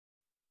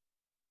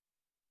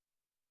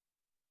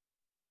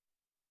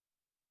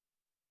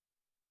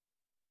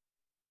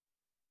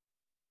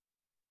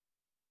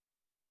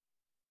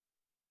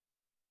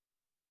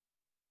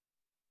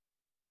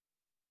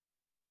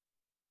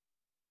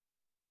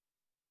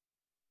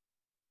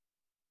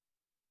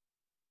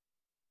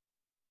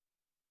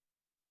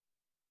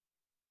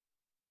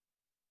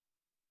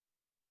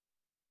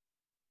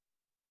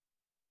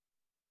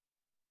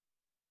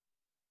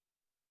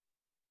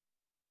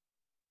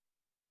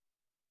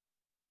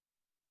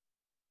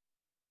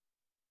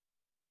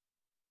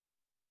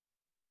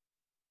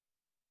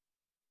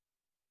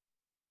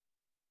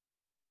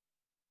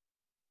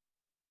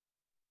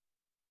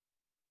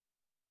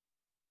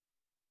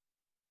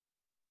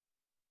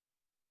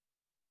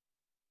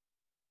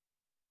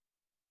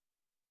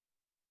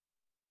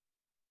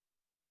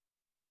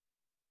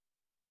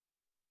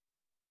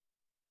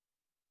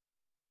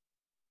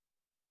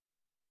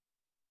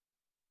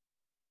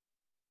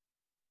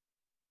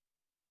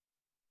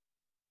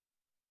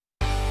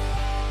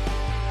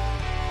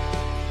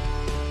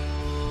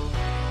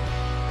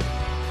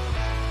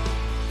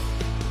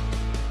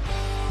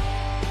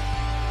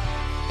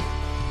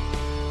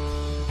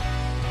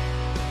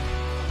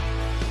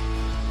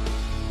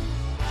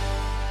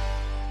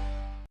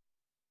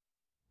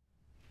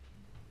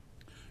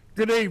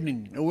Good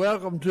evening and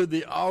welcome to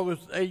the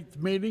August 8th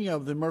meeting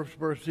of the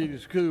Murfreesboro City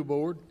School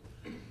Board.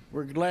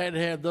 We're glad to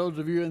have those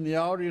of you in the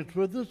audience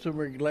with us, and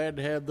we're glad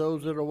to have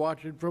those that are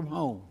watching from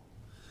home.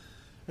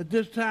 At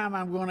this time,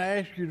 I'm going to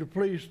ask you to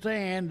please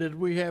stand as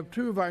we have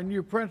two of our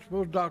new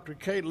principals, Dr.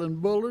 Caitlin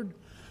Bullard,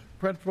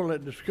 principal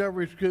at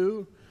Discovery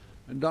School,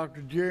 and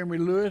Dr. Jeremy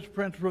Lewis,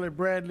 principal at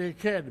Bradley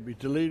Academy,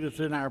 to lead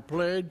us in our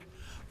pledge,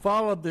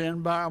 followed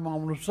then by a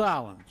moment of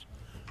silence.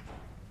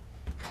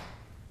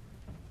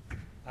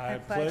 I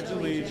pledge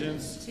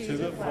allegiance to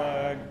the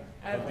flag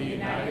of the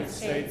United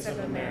States of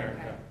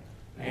America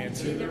and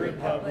to the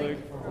republic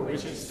for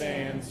which it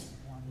stands,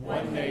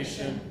 one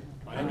nation,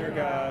 under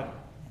God,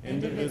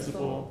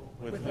 indivisible,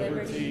 with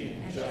liberty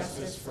and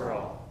justice for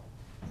all.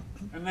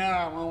 And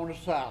now a moment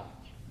of silence.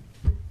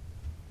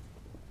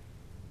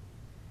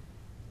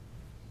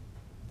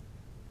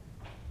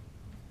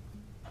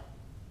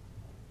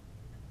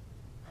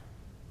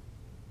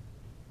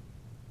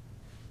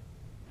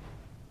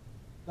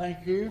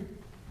 Thank you.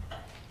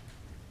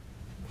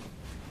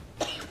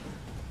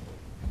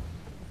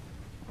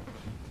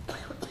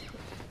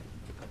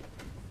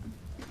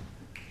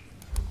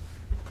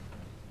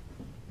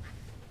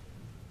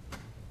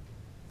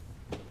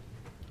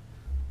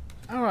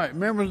 All right,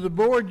 members of the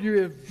board, you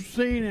have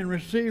seen and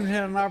received and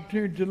had an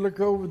opportunity to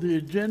look over the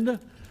agenda.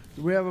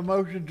 Do we have a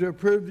motion to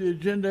approve the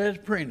agenda as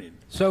printed?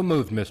 So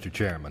moved, Mr.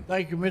 Chairman.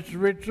 Thank you, Mr.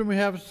 Richardson. We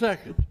have a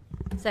second.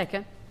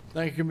 Second.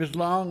 Thank you, Ms.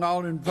 Long.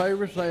 All in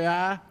favor, say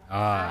aye.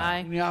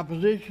 Aye. Any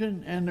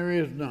opposition? And there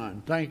is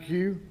none. Thank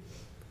you.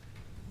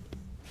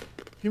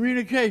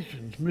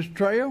 Communications, Ms.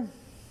 Trail.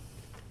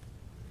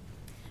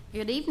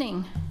 Good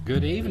evening.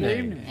 Good evening. Good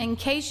evening. In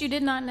case you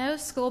did not know,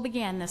 school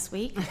began this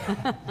week.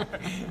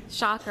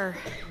 Shocker.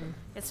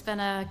 It's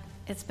been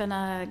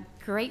a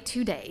great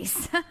 2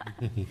 days.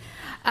 We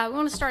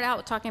want to start out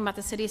with talking about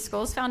the City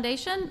Schools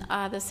Foundation.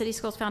 The City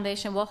Schools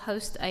Foundation will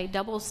host a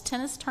doubles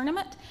tennis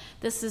tournament.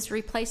 This is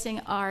replacing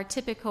our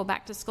typical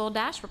back-to-school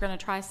dash. We're going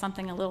to try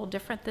something a little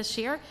different this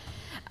year.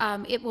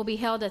 It will be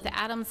held at the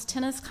Adams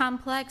Tennis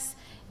Complex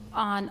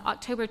on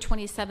October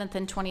 27th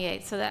and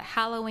 28th. So that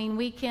Halloween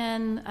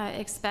weekend,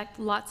 expect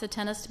lots of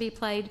tennis to be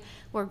played.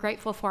 We're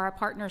grateful for our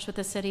partners with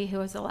the city who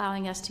is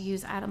allowing us to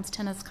use Adams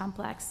Tennis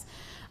Complex.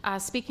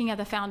 Speaking of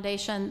the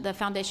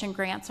foundation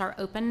grants are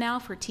open now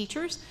for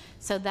teachers,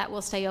 so that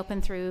will stay open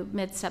through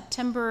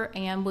mid-September,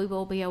 and we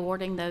will be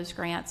awarding those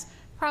grants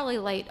probably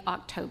late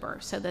October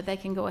so that they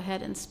can go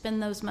ahead and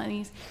spend those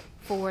monies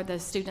for the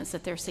students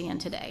that they're seeing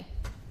today.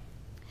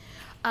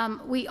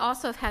 We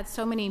also have had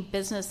so many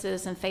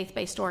businesses and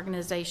faith-based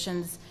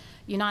organizations,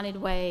 United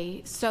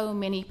Way, so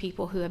many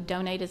people who have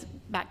donated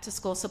back to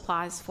school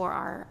supplies for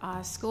our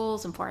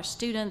schools and for our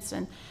students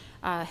and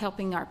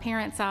helping our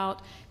parents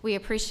out. We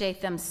appreciate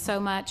them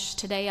so much.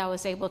 Today I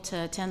was able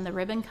to attend the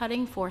ribbon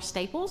cutting for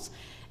Staples,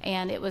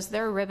 and it was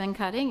their ribbon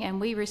cutting, and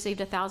we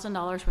received $1,000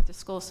 worth of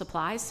school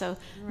supplies. So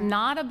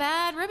not a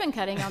bad ribbon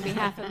cutting on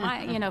behalf of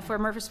my, for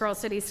Murfreesboro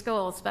City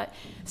Schools. But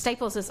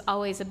Staples is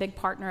always a big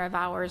partner of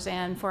ours,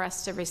 and for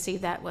us to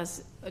receive that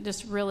was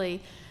just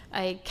really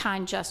a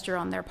kind gesture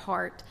on their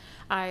part.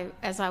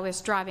 As I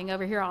was driving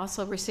over here, I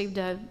also received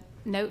a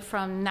note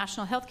from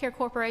National Healthcare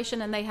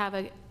Corporation, and they have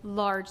a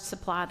large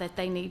supply that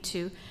they need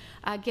to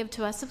give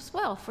to us as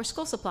well for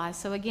school supplies.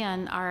 So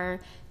again, our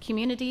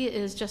community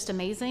is just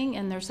amazing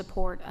in their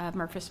support of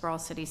Murfreesboro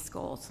City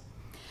Schools.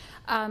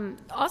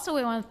 Also,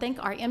 we want to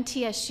thank our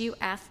MTSU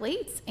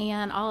athletes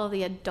and all of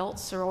the adult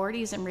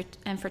sororities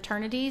and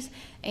fraternities.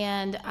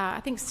 And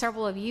I think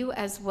several of you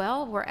as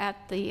well were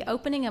at the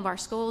opening of our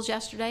schools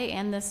yesterday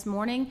and this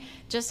morning,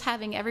 just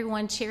having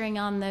everyone cheering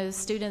on those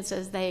students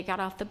as they got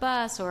off the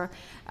bus or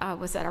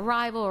was at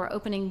arrival or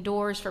opening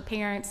doors for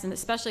parents, and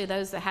especially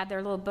those that had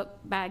their little book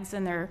bags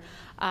in their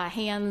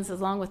hands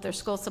along with their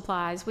school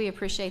supplies. We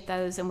appreciate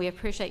those, and we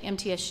appreciate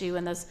MTSU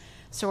and those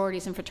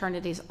sororities and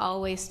fraternities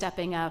always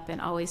stepping up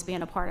and always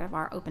being a part of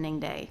our opening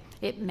day.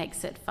 It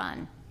makes it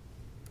fun.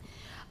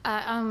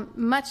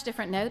 Much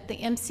different note, the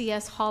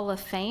MCS Hall of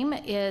Fame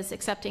is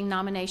accepting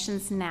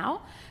nominations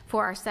now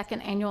for our second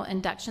annual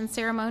induction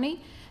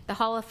ceremony. The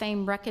Hall of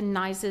Fame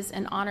recognizes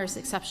and honors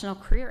exceptional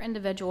career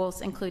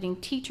individuals, including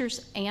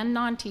teachers and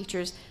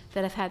non-teachers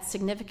that have had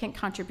significant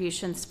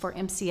contributions for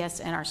MCS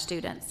and our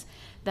students.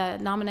 The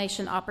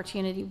nomination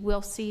opportunity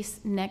will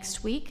cease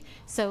next week,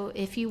 so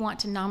if you want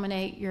to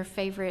nominate your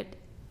favorite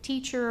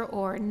teacher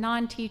or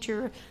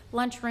non-teacher,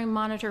 lunchroom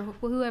monitor,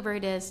 whoever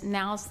it is,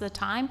 now's the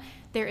time.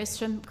 There is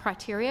some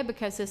criteria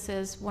because this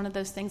is one of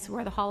those things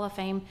where the Hall of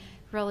Fame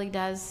really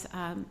does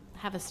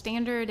have a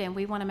standard, and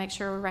we want to make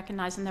sure we're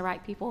recognizing the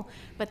right people,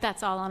 but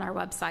that's all on our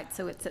website,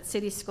 so it's at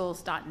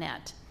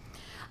cityschools.net.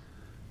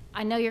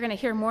 I know you're going to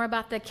hear more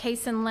about the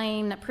Cason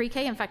Lane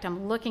pre-K. In fact,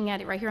 I'm looking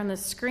at it right here on the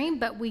screen,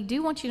 but we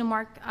do want you to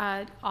mark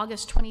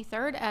August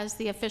 23rd as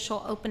the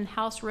official open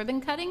house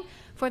ribbon cutting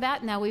for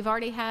that. Now, we've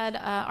already had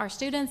our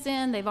students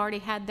in. They've already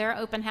had their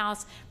open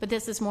house, but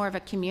this is more of a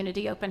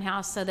community open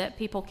house so that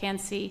people can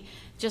see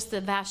just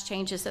the vast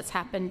changes that's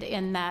happened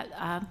in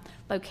that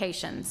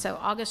location. So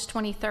August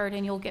 23rd,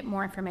 and you'll get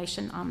more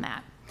information on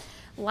that.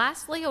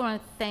 Lastly, I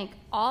want to thank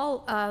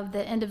all of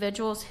the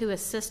individuals who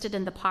assisted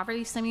in the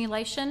poverty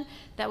simulation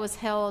that was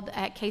held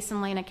at Case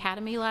and Lane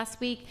Academy last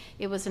week.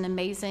 It was an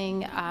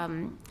amazing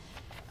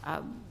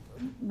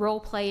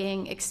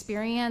role-playing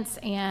experience,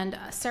 and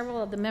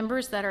several of the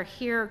members that are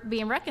here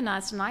being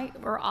recognized tonight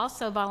were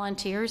also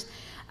volunteers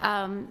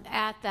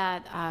at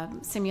that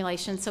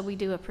simulation, so we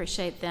do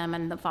appreciate them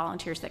and the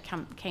volunteers that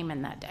came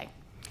in that day.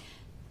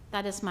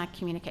 That is my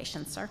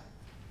communication, sir.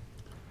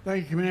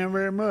 Thank you, ma'am,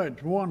 very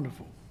much.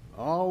 Wonderful.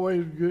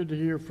 Always good to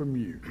hear from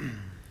you.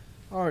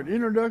 All right,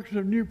 introduction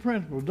of new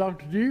principals.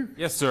 Dr. Duke?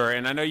 Yes, sir,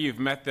 and I know you've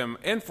met them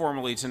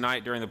informally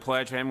tonight during the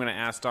pledge. I'm going to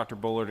ask Dr.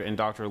 Bullard and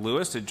Dr.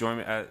 Lewis to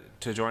join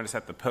us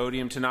at the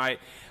podium tonight.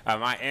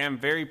 I am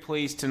very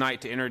pleased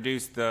tonight to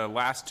introduce the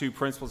last two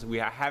principals we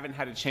haven't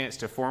had a chance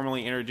to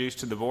formally introduce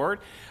to the board.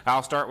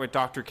 I'll start with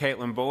Dr.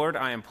 Caitlin Bullard.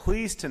 I am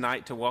pleased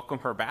tonight to welcome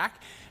her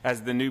back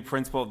as the new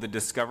principal of the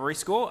Discovery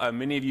School.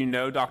 Many of you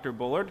know Dr.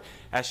 Bullard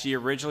as she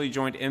originally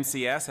joined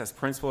MCS as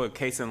principal of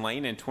Case and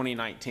Lane in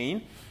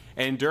 2019.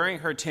 And during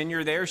her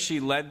tenure there, she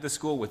led the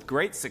school with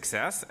great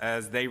success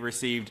as they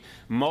received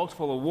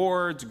multiple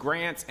awards,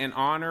 grants, and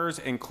honors,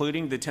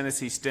 including the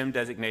Tennessee STEM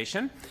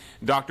designation.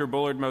 Dr.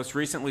 Bullard most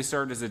recently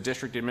served as a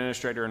district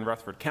administrator in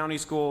Rutherford County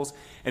Schools.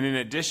 And in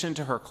addition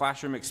to her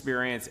classroom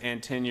experience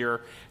and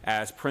tenure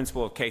as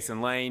principal of Case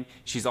and Lane,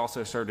 she's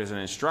also served as an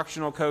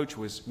instructional coach,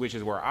 which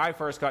is where I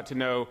first got to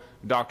know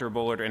Dr.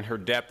 Bullard and her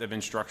depth of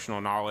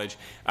instructional knowledge.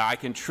 I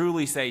can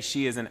truly say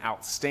she is an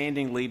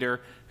outstanding leader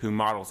who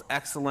models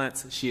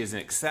excellence. She is an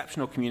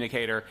exceptional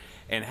communicator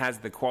and has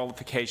the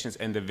qualifications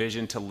and the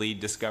vision to lead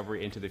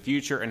Discovery into the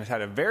future, and has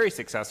had a very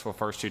successful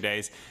first 2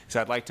 days.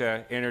 So I'd like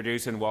to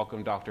introduce and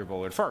welcome Dr.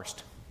 Bullard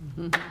first.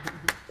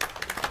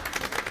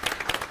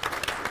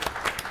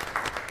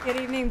 Good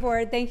evening,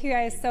 board. Thank you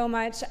guys so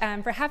much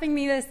for having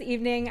me this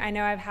evening. I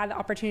know I've had the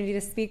opportunity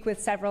to speak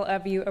with several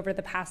of you over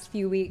the past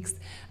few weeks.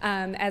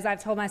 As I've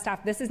told my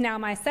staff, this is now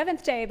my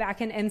 7th day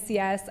back in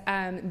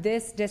MCS.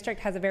 This district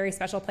has a very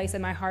special place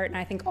in my heart, and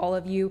I think all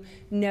of you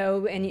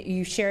know and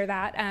you share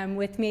that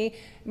with me.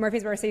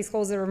 Murfreesboro City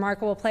Schools is a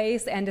remarkable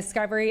place, and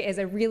Discovery is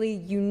a really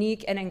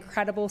unique and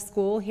incredible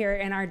school here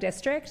in our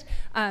district.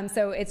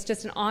 So it's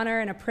just an honor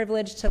and a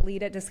privilege to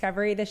lead at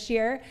Discovery this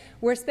year.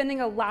 We're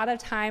spending a lot of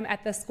time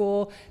at the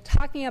school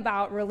talking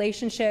about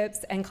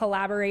relationships and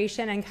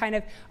collaboration and kind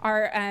of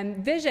our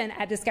vision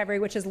at Discovery,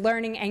 which is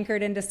learning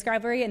anchored in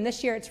discovery. And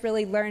this year it's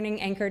really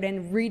learning anchored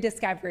in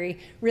rediscovery,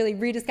 really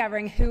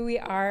rediscovering who we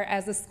are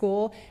as a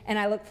school. And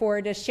I look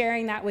forward to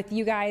sharing that with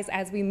you guys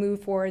as we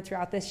move forward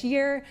throughout this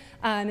year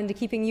and to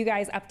keeping you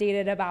guys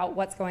updated about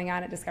what's going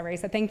on at Discovery.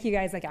 So thank you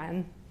guys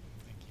again.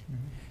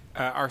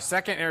 Our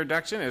second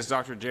introduction is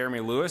Dr. Jeremy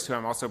Lewis, who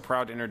I'm also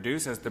proud to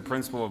introduce as the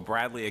principal of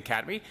Bradley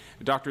Academy.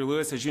 Dr.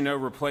 Lewis, as you know,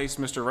 replaced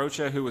Mr.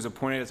 Rocha, who was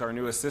appointed as our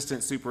new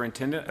Assistant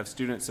Superintendent of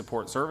Student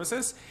Support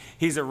Services.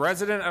 He's a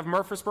resident of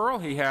Murfreesboro.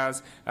 He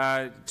has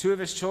 2 of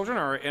his children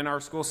are in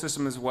our school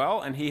system as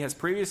well, and he has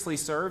previously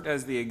served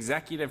as the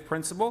Executive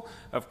Principal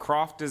of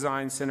Croft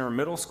Design Center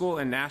Middle School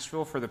in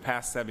Nashville for the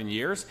past 7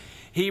 years.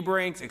 He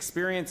brings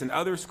experience in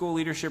other school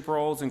leadership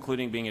roles,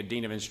 including being a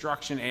Dean of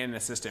Instruction and an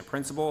Assistant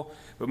Principal.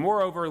 But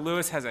moreover,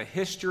 Lewis has a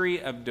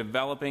history of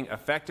developing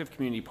effective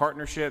community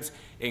partnerships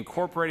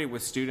incorporated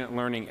with student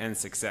learning and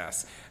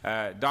success.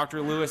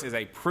 Dr. Lewis is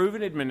a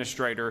proven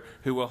administrator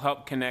who will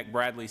help connect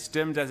Bradley's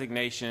STEM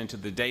designation to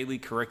the daily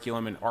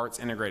curriculum and arts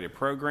integrated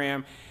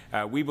program.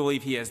 We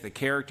believe he has the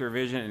character,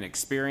 vision, and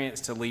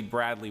experience to lead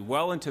Bradley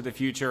well into the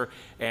future,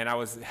 and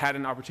I had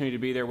an opportunity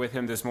to be there with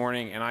him this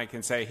morning, and I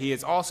can say he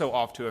is also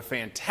off to a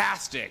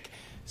fantastic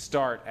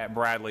start at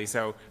Bradley.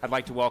 So I'd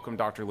like to welcome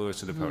Dr. Lewis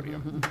to the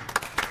podium.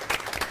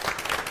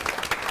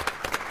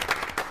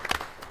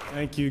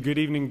 Thank you. Good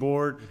evening,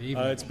 board. Good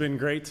evening. It's been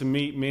great to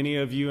meet many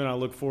of you, and I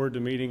look forward to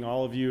meeting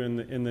all of you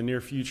in the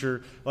near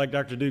future. Like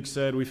Dr. Duke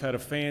said, we've had a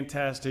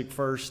fantastic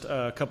first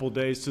couple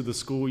days to the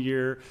school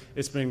year.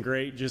 It's been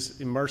great just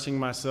immersing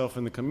myself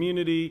in the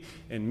community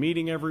and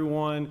meeting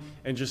everyone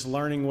and just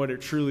learning what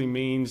it truly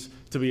means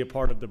to be a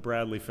part of the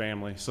Bradley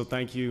family. So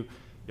thank you.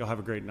 Y'all have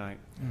a great night.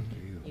 Thank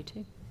you. You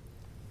too.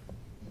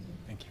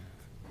 Thank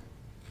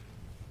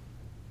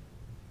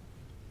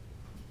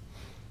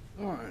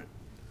you. All right.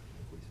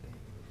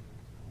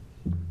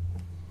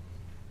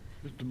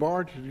 Mr.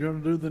 Barch is going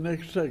to do the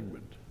next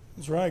segment.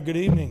 That's right. Good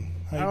evening.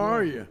 How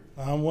are you?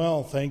 I'm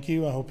well, thank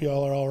you. I hope you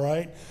all are all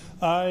right.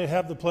 I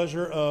have the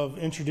pleasure of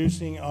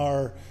introducing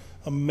our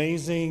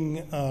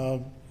amazing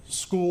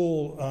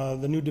school,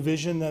 the new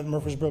division that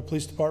Murfreesboro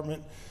Police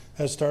Department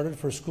has started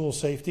for school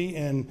safety,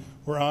 and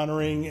we're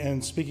honoring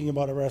and speaking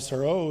about our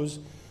SROs,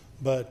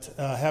 but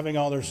having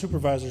all their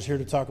supervisors here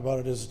to talk about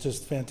it is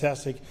just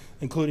fantastic,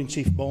 including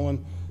Chief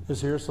Bowen is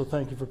here, so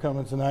thank you for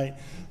coming tonight.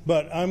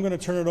 But I'm going to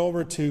turn it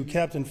over to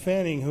Captain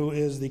Fanning, who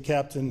is the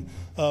captain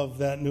of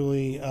that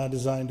newly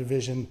designed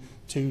division,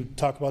 to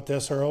talk about the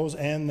SROs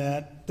and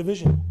that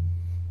division.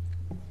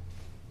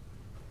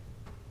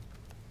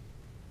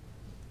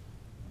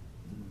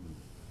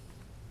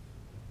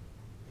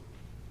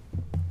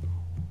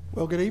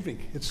 Well, good evening.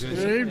 It's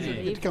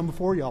good to come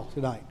before y'all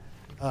tonight.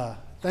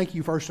 Thank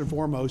you first and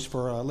foremost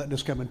for letting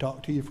us come and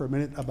talk to you for a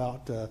minute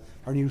about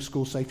our new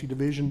school safety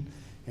division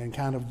and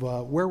kind of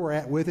where we're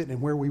at with it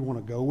and where we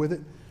want to go with it.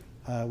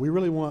 We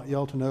really want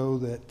y'all to know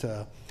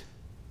that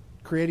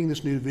creating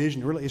this new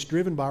division really is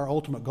driven by our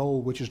ultimate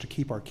goal, which is to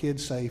keep our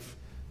kids safe,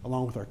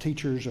 along with our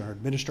teachers and our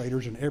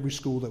administrators in every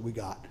school that we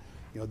got.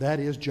 You know, that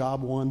is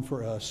job one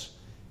for us,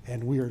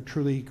 and we are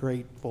truly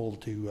grateful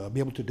to be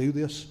able to do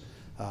this.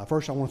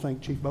 First, I want to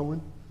thank Chief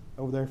Bowen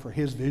over there for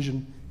his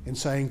vision in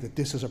saying that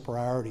this is a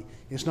priority.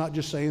 It's not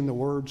just saying the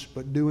words,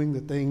 but doing the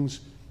things.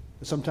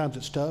 Sometimes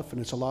it's tough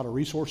and it's a lot of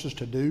resources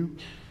to do,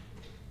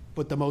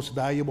 but the most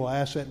valuable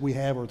asset we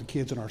have are the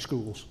kids in our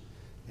schools,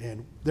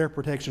 and their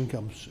protection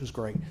is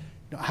great.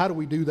 Now, how do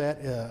we do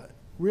that?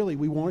 Really,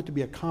 we want it to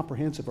be a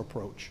comprehensive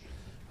approach.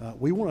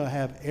 We want to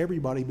have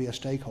everybody be a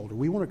stakeholder.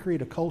 We want to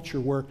create a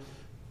culture where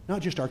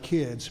not just our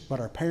kids,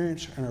 but our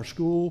parents and our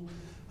school,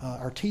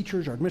 our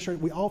teachers, our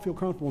administrators, we all feel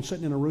comfortable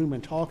sitting in a room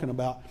and talking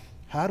about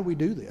how do we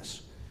do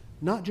this?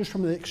 Not just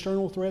from the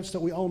external threats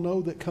that we all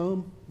know that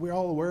come, we're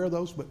all aware of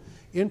those, but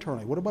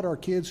internally. What about our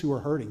kids who are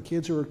hurting,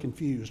 kids who are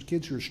confused,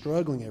 kids who are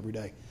struggling every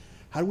day?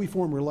 How do we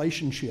form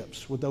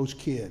relationships with those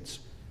kids?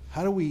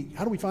 How do we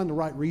find the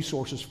right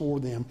resources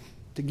for them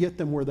to get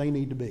them where they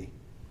need to be?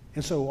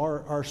 And so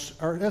our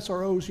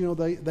SROs, you know,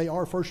 they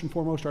are first and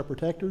foremost our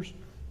protectors,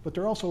 but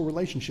they're also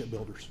relationship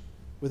builders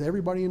with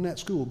everybody in that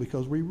school,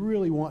 because we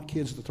really want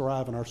kids to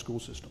thrive in our school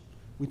system.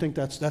 We think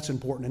that's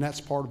important, and that's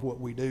part of what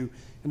we do,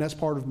 and that's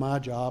part of my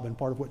job and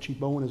part of what Chief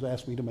Bowen has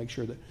asked me to make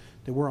sure that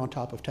we're on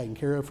top of taking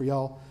care of for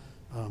y'all.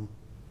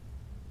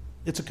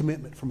 It's a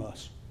commitment from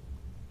us.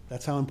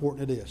 That's how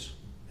important it is,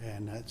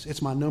 and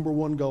it's my number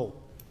one goal.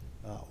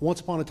 Once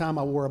upon a time,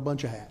 I wore a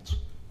bunch of hats.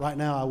 Right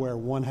now, I wear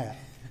one hat,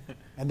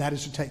 and that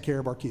is to take care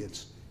of our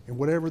kids, and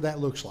whatever that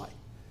looks like.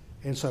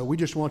 And so we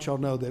just want y'all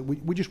to know that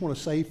we just want a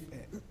safe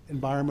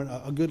environment,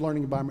 a good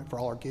learning environment for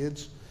all our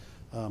kids.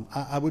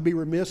 I would be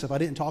remiss if I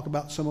didn't talk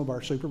about some of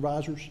our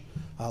supervisors.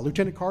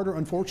 Lieutenant Carter,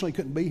 unfortunately,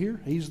 couldn't be here.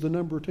 He's the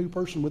number 2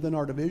 person within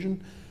our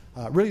division.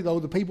 Really, though,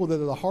 the people that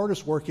are the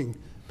hardest working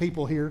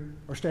people here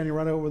are standing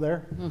right over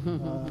there.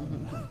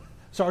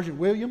 Sergeant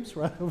Williams,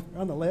 right over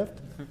on the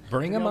left.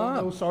 Bring him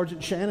up.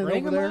 Sergeant Shannon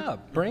Bring over there.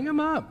 Bring him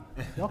up. Bring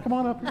him up. Y'all come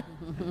on up here.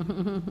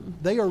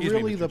 They are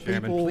really the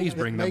people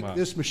that make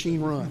this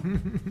machine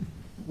run.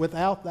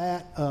 Without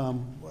that,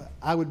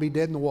 I would be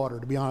dead in the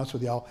water, to be honest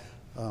with y'all.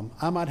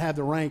 I might have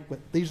the rank, but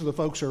these are the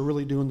folks who are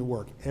really doing the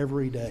work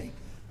every day.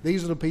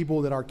 These are the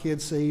people that our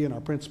kids see and our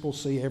principals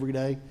see every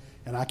day,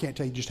 and I can't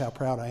tell you just how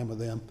proud I am of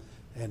them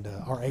and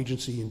our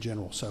agency in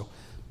general. So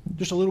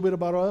just a little bit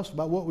about us,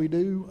 about what we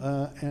do,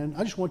 and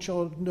I just want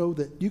y'all to know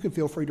that you can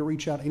feel free to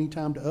reach out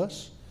anytime to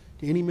us,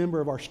 to any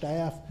member of our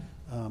staff.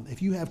 If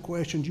you have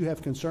questions, you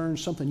have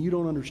concerns, something you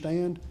don't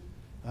understand,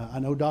 I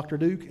know Dr.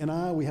 Duke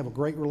and we have a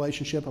great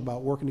relationship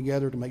about working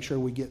together to make sure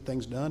we get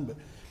things done, but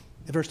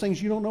if there's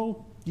things you don't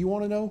know, you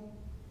want to know,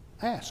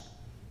 ask,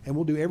 and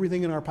we'll do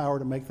everything in our power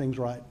to make things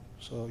right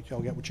so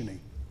y'all get what you need.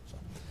 So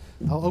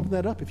I'll open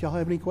that up if y'all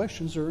have any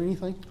questions or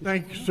anything.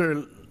 Thank you,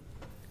 sir.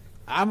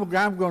 I'm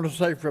going to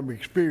say from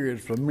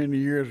experience from many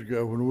years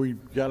ago when we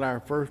got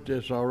our first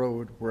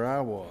SRO where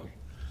I was,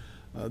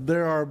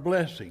 there are a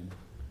blessing.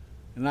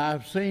 And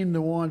I've seen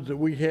the ones that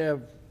we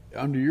have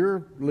under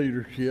your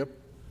leadership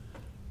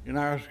in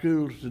our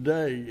schools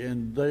today,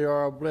 and they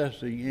are a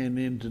blessing. And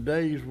in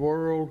today's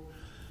world,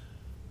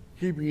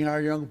 keeping our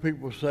young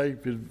people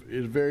safe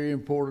is very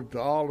important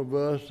to all of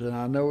us, and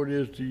I know it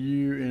is to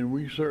you, and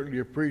we certainly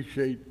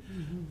appreciate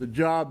the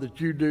job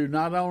that you do,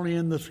 not only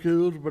in the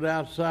schools, but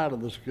outside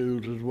of the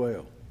schools as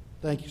well.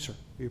 Thank you, sir.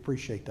 We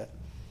appreciate that.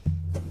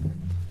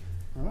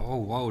 Right. Oh,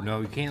 whoa,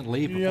 no, you can't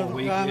leave Any before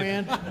we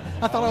comment?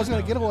 I thought I was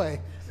going to get away.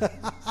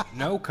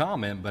 No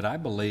comment, but I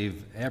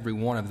believe every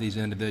one of these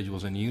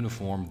individuals in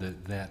uniform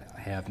that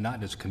have not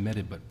just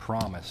committed but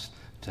promised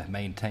to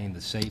maintain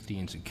the safety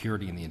and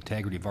security and the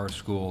integrity of our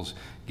schools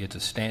gets a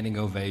standing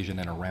ovation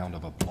and a round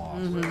of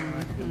applause.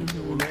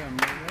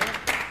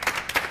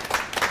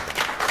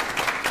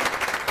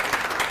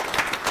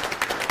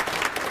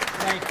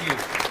 Thank you.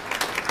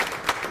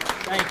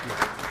 Thank you.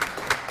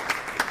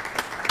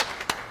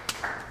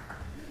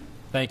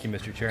 Thank you,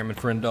 Mr. Chairman,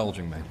 for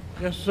indulging me.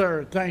 Yes,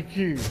 sir. Thank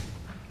you.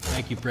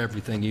 Thank you for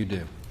everything you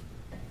do.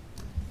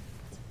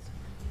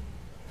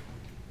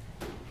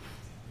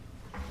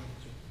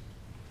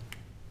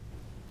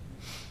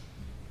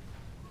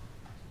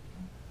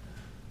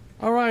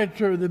 All right,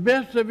 sir, the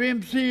best of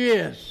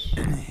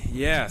MCS.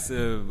 Yes,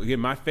 again,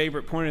 my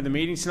favorite point of the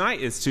meeting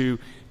tonight is to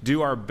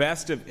do our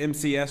best of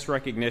MCS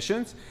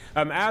recognitions.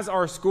 As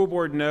our school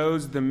board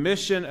knows, the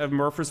mission of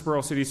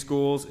Murfreesboro City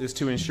Schools is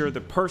to ensure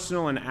the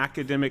personal and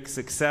academic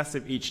success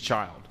of each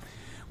child.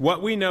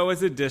 What we know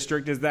as a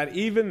district is that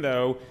even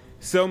though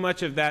so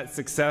much of that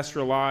success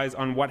relies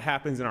on what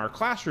happens in our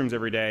classrooms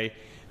every day,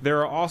 there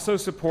are also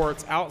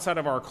supports outside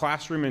of our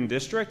classroom and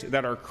district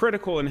that are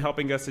critical in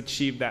helping us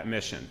achieve that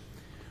mission.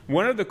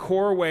 One of the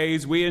core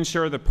ways we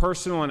ensure the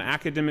personal and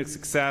academic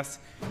success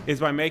is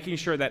by making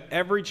sure that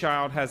every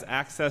child has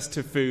access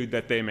to food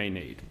that they may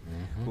need.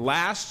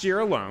 Last year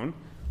alone,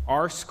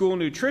 our school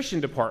nutrition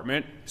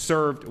department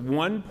served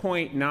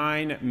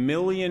 1.9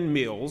 million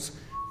meals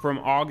from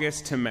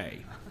August to May.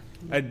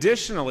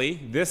 Additionally,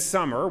 this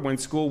summer, when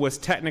school was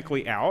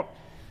technically out,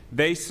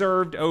 they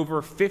served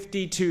over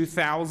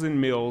 52,000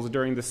 meals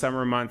during the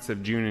summer months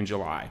of June and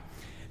July.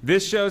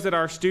 This shows that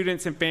our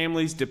students and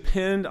families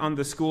depend on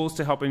the schools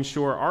to help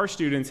ensure our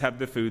students have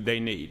the food they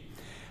need.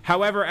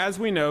 However, as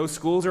we know,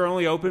 schools are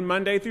only open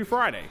Monday through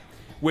Friday,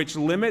 which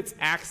limits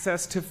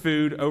access to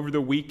food over the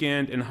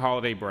weekend and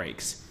holiday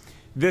breaks.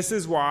 This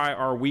is why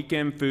our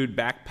weekend food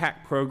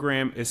backpack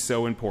program is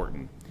so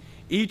important.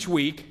 Each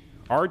week,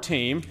 our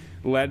team,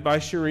 led by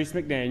Sharice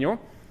McDaniel,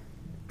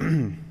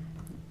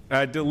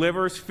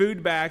 delivers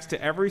food bags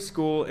to every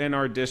school in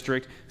our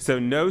district so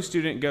no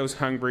student goes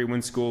hungry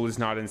when school is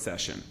not in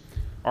session.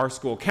 Our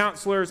school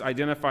counselors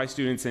identify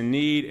students in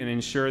need and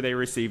ensure they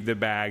receive the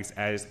bags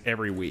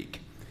every week.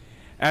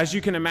 As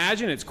you can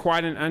imagine, it's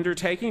quite an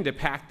undertaking to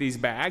pack these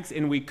bags,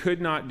 and we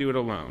could not do it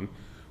alone.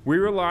 We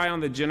rely on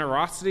the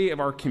generosity of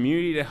our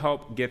community to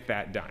help get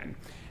that done.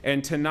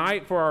 And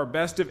tonight, for our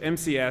Best of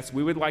MCS,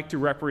 we would like to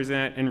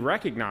represent and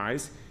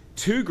recognize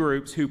two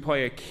groups who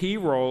play a key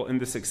role in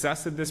the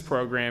success of this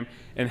program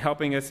and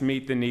helping us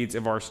meet the needs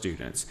of our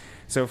students.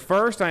 So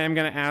first, I am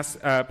going to ask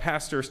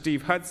Pastor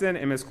Steve Hudson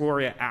and Ms.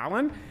 Gloria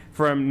Allen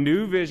from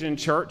New Vision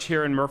Church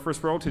here in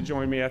Murfreesboro to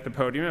join me at the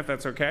podium, if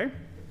that's okay.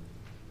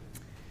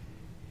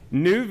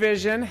 New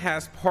Vision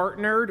has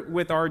partnered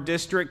with our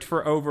district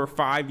for over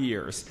 5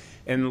 years.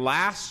 And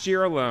last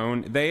year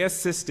alone, they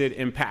assisted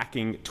in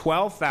packing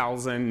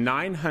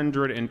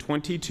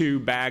 12,922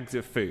 bags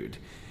of food.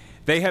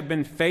 They have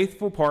been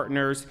faithful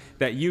partners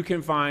that you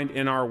can find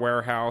in our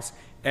warehouse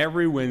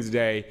every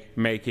Wednesday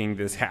making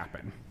this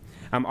happen.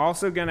 I'm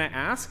also going to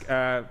ask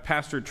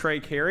Pastor Trey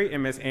Carey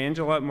and Miss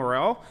Angela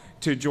Morell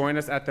to join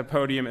us at the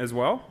podium as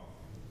well.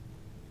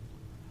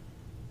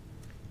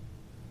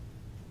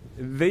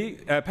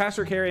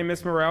 Pastor Carey and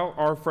Miss Morell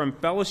are from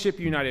Fellowship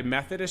United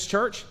Methodist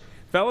Church.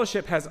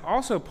 Fellowship has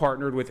also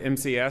partnered with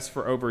MCS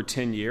for over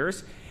 10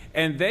 years,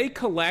 and they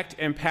collect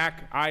and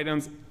pack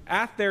items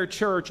at their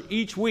church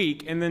each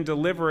week and then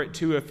deliver it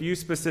to a few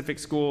specific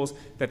schools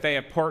that they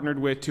have partnered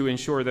with to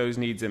ensure those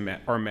needs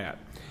are met.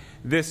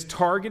 This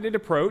targeted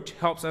approach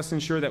helps us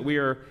ensure that we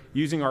are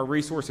using our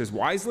resources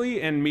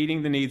wisely and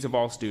meeting the needs of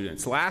all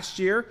students. Last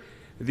year,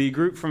 the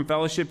group from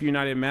Fellowship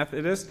United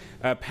Methodist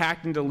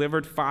packed and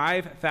delivered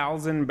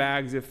 5,000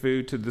 bags of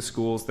food to the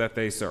schools that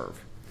they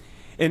serve.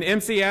 In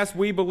MCS,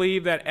 we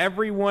believe that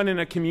everyone in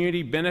a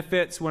community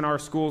benefits when our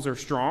schools are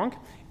strong,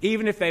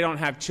 even if they don't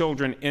have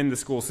children in the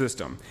school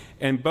system.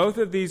 And both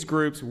of these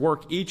groups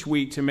work each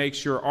week to make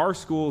sure our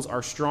schools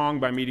are strong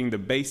by meeting the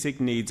basic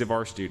needs of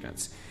our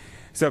students.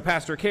 So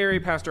Pastor Carey,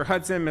 Pastor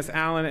Hudson, Miss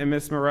Allen, and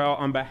Miss Morell,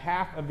 on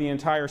behalf of the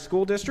entire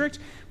school district,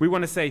 we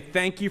want to say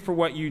thank you for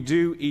what you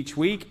do each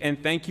week,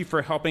 and thank you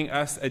for helping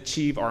us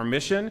achieve our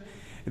mission.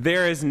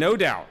 There is no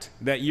doubt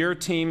that your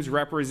teams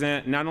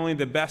represent not only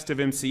the best of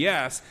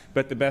MCS,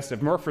 but the best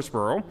of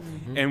Murfreesboro,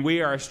 and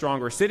we are a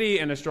stronger city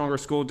and a stronger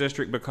school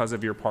district because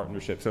of your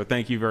partnership. So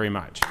thank you very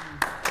much.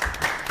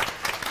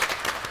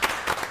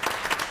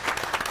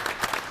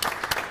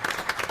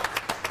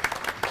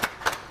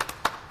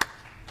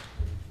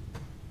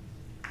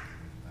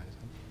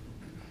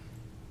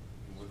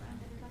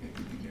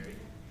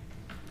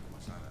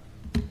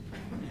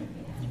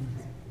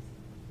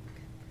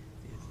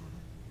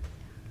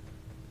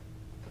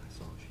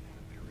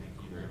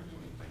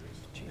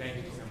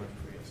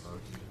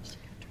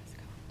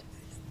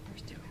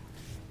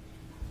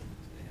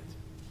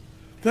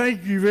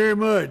 Thank you very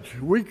much.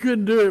 We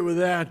couldn't do it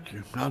without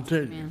you, I'll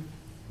tell you.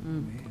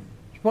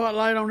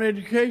 Spotlight on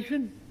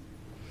education.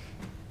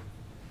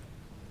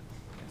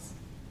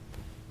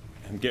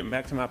 I'm getting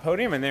back to my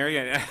podium, and there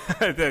you go.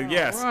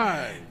 Yes.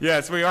 Right.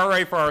 Yes, we are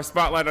ready for our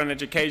Spotlight on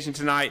Education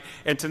tonight.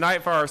 And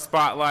tonight for our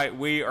Spotlight,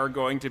 we are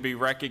going to be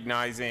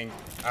recognizing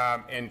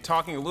and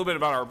talking a little bit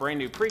about our brand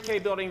new pre-K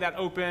building that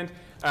opened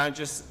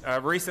just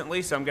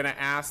recently. So I'm going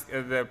to ask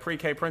the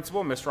pre-K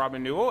principal, Miss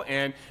Robin Newell,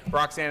 and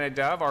Roxana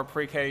Dove, our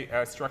pre-K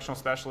instructional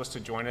specialist, to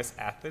join us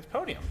at the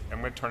podium.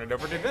 I'm going to turn it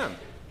over to them.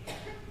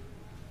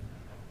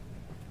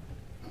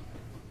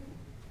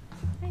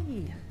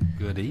 Hey.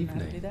 Good Do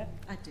evening. that?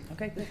 I do.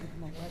 Okay, good.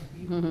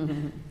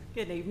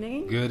 Good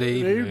evening. Good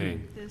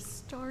evening. This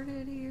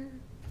started here.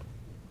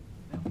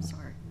 Oh, I'm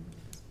sorry.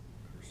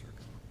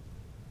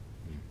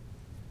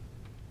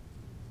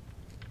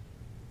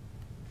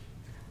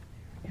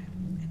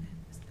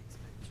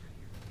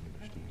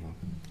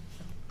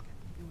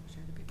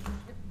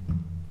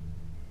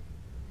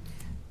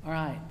 All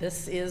right,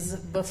 this is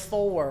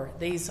before.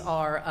 These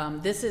are,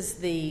 this is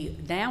the,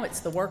 now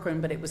it's the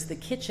workroom, but it was the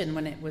kitchen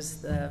when it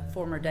was the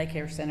former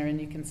daycare center, and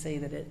you can see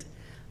that it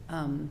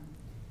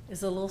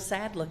is a little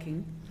sad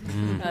looking.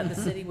 The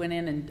city went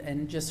in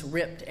and just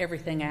ripped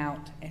everything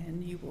out,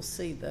 and you will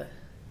see the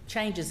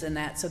changes in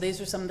that. So these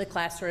are some of the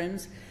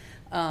classrooms.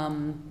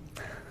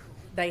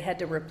 They had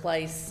to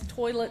replace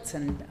toilets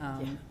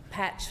and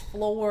patch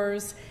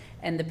floors.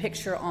 And the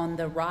picture on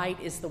the right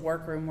is the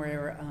workroom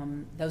where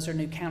those are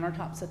new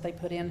countertops that they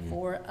put in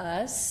for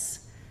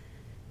us.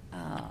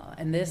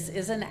 And this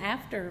is an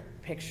after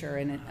picture,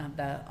 and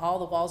all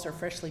the walls are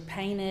freshly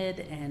painted,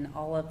 and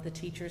all of the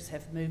teachers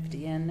have moved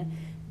in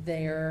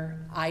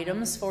their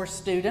items for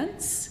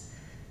students.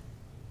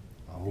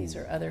 These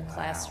are other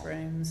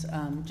classrooms.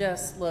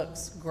 Just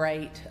looks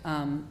great.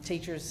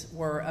 Teachers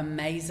were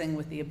amazing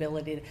with the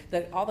ability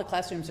all the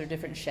classrooms are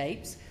different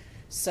shapes.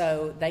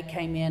 So they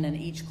came in, and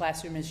each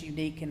classroom is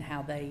unique in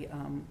how they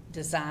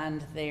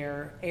designed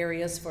their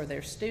areas for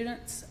their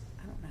students.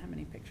 I don't know how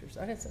many pictures.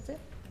 I guess that's it.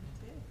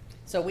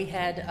 So we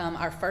had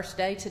our first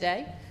day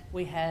today.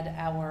 We had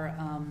our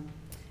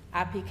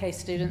IPK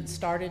students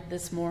started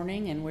this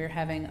morning, and we're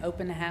having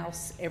open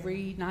house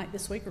every night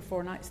this week, or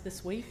 4 nights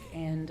this week.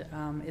 And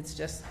it's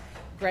just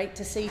great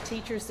to see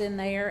teachers in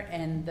there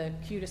and the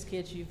cutest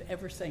kids you've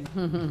ever seen.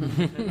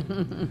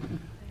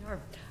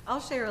 I'll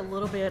share a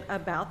little bit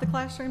about the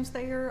classrooms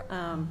there.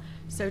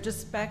 So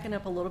just backing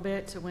up a little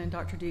bit to when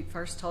Dr. Duke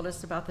first told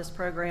us about this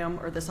program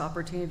or this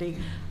opportunity,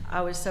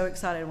 I was so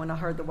excited when I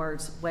heard the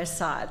words West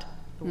Side,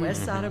 the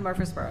West Side of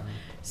Murfreesboro.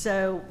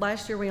 So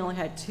last year we only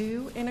had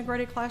 2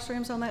 integrated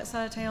classrooms on that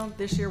side of town.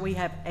 This year we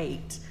have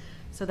 8.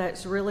 So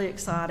that's really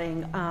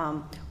exciting.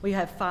 We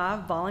have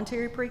 5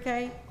 voluntary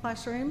pre-K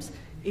classrooms.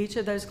 Each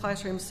of those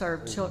classrooms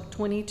serve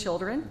 20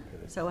 children.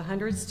 So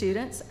 100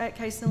 students at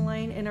Cason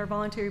Lane in our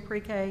voluntary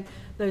pre-K.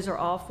 Those are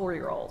all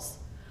 4-year-olds.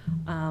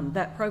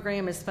 That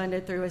program is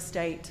funded through a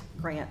state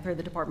grant through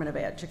the Department of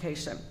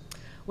Education.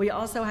 We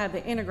also have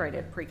the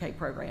integrated pre-K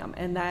program,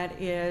 and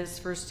that is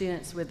for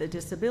students with a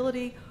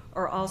disability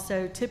or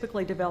also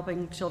typically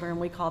developing children.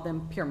 We call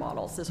them peer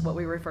models, is what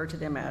we refer to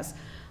them as.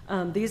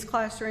 These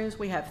classrooms,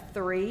 we have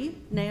 3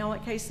 now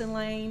at Cason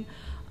Lane,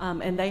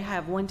 and they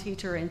have 1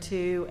 teacher and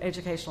 2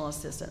 educational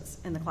assistants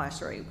in the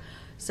classroom.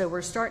 So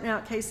we're starting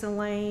out Cason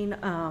Lane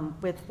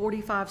with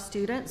 45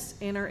 students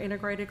in our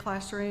integrated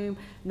classroom,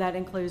 and that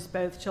includes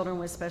both children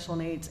with special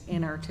needs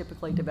and our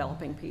typically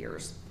developing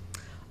peers.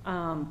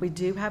 We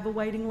do have a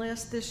waiting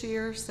list this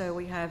year, so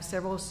we have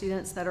several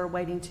students that are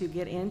waiting to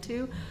get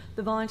into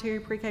the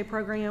voluntary pre-K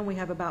program. We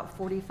have about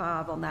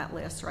 45 on that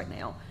list right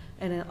now,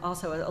 and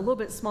also a little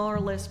bit smaller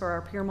list for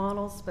our peer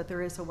models, but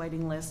there is a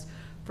waiting list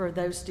for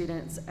those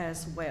students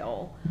as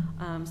well.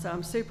 So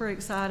I'm super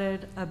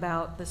excited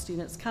about the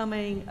students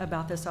coming,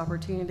 about this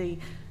opportunity,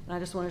 and I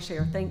just want to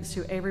share thanks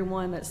to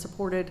everyone that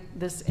supported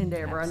this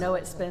endeavor. Absolutely. I know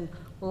it's been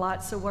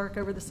lots of work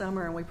over the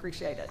summer, and we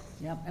appreciate it.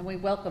 Yep, and we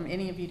welcome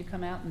any of you to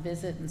come out and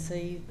visit and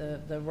see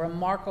the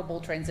remarkable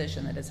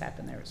transition that has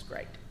happened there. It's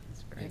great.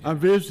 It's great. I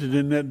visited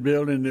in that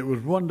building. It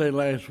was one day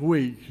last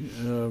week.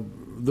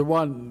 There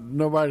wasn't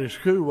nobody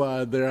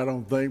school-wide there, I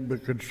don't think,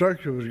 but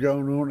construction was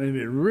going on, and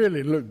it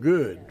really looked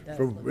good.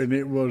 And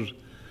it was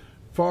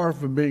far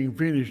from being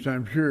finished,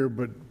 I'm sure,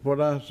 but what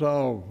I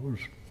saw was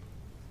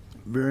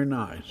very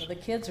nice. Well, the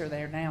kids are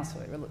there now, so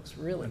it looks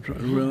really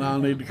good. Well, I'll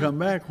need to come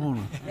back, won't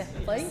I? Yeah,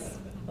 please.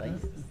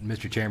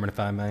 Mr. Chairman, if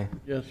I may.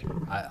 Yes, sir.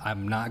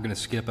 I'm not going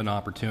to skip an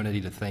opportunity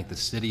to thank the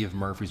City of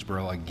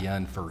Murfreesboro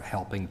again for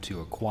helping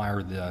to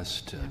acquire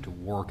this, to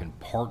work and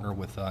partner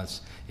with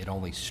us. It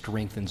only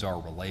strengthens our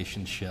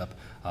relationship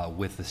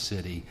with the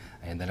city,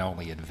 and that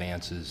only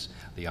advances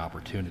the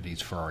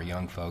opportunities for our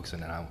young folks.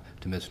 And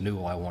to Ms.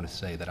 Newell, I want to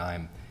say that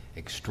I'm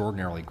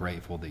extraordinarily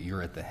grateful that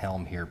you're at the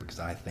helm here,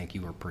 because I think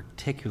you are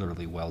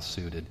particularly well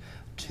suited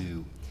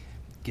to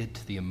get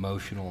to the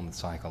emotional and the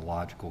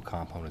psychological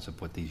components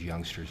of what these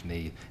youngsters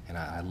need, and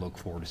I look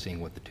forward to seeing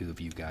what the 2 of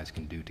you guys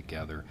can do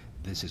together.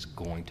 This is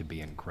going to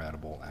be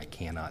incredible. I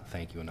cannot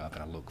thank you enough,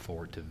 and I look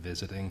forward to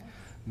visiting.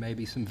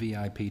 Maybe some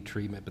VIP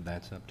treatment, but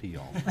that's up to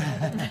y'all.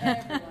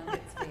 Everyone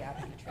gets VIP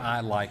treatment. I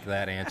like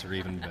that answer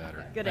even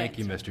better. Good Thank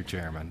answer. you, Mr.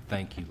 Chairman.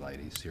 Thank you,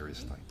 ladies,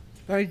 seriously.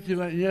 Thank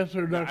you. Yes,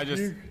 sir, Dr.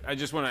 Duke. I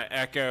just want to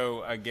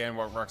echo again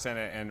what Roxana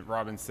and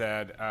Robin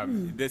said.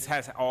 This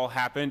has all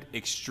happened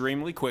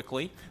extremely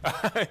quickly.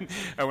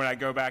 And when I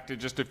go back to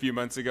just a few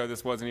months ago,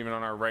 this wasn't even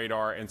on our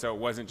radar. And so it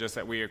wasn't just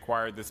that we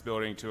acquired this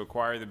building to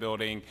acquire the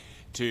building,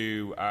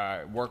 to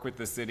work with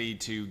the city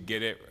to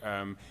get it.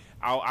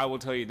 I will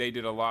tell you, they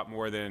did a lot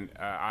more than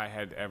I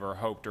had ever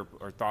hoped or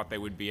thought they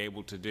would be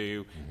able to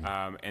do.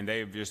 And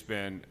they've just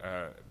been,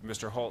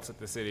 Mr. Holtz at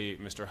the city,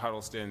 Mr.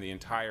 Huddleston, the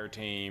entire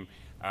team,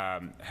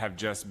 have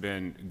just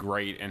been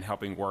great in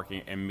helping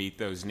working and meet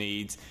those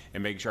needs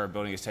and making sure our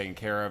building is taken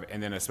care of.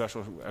 And then a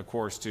special, of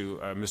course, to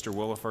Mr.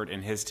 Williford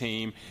and his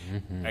team.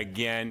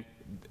 Again,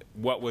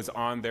 what was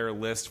on their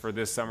list for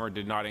this summer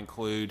did not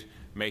include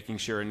making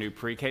sure a new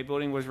pre-K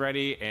building was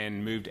ready,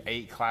 and moved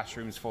 8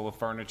 classrooms full of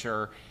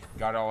furniture,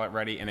 got all that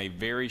ready in a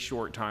very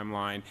short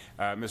timeline.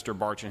 Mr.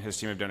 Barch and his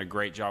team have done a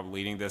great job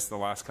leading this the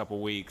last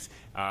couple weeks.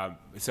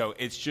 So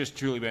it's just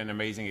truly been an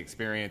amazing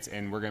experience,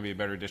 and we're going to be a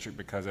better district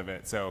because of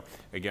it. So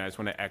again, I just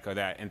want to echo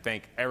that and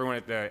thank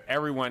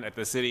everyone at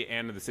the city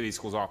and the city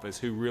schools office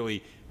who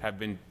really have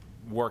been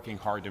working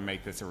hard to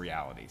make this a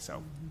reality.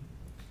 So.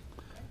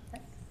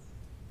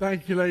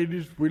 Thank you,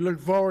 ladies. We look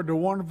forward to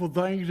wonderful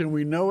things, and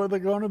we know they're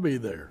going to be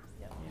there.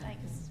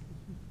 Thanks.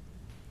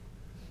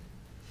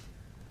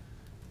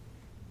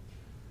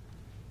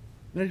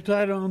 Next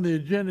item on the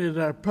agenda is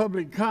our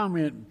public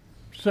comment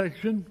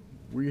section.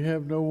 We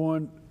have no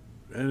one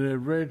that has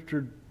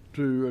registered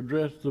to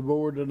address the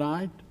board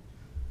tonight.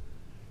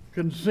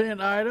 Consent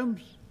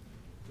items.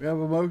 We have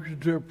a motion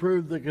to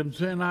approve the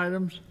consent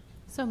items.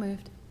 So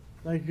moved.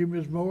 Thank you,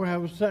 Ms. Moore.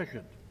 Have a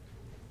second.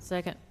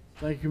 Second.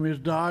 Thank you, Ms.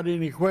 Dodd.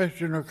 Any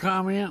question or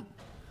comment?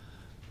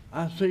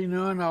 I see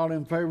none. All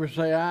in favor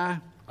say aye.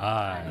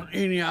 Aye.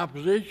 Any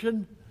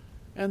opposition?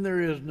 And there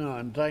is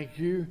none. Thank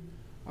you.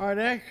 All right,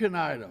 action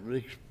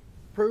items.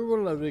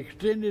 Approval of the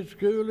Extended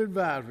School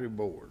Advisory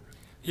Board.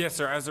 Yes,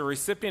 sir. As a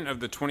recipient of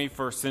the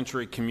 21st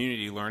Century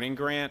Community Learning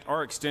Grant,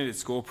 our extended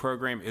school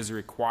program is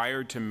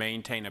required to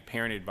maintain a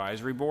parent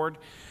advisory board.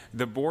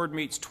 The board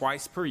meets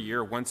twice per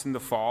year, once in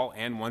the fall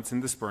and once in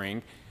the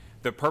spring.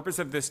 The purpose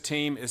of this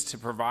team is to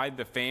provide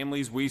the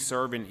families we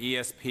serve in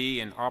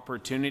ESP an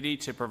opportunity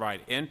to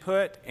provide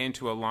input and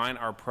to align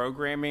our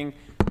programming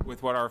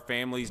with what our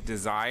families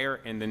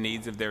desire and the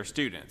needs of their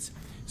students.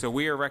 So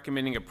we are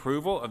recommending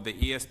approval of the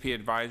ESP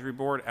Advisory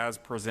Board as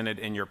presented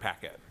in your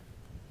packet.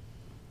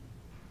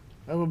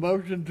 I have a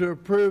motion to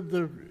approve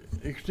the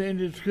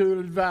Extended School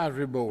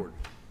Advisory Board.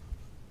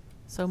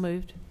 So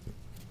moved.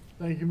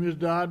 Thank you, Ms.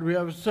 Dodd. Do we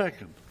have a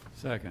second?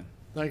 Second.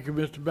 Thank you,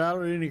 Mr.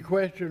 Ballard. Any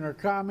question or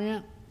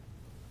comment?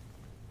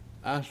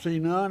 I see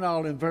none.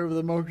 All in favor of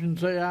the motion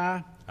say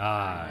aye.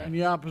 Aye.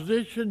 Any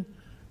opposition?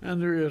 And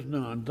there is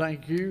none.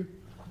 Thank you.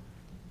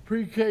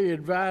 Pre-K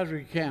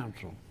Advisory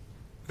Council.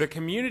 The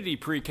Community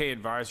Pre-K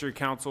Advisory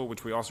Council,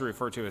 which we also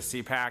refer to as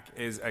CPAC,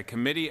 is a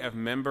committee of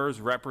members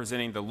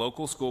representing the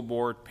local school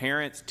board,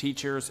 parents,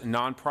 teachers,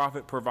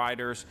 nonprofit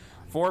providers,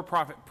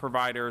 for-profit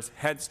providers,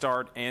 Head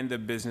Start, and the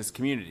business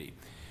community.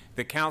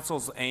 The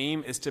council's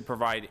aim is to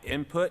provide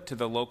input to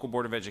the local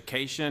Board of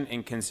Education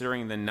in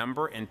considering the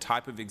number and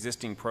type of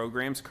existing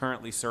programs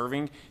currently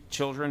serving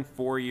children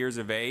 4 years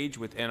of age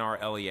within our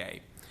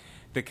LEA.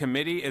 The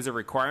committee is a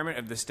requirement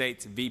of the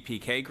state's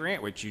VPK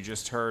grant, which you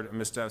just heard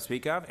Ms. Dove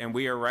speak of, and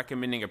we are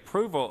recommending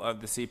approval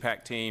of the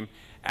CPAC team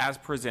as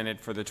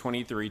presented for the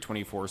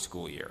 23-24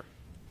 school year.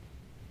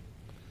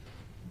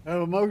 I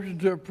have a motion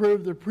to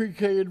approve the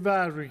Pre-K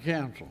Advisory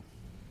Council.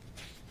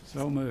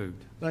 So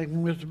moved. Thank you,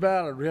 Mr.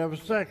 Ballard. We have a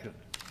second.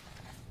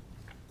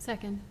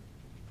 Second.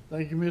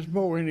 Thank you, Ms.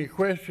 Moore. Any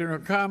question or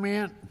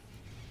comment?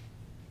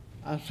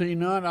 I see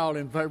none. All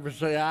in favor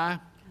say aye.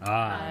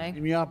 Aye.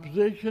 Any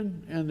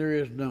opposition? And there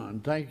is none.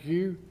 Thank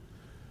you.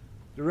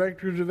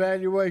 Director's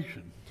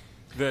Evaluation.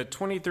 The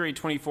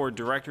 23-24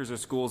 Directors of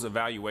Schools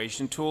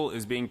Evaluation Tool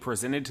is being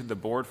presented to the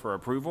board for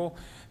approval.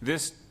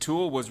 This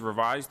tool was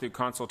revised through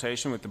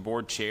consultation with the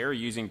board chair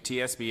using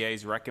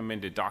TSBA's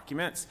recommended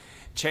documents.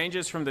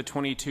 Changes from the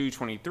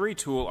 22-23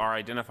 tool are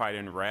identified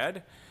in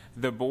red.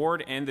 The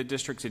board and the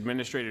district's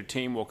administrative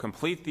team will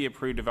complete the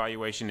approved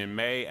evaluation in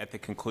May at the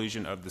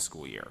conclusion of the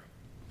school year.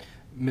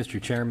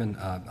 Mr. Chairman,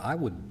 I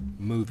would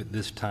move at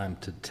this time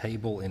to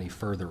table any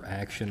further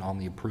action on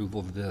the approval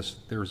of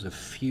this. There's a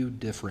few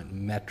different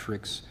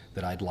metrics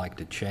that I'd like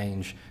to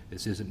change.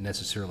 This isn't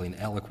necessarily an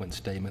eloquent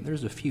statement.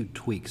 There's a few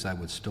tweaks I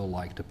would still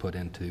like to put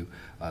into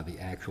the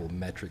actual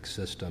metric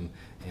system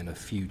and a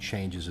few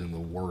changes in the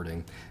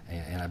wording,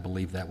 and I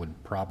believe that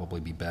would probably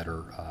be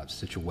better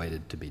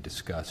situated to be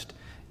discussed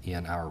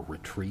in our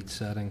retreat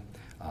setting.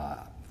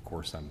 Of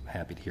course, I'm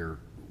happy to hear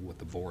what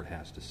the board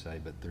has to say,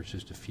 but there's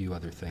just a few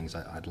other things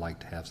I'd like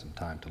to have some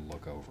time to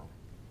look over.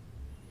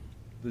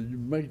 Did you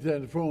make that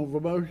in the form of a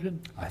motion?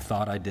 I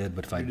thought I did,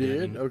 but if I You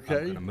didn't, did? Okay.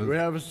 I'm gonna move We it.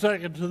 have a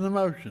second to the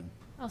motion.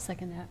 I'll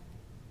second that.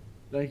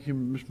 Thank you,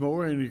 Ms.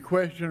 Moore. Any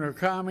question or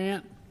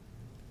comment?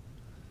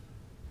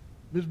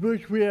 Ms.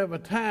 Bush, we have a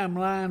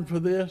timeline for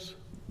this.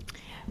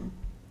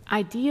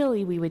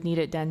 Ideally, we would need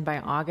it done by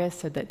August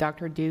so that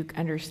Dr. Duke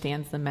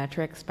understands the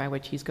metrics by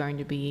which he's going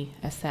to be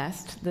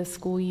assessed this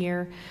school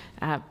year.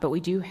 But we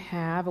do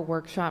have a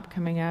workshop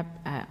coming up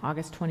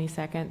August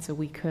 22nd, so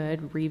we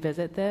could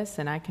revisit this,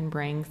 and I can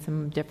bring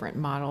some different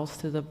models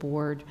to the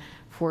board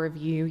for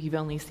review. You've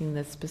only seen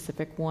this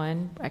specific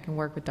one. I can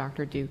work with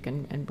Dr. Duke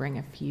and bring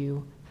a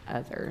few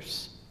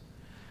others.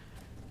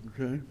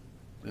 Okay.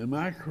 Am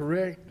I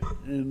correct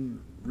in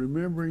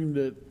remembering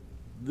that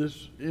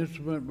this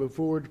instrument,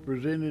 before it's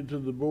presented to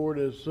the board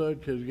as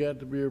such, has got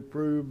to be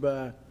approved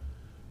by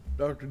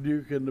Dr.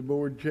 Duke and the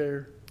board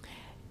chair?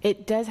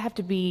 It does have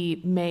to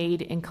be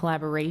made in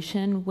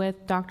collaboration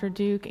with Dr.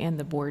 Duke and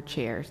the board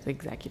chairs, the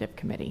executive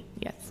committee,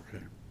 yes.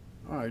 Okay.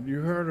 All right,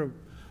 you heard a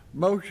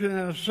motion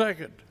and a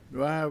second.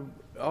 Do I have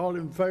all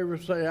in favor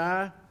say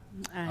aye?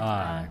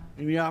 Aye.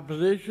 Any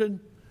opposition?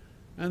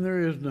 And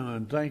there is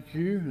none. Thank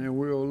you, and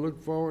we'll look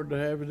forward to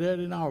having that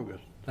in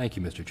August. Thank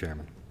you, Mr.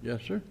 Chairman.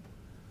 Yes, sir.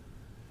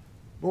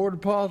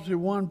 Board Policy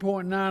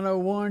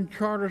 1.901,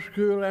 Charter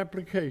School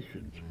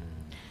Applications.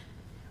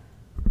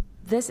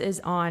 This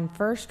is on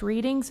first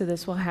reading, so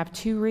this will have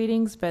two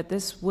readings, but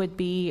this would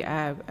be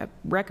a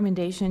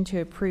recommendation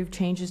to approve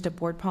changes to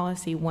Board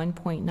Policy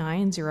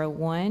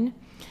 1.901,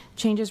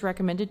 Changes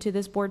recommended to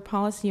this board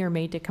policy are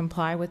made to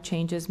comply with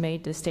changes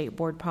made to State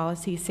Board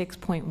Policy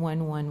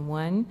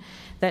 6.111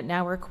 that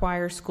now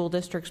requires school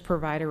districts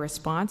provide a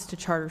response to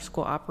charter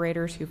school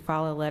operators who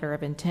file a letter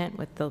of intent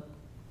with the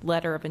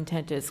letter of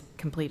intent is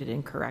completed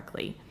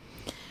incorrectly.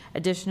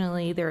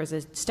 Additionally, there is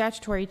a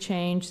statutory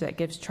change that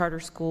gives charter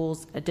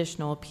schools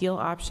additional appeal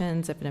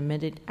options if an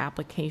amended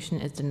application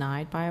is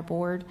denied by a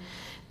board.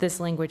 This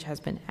language has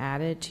been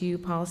added to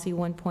Policy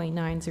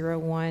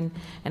 1.901,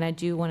 and I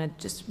do want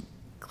to just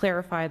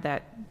clarify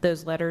that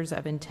those letters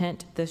of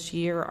intent this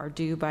year are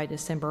due by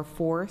December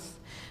 4th,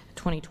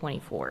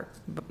 2024,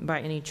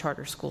 by any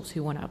charter schools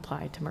who want to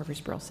apply to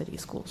Murfreesboro City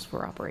Schools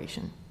for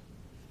operation.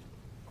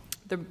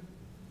 The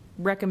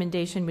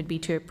recommendation would be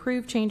to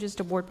approve changes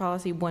to Board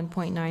Policy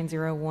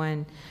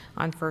 1.901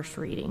 on first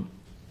reading.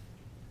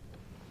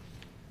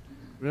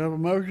 We have a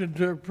motion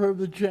to approve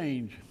the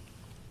change.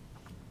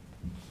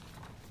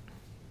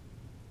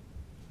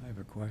 I have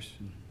a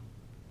question.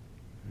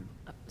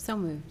 So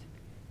moved.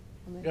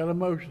 Got a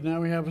motion, now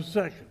we have a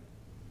second.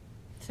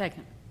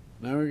 Second.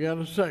 Now we got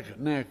a second.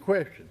 Now,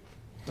 question.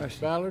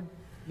 Ballard?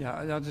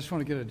 Yeah, I just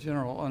want to get a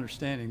general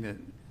understanding that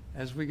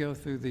as we go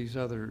through these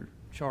other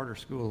charter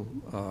school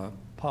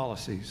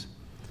policies,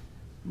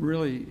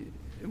 really,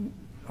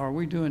 are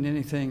we doing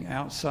anything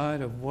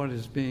outside of what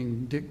is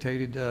being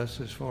dictated to us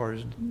as far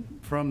as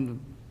from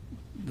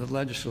the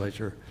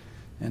legislature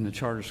and the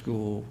charter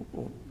school,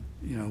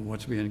 you know,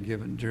 what's being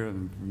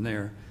driven from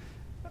there?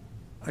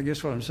 I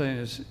guess what I'm saying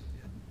is,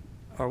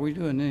 are we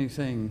doing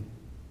anything,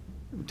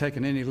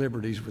 taking any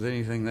liberties with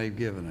anything they've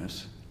given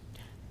us?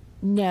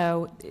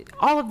 No,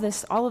 all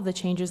of the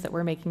changes that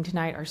we're making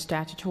tonight are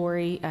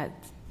statutory.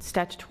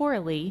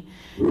 Statutorily,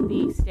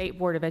 the State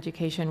Board of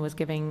Education was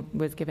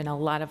given a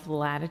lot of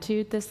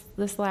latitude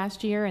this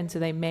last year, and so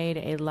they made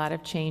a lot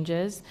of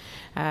changes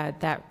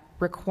that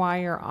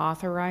require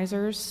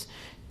authorizers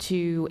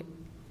to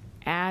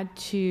add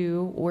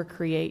to or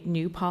create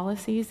new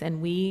policies,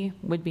 and we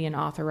would be an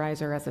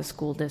authorizer as a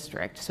school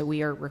district. So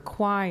we are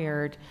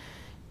required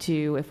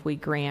to, if we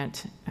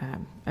grant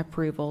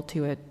approval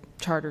to a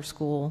charter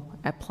school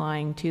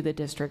applying to the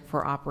district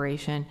for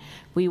operation,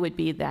 we would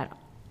be that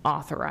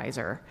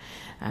authorizer.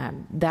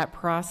 That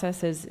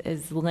process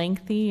is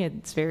lengthy,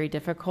 it's very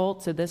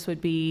difficult, so this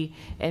would be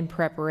in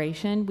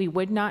preparation. We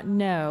would not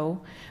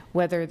know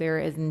whether there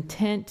is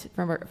intent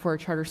for a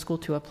charter school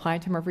to apply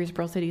to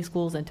Murfreesboro City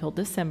Schools until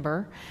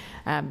December,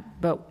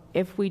 but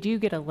if we do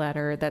get a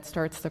letter that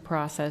starts the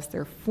process,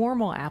 their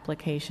formal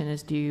application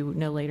is due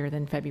no later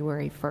than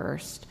February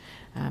 1st,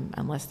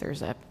 unless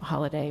there's a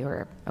holiday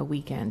or a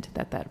weekend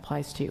that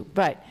applies to.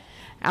 But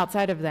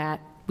outside of that,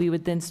 we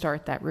would then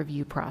start that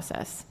review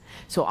process.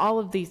 So all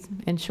of these,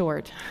 in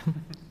short,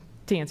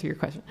 to answer your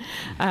question,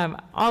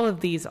 all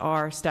of these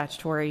are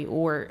statutory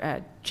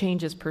or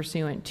changes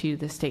pursuant to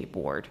the state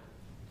board.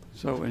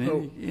 So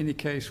in any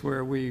case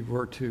where we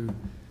were to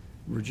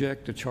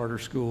reject a charter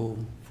school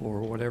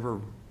for whatever,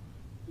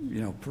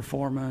 you know,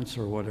 performance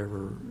or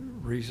whatever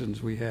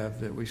reasons we have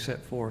that we set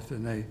forth,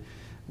 and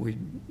we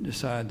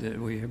decide that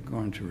we are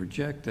going to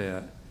reject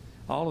that,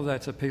 all of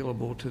that's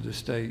appealable to the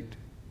state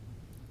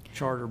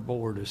charter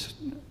board, is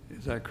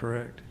that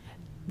correct?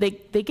 They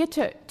get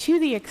to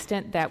the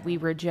extent that we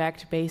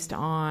reject based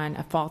on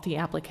a faulty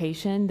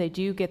application, they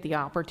do get the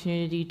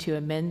opportunity to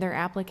amend their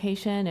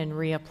application and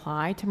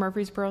reapply to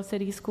Murfreesboro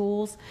City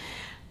Schools.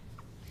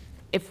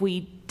 If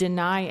we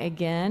deny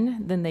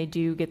again, then they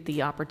do get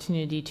the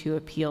opportunity to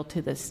appeal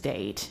to the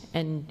state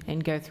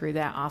and go through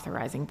that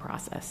authorizing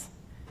process.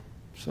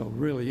 So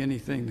really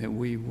anything that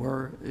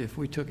if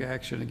we took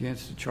action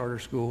against the charter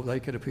school, they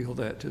could appeal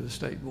that to the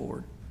state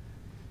board.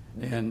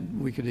 And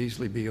we could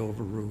easily be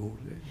overruled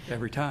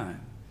every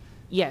time.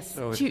 Yes.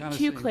 So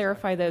to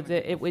clarify, though,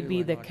 that it would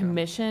be the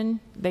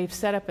commission. They've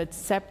set up a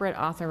separate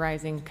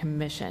authorizing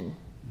commission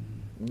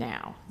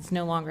now. It's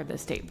no longer the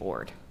state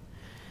board.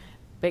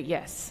 But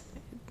yes,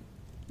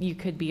 you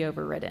could be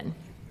overridden.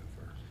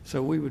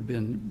 So we would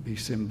be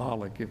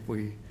symbolic if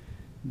we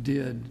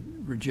did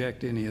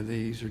reject any of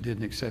these or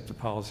didn't accept the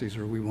policies,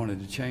 or we wanted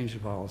to change the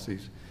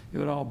policies. It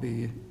would all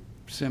be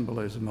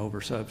symbolism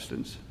over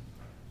substance.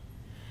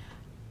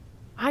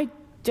 I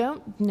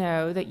don't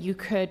know that you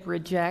could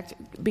reject,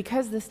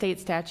 because the state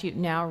statute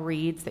now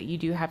reads that you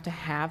do have to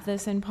have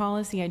this in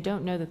policy. I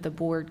don't know that the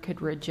board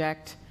could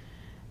reject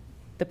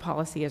the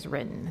policy as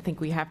written. I think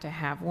we have to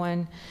have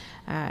one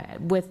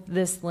with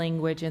this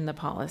language in the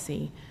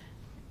policy.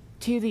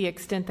 To the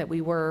extent that we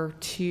were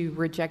to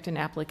reject an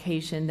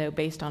application, though,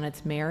 based on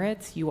its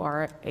merits, you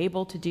are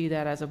able to do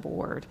that as a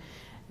board.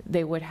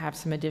 They would have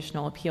some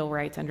additional appeal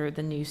rights under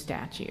the new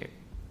statute.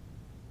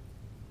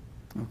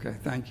 Okay,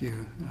 thank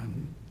you.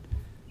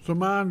 So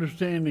my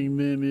understanding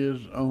then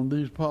is on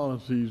these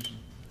policies,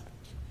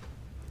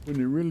 when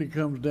it really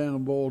comes down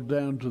and boils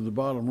down to the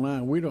bottom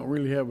line, we don't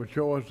really have a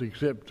choice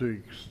except to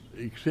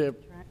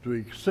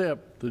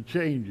accept the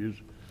changes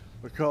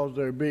because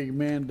they're being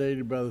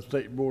mandated by the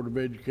State Board of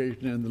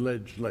Education and the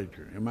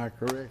legislature. Am I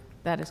correct?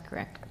 That is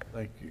correct.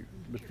 Thank you.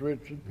 Mr.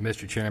 Richardson?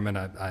 Mr. Chairman,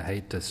 I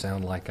hate to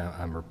sound like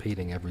I'm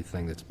repeating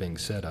everything that's being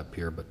said up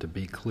here, but to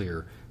be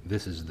clear,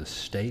 this is the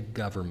state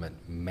government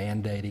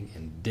mandating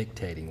and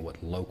dictating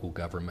what local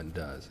government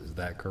does. Is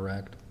that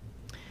correct?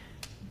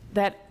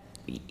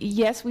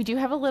 Yes, we do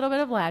have a little bit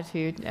of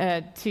latitude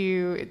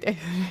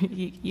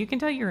you can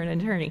tell you're an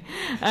attorney.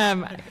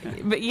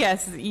 But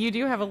yes, you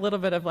do have a little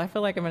bit of, I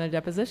feel like I'm in a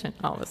deposition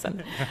all of a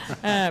sudden.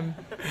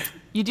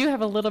 You do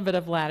have a little bit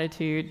of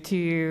latitude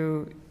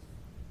to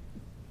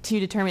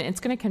determine. It's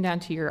going to come down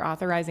to your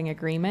authorizing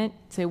agreement.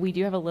 So we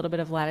do have a little bit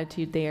of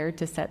latitude there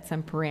to set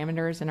some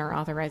parameters in our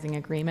authorizing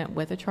agreement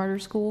with a charter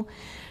school.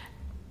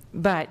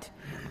 But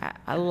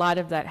a lot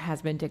of that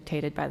has been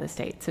dictated by the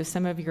state. So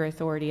some of your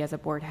authority as a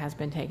board has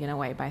been taken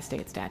away by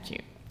state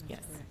statute.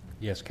 Yes.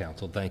 Yes,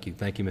 counsel. Thank you.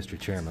 Thank you, Mr.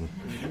 Chairman.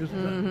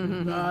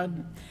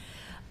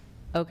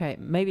 Okay,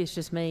 maybe it's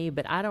just me,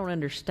 but I don't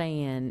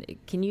understand.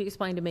 Can you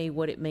explain to me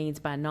what it means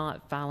by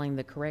not filing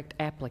the correct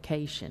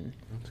application?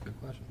 That's a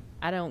good question.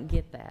 I don't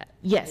get that.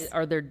 Yes.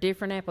 Are there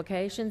different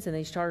applications in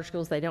these charter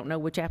schools? They don't know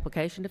which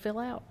application to fill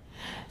out?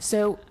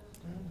 So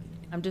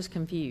I'm just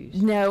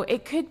confused. no,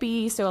 it could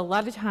be. So a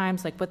lot of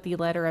times, like with the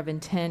letter of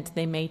intent,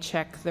 they may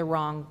check the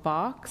wrong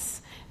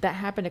box. That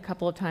happened a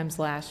couple of times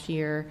last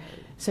year.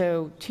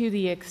 So to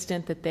the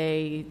extent that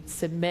they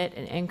submit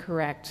an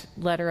incorrect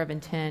letter of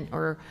intent,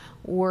 or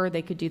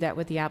they could do that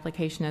with the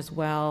application as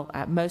well.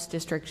 Most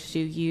districts do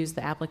use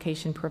the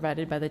application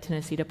provided by the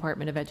Tennessee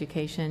Department of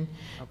Education.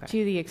 Okay.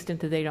 To the extent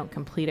that they don't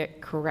complete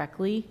it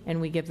correctly, and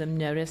we give them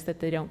notice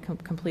that they don't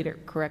complete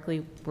it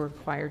correctly, we're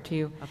required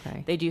to.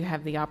 Okay. They do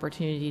have the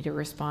opportunity to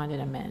respond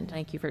and amend.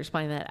 Thank you for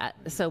explaining that.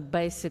 So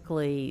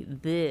basically,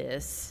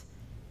 this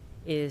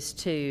is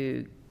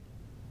to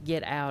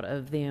get out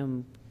of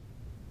them.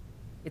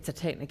 It's a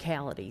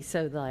technicality.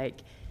 So like,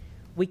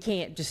 we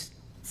can't just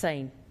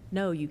say,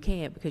 no, you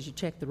can't because you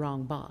checked the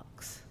wrong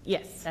box.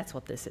 Yes. That's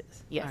what this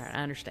is. Yes. All right,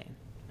 I understand.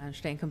 I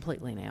understand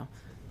completely now.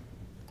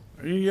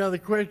 Any other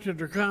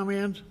questions or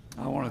comments?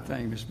 I want to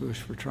thank Ms. Bush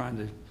for trying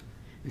to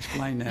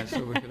explain that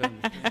so we could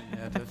understand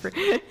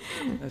that.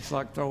 That's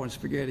like throwing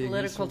spaghetti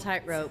Political against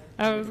tightrope.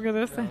 I was going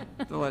to say,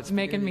 throw that it's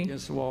making spaghetti me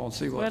against the wall and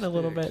see what sweat a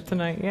little sticks. bit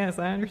tonight. Yes,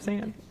 I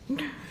understand.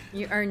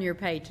 You earn your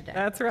pay today.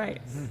 That's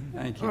right.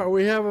 Thank All you. right,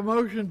 we have a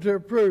motion to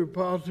approve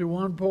policy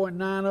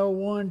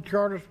 1.901,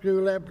 charter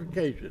school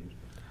applications.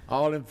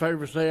 All in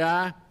favor say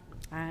aye.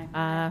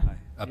 Aye.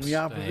 Any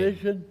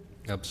opposition?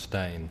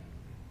 Abstain.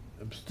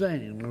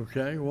 Abstain,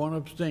 okay, one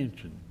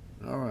abstention.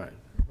 All right,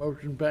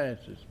 motion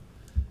passes.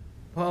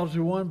 Policy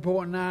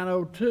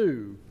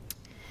 1.902,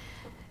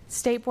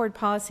 State Board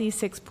Policy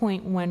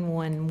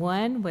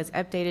 6.111 was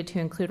updated to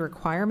include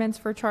requirements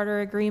for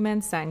charter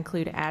agreements that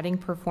include adding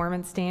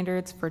performance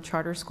standards for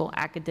charter school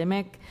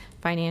academic,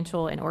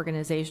 financial, and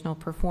organizational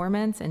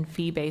performance and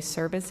fee-based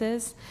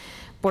services.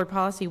 Board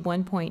Policy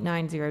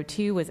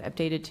 1.902 was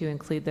updated to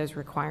include those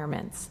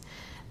requirements.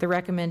 The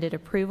recommended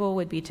approval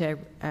would be to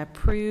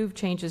approve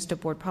changes to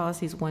Board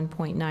Policies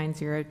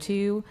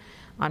 1.902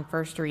 on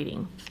first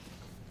reading.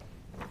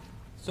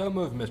 So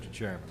moved, Mr.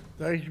 Chairman.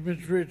 thank you,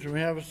 Mr. Richardson. We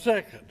have a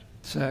second.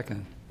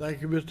 Second.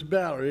 Thank you, Mr.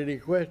 Ballard. Any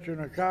question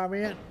or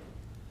comment?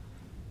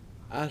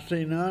 I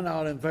see none.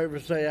 All in favor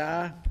say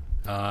aye.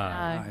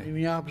 Aye.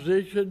 Any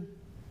opposition?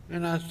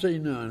 And I see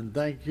none.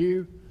 Thank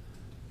you.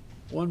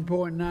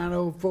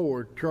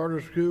 1.904,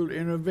 charter school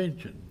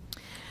intervention.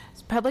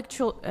 Public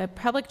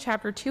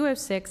Chapter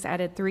 206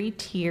 added 3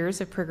 tiers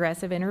of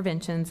progressive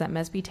interventions that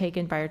must be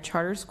taken by a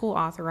charter school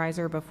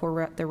authorizer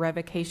before the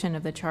revocation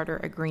of the charter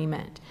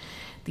agreement.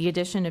 The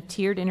addition of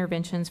tiered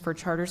interventions for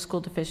charter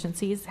school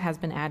deficiencies has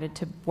been added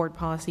to Board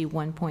Policy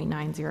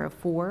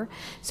 1.904.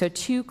 So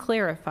to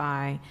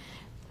clarify,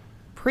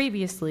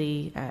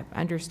 previously,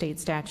 under state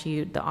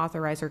statute, the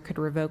authorizer could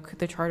revoke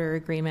the charter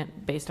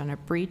agreement based on a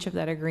breach of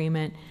that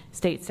agreement.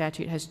 State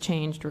statute has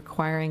changed,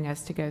 requiring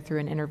us to go through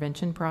an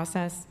intervention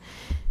process.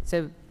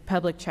 So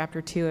Public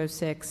Chapter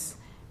 206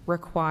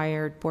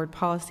 required Board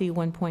Policy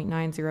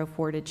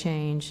 1.904 to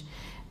change.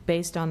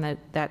 Based on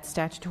that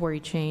statutory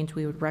change,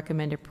 we would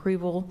recommend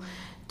approval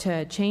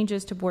to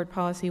changes to Board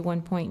Policy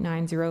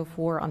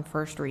 1.904 on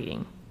first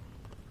reading.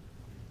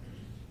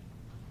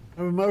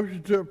 Have a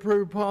motion to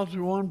approve policy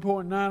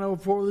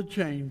 1.904, the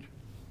change.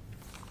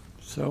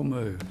 So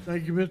moved.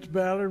 Thank you, Mr.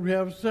 Ballard. We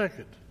have a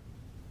second.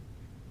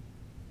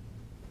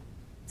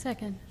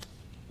 Second.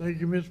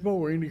 Thank you, Ms.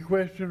 Moore. Any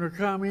question or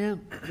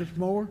comment? Ms.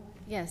 Moore?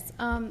 Yes.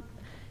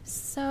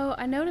 So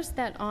I noticed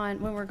that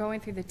when we're going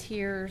through the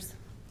tiers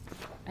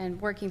and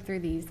working through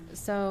these,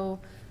 so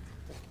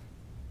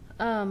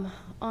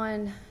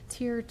on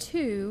tier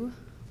 2,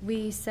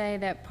 we say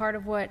that part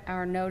of what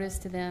our notice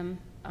to them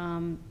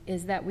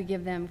is that we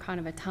give them kind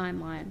of a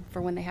timeline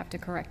for when they have to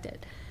correct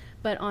it.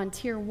 But on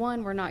tier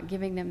 1, we're not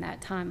giving them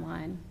that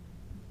timeline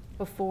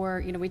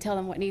before, we tell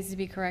them what needs to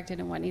be corrected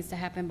and what needs to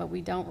happen, but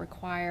we don't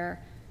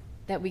require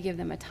that we give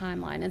them a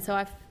timeline. And so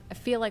I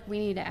feel like we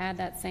need to add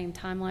that same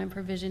timeline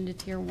provision to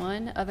tier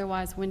 1.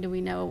 Otherwise, when do we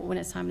know when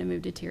it's time to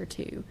move to tier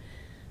 2?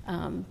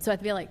 So I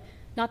feel like,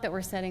 not that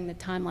we're setting the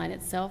timeline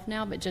itself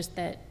now, but just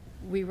that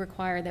we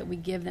require that we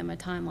give them a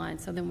timeline,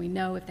 so then we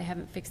know if they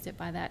haven't fixed it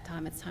by that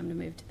time, it's time to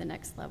move to the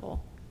next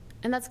level.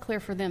 And that's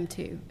clear for them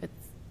too.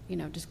 It's, you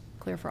know, just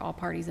clear for all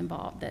parties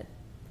involved that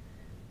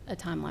a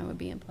timeline would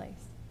be in place.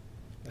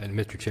 And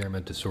Mr.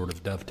 Chairman, to sort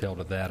of dovetail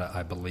to that,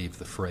 I believe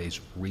the phrase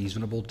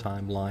reasonable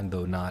timeline,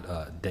 though not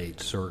a date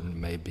certain,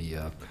 may be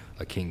a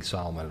King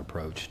Solomon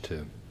approach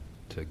to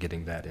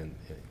getting that in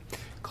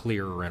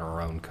clearer in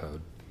our own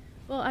code.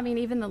 Well, I mean,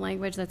 even the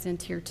language that's in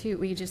tier 2,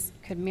 we just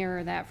could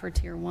mirror that for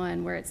tier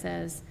 1, where it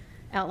says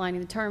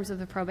outlining the terms of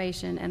the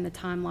probation and the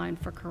timeline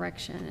for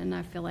correction. And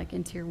I feel like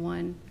in tier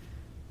 1,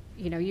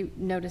 you know, you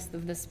notice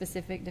the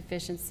specific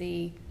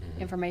deficiency,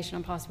 information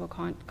on possible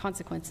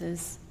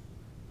consequences,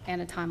 and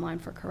a timeline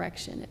for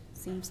correction. It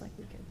seems like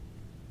we could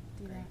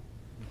do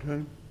that.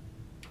 Okay.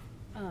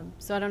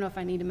 So I don't know if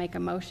I need to make a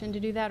motion to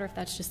do that, or if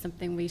that's just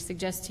something we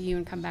suggest to you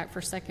and come back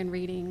for second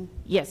reading.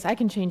 Yes, I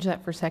can change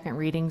that for second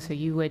reading, so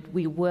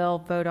we will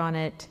vote on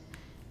it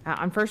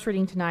on first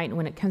reading tonight, and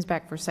when it comes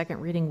back for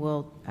second reading,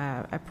 we'll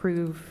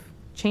approve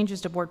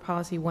changes to Board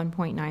Policy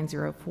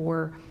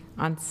 1.904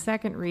 on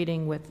second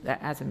reading with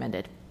as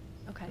amended.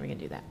 Okay. We can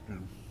do that. Yeah.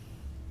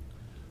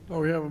 Oh,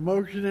 we have a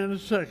motion and a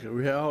second.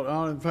 We have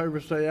all in favor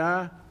say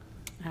aye.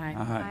 Aye.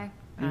 Aye.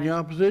 Any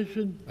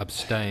opposition?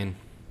 Abstain.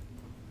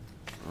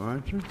 All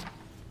right, sir.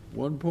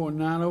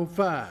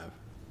 1.905.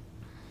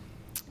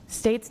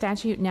 State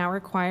statute now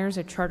requires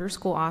a charter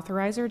school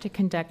authorizer to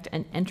conduct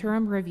an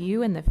interim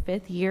review in the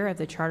 5th year of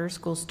the charter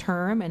school's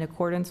term in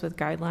accordance with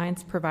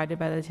guidelines provided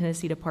by the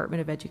Tennessee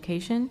Department of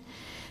Education.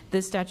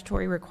 This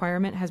statutory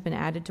requirement has been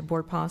added to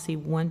Board Policy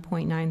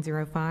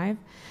 1.905.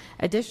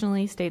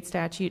 Additionally, state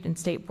statute and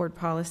state board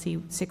policy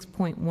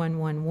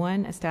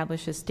 6.111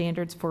 establishes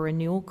standards for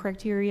renewal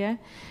criteria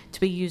to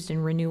be used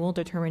in renewal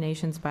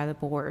determinations by the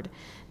board.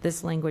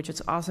 This language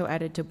is also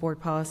added to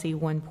Board Policy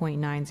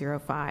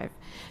 1.905.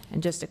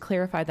 And just to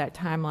clarify that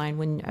timeline,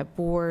 when a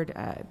board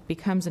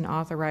becomes an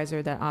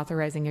authorizer, that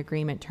authorizing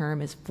agreement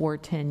term is for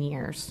 10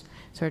 years.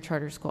 So a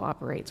charter school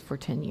operates for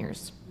 10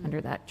 years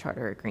under that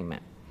charter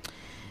agreement.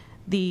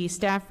 The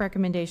staff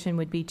recommendation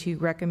would be to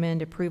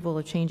recommend approval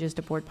of changes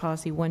to Board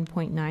Policy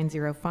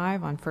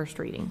 1.905 on first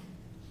reading.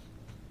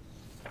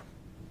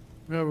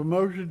 We have a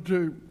motion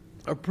to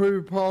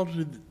approve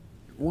policy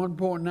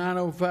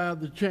 1.905,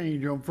 the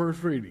change on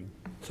first reading.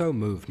 So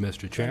moved,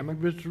 Mr. Chairman.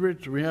 Mr.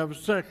 Richard, we have a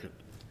second.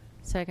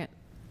 Second.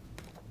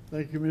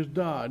 Thank you, Ms.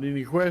 Dodd.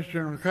 Any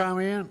question or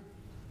comment?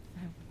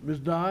 Ms.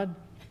 Dodd?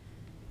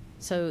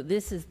 So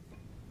this is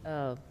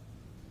the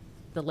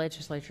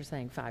legislature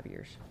saying 5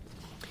 years,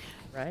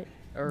 right?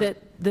 Or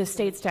The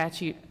state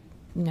statute,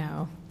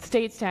 no.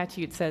 State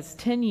statute says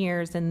 10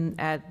 years, and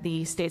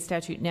the state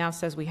statute now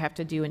says we have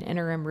to do an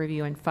interim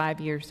review in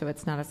 5 years, so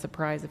it's not a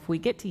surprise if we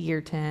get to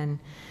year 10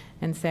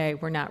 and say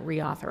we're not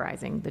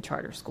reauthorizing the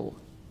charter school.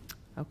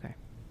 Okay.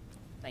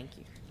 Thank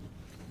you.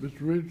 Mr.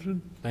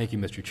 Richardson? Thank you,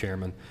 Mr.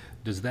 Chairman.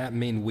 Does that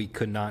mean we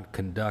could not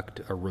conduct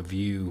a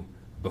review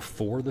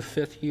before the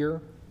 5th year?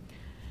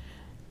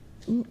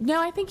 No,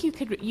 I think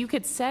you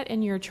could set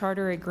in your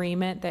charter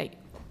agreement, that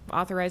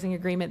authorizing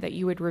agreement, that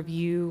you would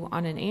review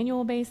on an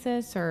annual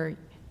basis, or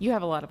you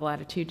have a lot of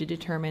latitude to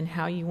determine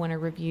how you want to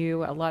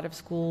review. A lot of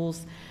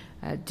schools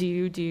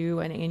do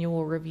an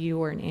annual review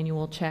or an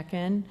annual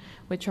check-in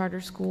with charter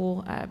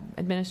school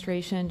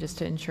administration, just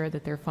to ensure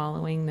that they're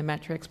following the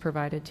metrics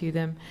provided to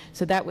them.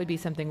 So that would be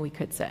something we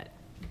could set.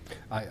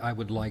 I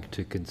would like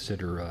to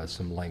consider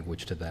some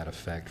language to that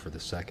effect for the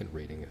second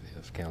reading,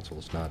 if council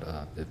is not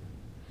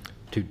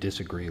too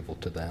disagreeable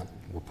to that.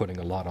 We're putting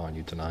a lot on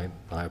you tonight.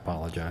 I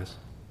apologize.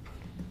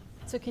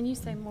 So can you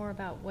say more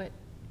about what,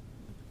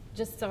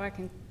 just so I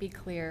can be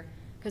clear,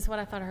 because what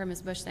I thought I heard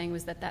Ms. Bush saying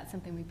was that that's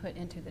something we put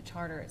into the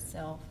charter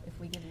itself if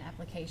we get an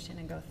application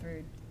and go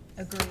through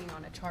agreeing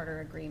on a charter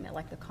agreement,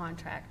 like the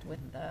contract with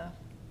the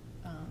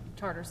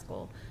charter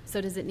school. So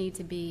does it need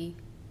to be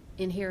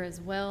in here as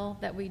well,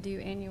 that we do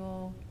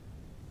annual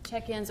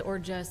check-ins, or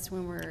just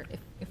when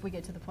if we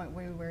get to the point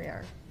where we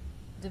are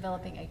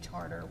developing a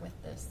charter with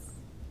this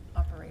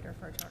operator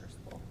for a charter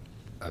school?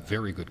 A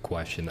very good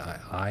question.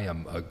 I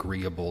am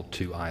agreeable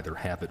to either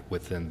have it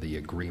within the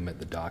agreement,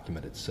 the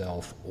document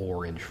itself,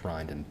 or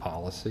enshrined in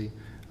policy.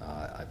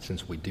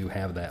 Since we do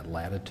have that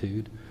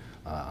latitude,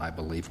 I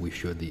believe we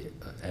should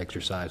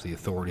exercise the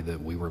authority that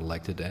we were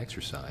elected to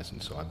exercise,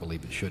 and so I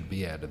believe it should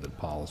be added to the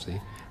policy.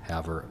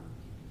 However,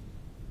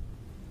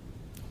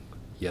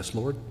 yes,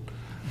 Lord?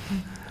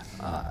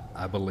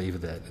 I believe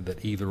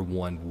that either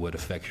one would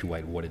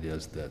effectuate what it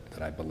is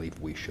that I believe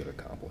we should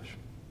accomplish.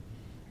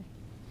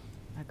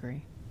 I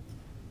agree.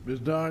 Ms.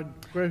 Dodd,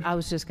 question? I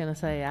was just going to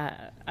say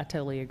I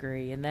totally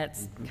agree, and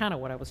that's kind of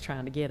what I was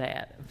trying to get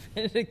at a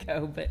minute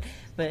ago,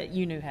 but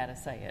you knew how to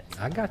say it.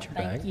 I got your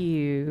bag. Thank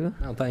you.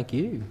 No, thank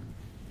you.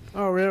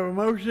 Oh, we have a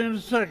motion and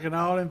a second.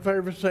 All in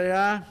favor say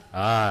aye.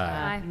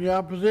 Aye. Any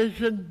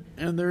opposition?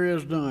 And there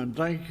is none.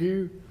 Thank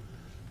you.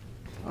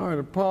 All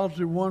right,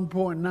 policy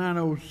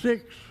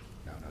 1.906.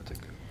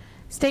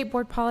 State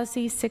Board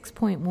Policy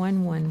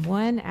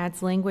 6.111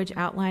 adds language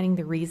outlining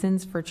the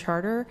reasons for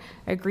charter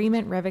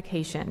agreement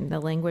revocation. The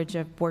language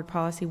of Board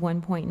Policy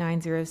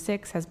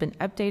 1.906 has been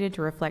updated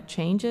to reflect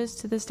changes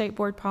to the State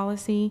Board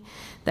Policy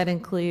that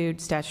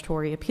include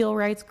statutory appeal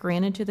rights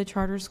granted to the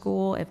charter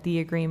school if the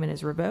agreement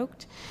is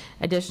revoked.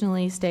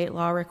 Additionally, state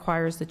law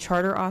requires the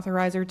charter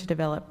authorizer to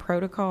develop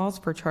protocols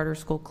for charter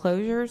school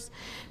closures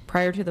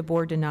prior to the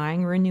board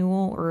denying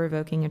renewal or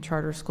revoking a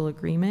charter school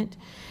agreement.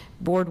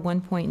 Board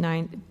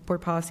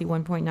Policy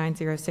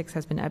 1.906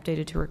 has been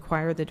updated to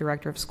require the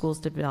Director of Schools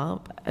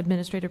develop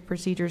administrative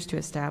procedures to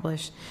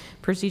establish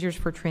procedures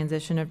for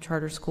transition of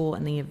charter school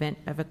in the event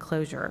of a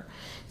closure.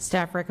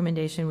 Staff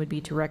recommendation would be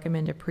to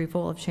recommend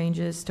approval of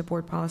changes to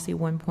Board Policy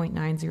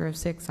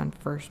 1.906 on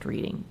first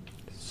reading.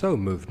 So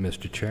moved,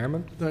 Mr.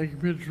 Chairman. Thank you,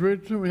 Mr.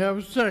 Richardson. We have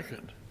a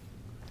second.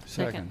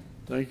 Second.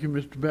 Thank you,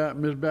 Mr.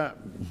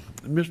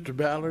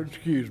 Ballard,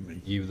 excuse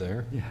me. You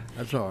there? Yeah.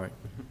 That's all right.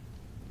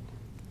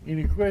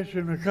 Any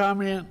question or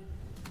comment?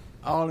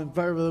 All in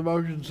favor of the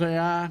motion say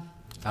aye.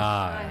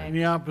 Aye.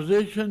 Any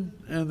opposition?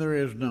 And there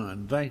is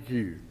none. Thank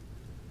you.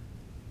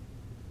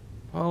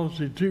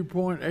 Policy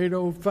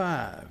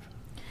 2.805,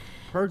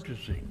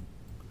 purchasing.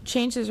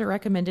 Changes are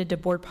recommended to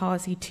Board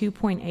Policy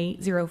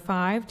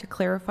 2.805 to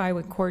clarify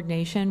when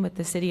coordination with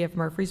the City of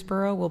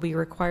Murfreesboro will be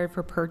required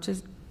for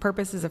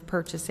purposes of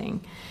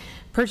purchasing.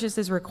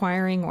 Purchases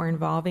requiring or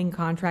involving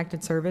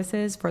contracted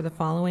services for the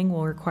following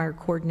will require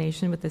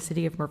coordination with the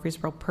City of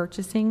Murfreesboro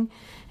purchasing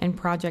and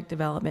project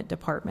development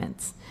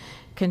departments.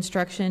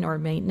 Construction or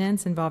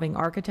maintenance involving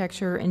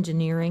architecture,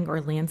 engineering, or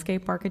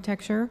landscape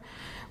architecture,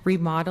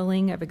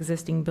 remodeling of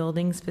existing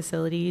buildings,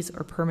 facilities,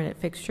 or permanent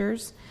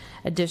fixtures,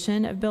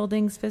 addition of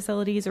buildings,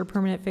 facilities, or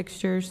permanent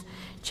fixtures,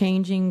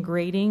 changing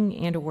grading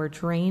and or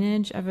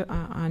drainage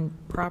on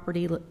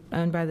property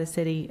owned by the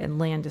city, and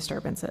land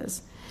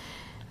disturbances.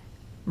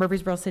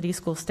 Murfreesboro City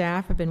School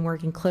staff have been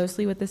working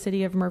closely with the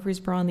City of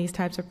Murfreesboro on these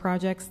types of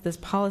projects. This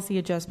policy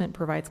adjustment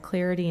provides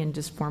clarity and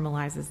just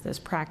formalizes those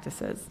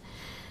practices.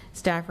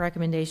 Staff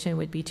recommendation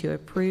would be to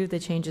approve the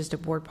changes to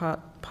Board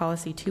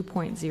Policy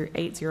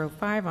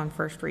 2.805 on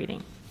first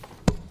reading.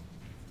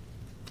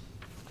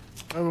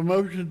 I have a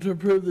motion to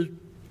approve the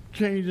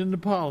change in the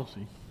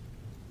policy.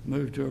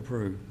 Move to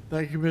approve.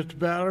 Thank you, Mr.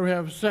 Ballard. We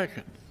have a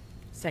second.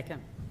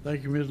 Second.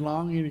 Thank you, Ms.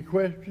 Long. Any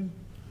question?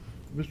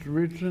 Mr.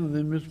 Richardson and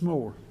then Ms.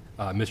 Moore.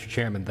 Mr.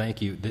 Chairman, thank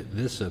you.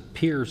 This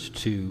appears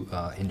to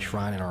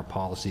enshrine in our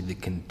policy the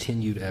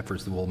continued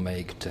efforts that we'll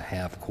make to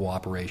have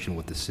cooperation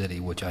with the city,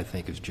 which I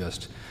think is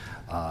just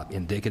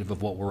indicative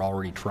of what we're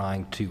already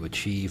trying to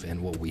achieve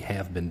and what we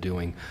have been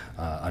doing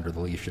under the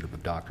leadership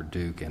of Dr.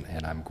 Duke,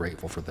 and I'm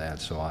grateful for that.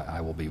 So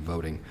I will be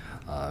voting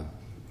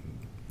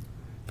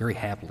very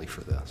happily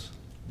for this.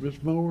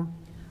 Ms. Moore?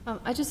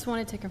 I just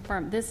wanted to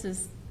confirm, this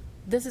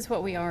is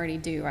what we already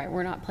do, right?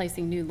 We're not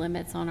placing new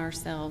limits on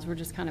ourselves. We're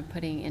just kind of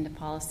putting into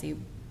policy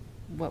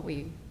what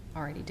we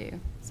already do.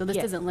 So this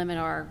Yes. doesn't limit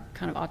our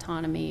kind of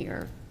autonomy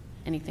or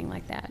anything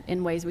like that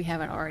in ways we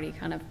haven't already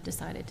kind of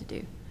decided to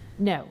do.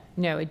 No,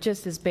 it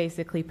just is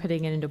basically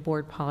putting it into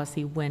board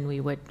policy when we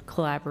would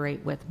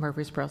collaborate with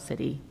Murfreesboro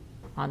City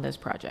on those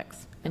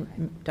projects.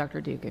 And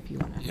Dr. Duke, if you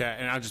want to. Yeah,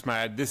 and I just might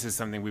add, this is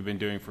something we've been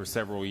doing for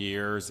several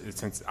years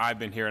since I've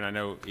been here, and I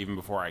know even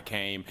before I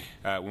came,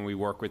 when we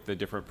work with the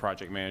different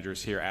project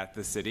managers here at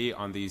the city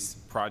on these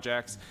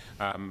projects,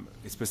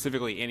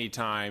 specifically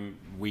anytime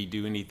we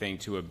do anything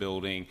to a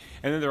building.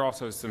 And then there are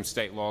also some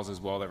state laws as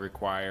well that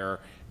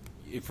require,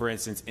 for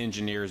instance,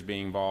 engineers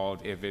being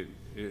involved if it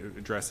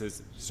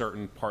addresses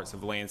certain parts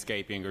of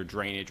landscaping or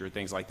drainage or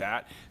things like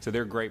that. So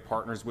they're great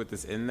partners with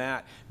us in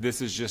that.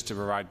 This is just to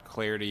provide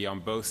clarity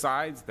on both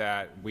sides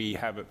that we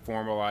have it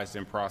formalized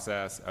in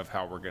process of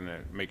how we're going to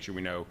make sure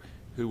we know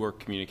who we're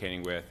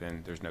communicating with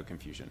and there's no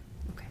confusion.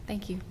 Okay,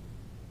 thank you.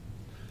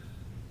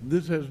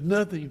 This has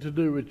nothing to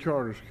do with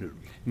charter schools.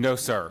 No,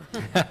 sir.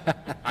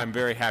 I'm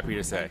very happy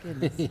to say.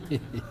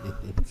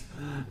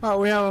 All right,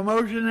 we have a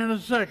motion and a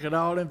second.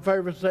 All in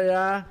favor say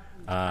aye.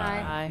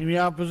 Aye. Any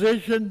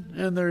opposition?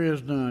 And there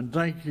is none.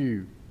 Thank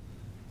you.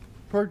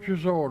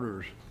 Purchase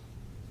orders.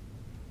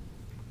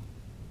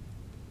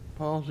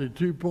 Policy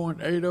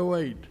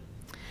 2.808.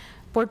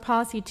 Board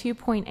Policy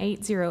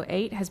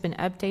 2.808 has been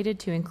updated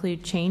to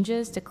include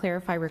changes to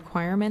clarify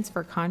requirements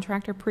for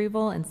contract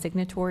approval and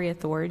signatory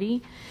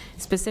authority.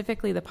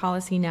 Specifically, the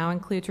policy now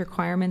includes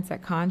requirements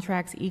that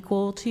contracts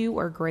equal to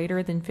or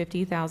greater than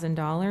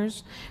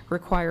 $50,000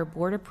 require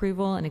board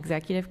approval and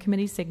executive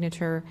committee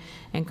signature,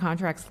 and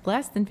contracts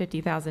less than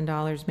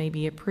 $50,000 may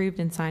be approved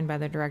and signed by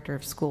the Director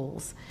of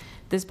Schools.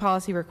 This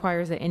policy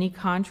requires that any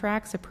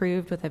contracts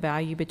approved with a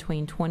value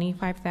between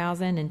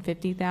 $25,000 and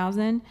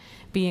 $50,000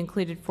 be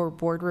included for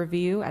board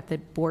review at the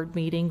board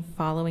meeting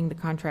following the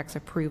contract's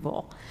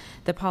approval.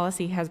 The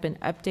policy has been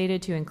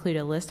updated to include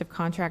a list of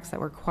contracts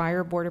that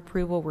require board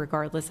approval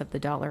regardless of the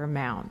dollar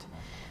amount.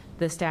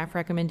 The staff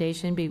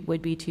recommendation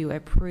would be to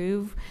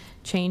approve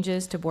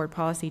changes to Board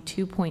Policy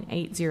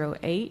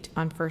 2.808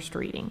 on first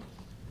reading.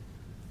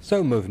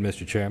 So moved,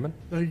 Mr. Chairman.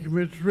 Thank you,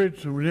 Mr.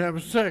 Richardson. We have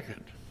a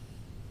second.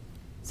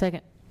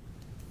 Second.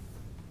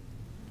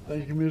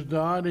 Thank you, Ms.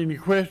 Dodd. Any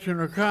question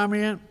or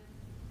comment?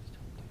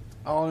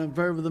 All in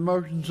favor of the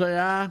motion say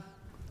aye.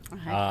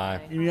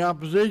 Aye. Any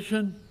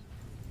opposition?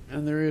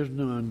 And there is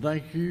none.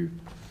 Thank you.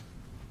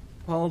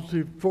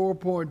 Policy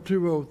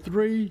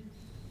 4.203.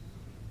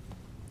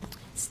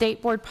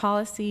 State Board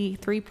Policy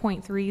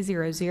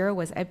 3.300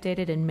 was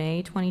updated in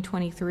May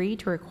 2023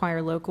 to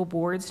require local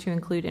boards to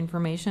include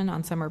information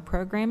on summer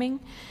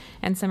programming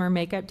and summer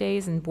makeup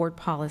days in board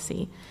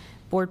policy.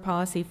 Board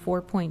Policy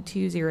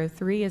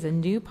 4.203 is a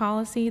new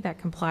policy that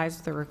complies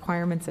with the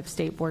requirements of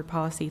State Board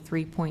Policy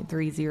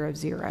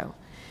 3.300.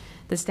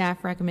 The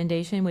staff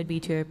recommendation would be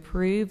to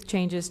approve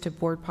changes to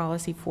Board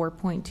Policy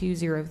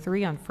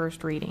 4.203 on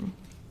first reading.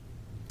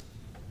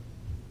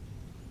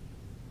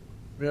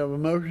 We have a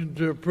motion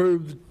to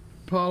approve the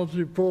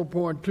policy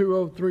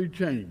 4.203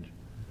 change.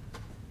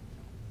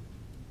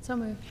 So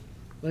moved.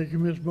 Thank you,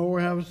 Ms. Moore.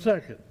 Have a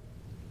second.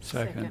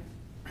 Second.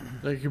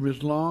 Thank you,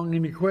 Ms. Long.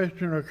 Any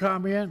question or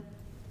comment?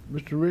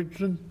 Mr.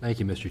 Richardson?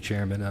 Thank you, Mr.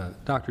 Chairman.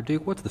 Dr.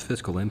 Duke, what's the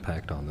fiscal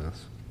impact on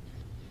this?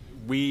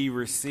 We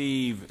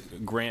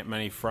receive grant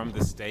money from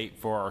the state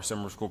for our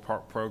summer school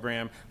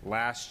program.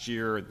 Last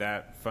year,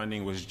 that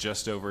funding was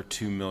just over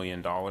 $2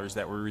 million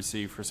that we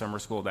received for summer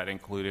school. That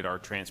included our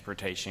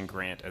transportation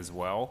grant as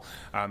well.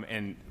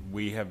 And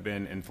we have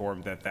been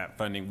informed that that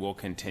funding will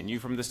continue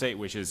from the state,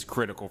 which is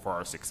critical for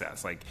our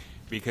success.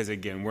 Because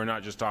again, we're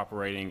not just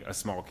operating a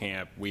small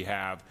camp. We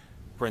have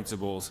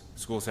principals,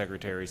 school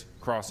secretaries,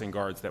 crossing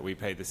guards that we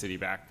pay the city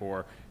back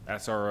for,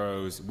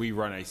 SROs. We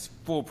run a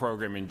full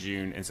program in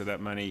June, and so that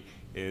money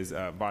is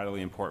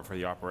vitally important for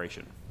the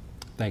operation.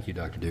 Thank you,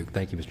 Dr. Duke.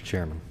 Thank you, Mr.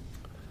 Chairman.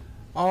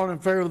 All in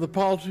favor of the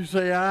policy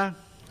say aye.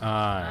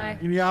 Aye.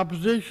 Any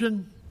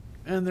opposition?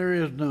 And there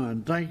is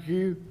none. Thank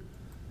you.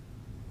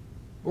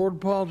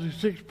 Board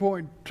Policy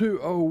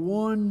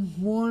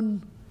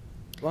 6.2011,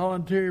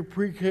 voluntary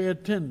pre-K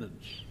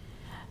attendance.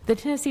 The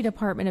Tennessee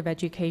Department of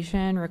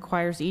Education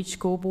requires each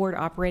school board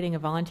operating a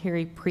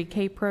voluntary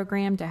pre-K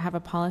program to have a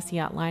policy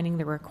outlining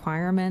the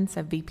requirements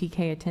of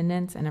VPK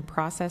attendance and a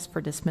process for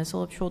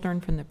dismissal of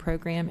children from the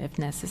program if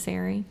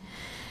necessary.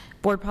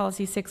 Board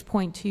Policy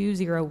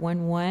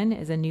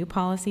 6.2011 is a new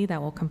policy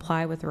that will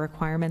comply with the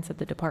requirements of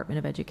the Department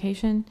of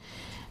Education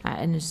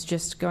and is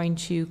just going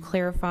to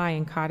clarify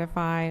and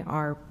codify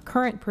our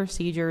current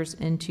procedures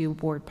into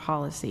board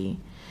policy.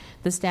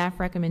 The staff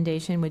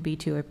recommendation would be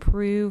to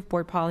approve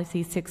Board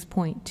Policy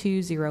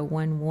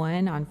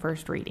 6.2011 on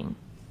first reading.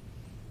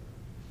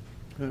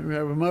 We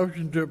have a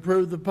motion to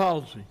approve the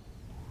policy.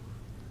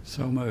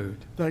 So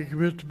moved. Thank you,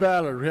 Mr.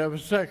 Ballard. We have a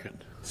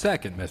second.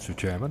 Second, Mr.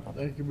 Chairman.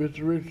 Thank you,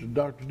 Mr. Richardson.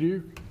 Dr.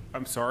 Duke?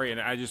 I'm sorry, and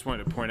I just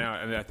wanted to point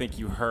out, and I think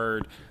you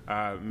heard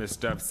Ms.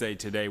 Duff say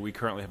today, we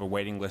currently have a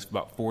waiting list of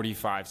about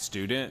 45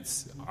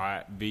 students in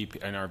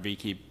our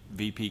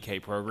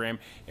VPK program,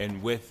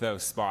 and with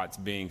those spots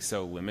being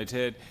so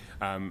limited,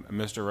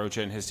 Mr.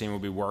 Rocha and his team will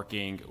be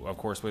working, of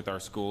course, with our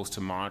schools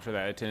to monitor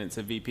that attendance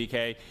of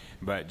VPK,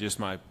 but just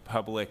my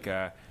public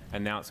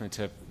announcement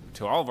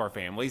to all of our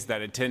families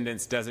that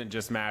attendance doesn't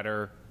just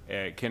matter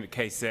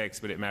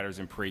K-6, but it matters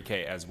in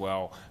pre-K as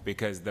well,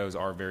 because those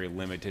are very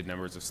limited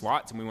numbers of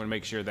slots, and we want to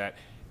make sure that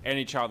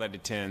any child that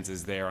attends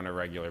is there on a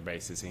regular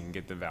basis and can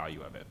get the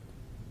value of it.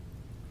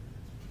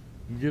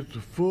 Gets the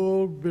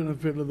full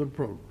benefit of the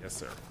program. Yes,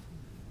 sir.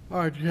 All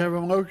right, you have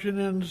a motion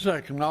and a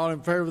second. All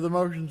in favor of the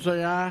motion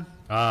say aye.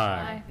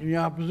 Aye. Any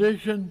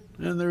opposition?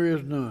 And there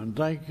is none.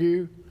 Thank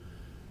you.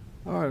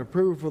 All right,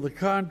 approval for the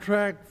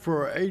contract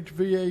for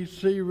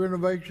HVAC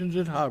renovations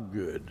at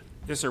Hobgood.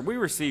 Yes, sir. We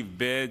received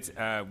bids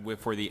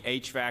for the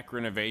HVAC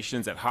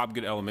renovations at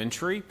Hobgood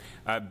Elementary.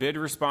 Bid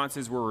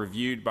responses were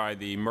reviewed by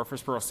the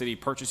Murfreesboro City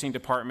Purchasing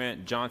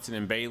Department,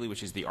 Johnson & Bailey,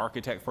 which is the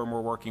architect firm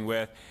we're working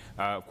with,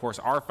 of course,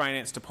 our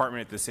finance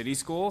department at the city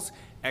schools.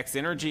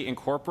 X-Energy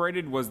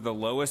Incorporated was the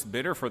lowest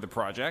bidder for the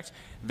project.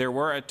 There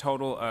were a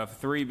total of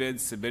 3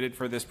 bids submitted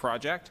for this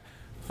project.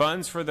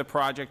 Funds for the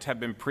project have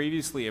been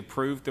previously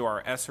approved through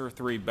our ESSER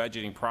 3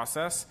 budgeting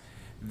process.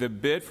 The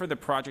bid for the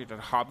project at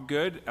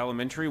Hobgood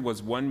Elementary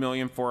was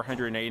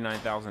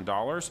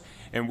 $1,489,000,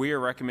 and we are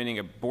recommending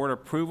a board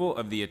approval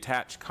of the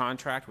attached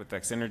contract with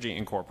X-Energy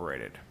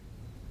Incorporated.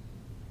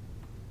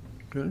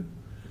 Okay.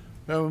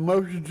 We have a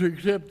motion to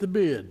accept the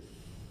bid.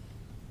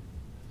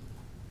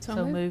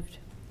 So moved.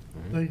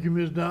 Thank you,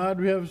 Ms. Dodd.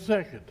 We have a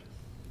second.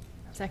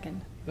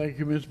 Second. Thank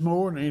you, Ms.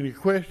 Moore. Any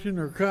question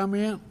or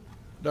comment?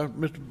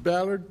 Mr.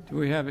 Ballard? Do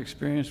we have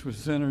experience with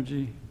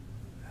Synergy?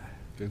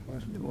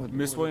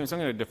 Ms. Williams, I'm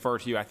going to defer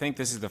to you. I think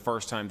this is the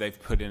first time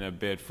they've put in a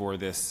bid for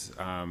this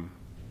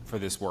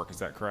work. Is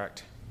that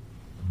correct?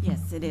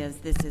 Yes, it is.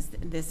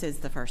 This is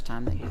the first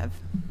time they have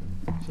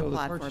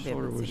applied for a purchase bid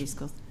order with city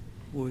schools.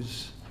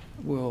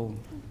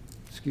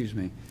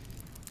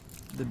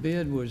 The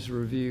bid was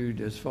reviewed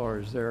as far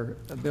as their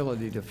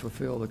ability to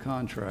fulfill the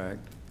contract.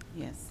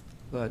 Yes.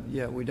 But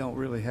yet we don't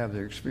really have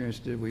their experience.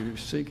 Did we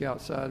seek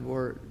outside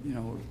work,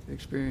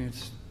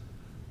 experience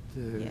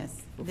to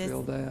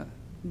fulfill that?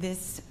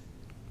 This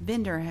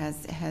vendor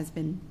has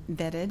been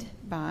vetted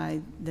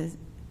by the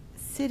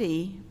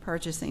city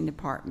purchasing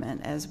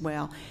department as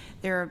well.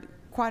 There are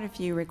quite a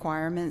few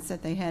requirements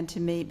that they had to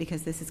meet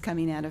because this is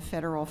coming out of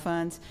federal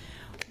funds,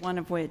 one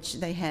of which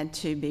they had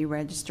to be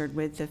registered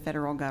with the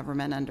federal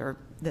government under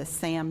the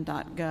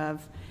sam.gov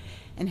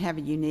and have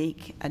a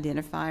unique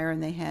identifier,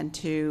 and they had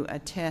to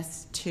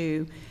attest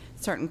to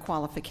certain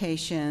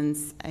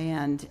qualifications,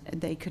 and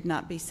they could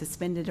not be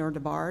suspended or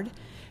debarred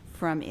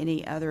from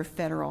any other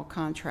federal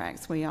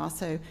contracts. We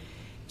also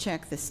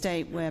check the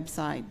state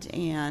website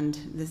and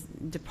the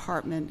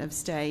Department of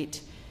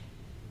State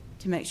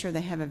to make sure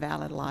they have a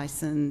valid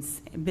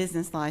license,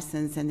 business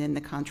license, and then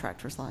the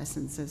contractor's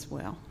license as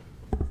well.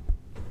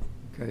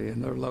 Okay,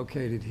 and they're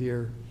located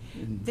here?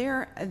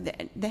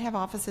 They have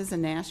offices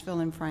in Nashville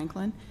and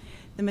Franklin.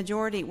 The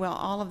majority, well,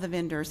 all of the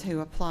vendors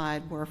who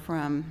applied were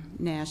from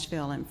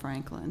Nashville and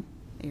Franklin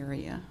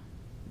area.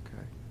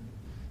 Okay,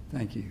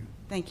 thank you.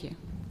 Thank you.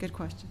 Good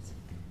questions.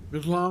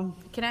 Ms. Long?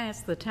 Can I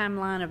ask the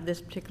timeline of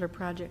this particular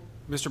project?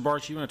 Mr.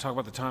 Barch, you want to talk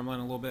about the timeline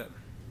a little bit?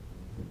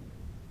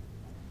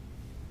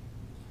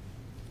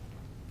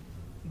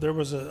 There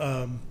was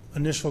a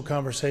initial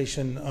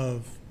conversation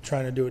of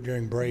trying to do it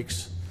during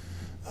breaks,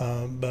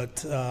 and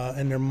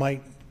there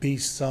might be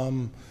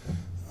some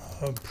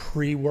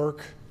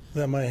pre-work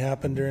that might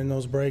happen during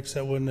those breaks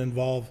that wouldn't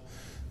involve,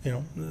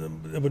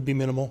 it would be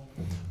minimal,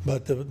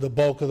 but the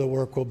bulk of the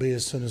work will be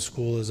as soon as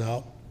school is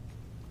out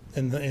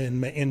in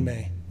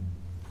May.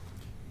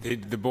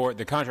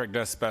 The contract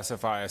does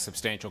specify a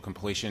substantial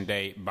completion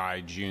date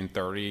by June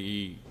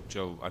 30,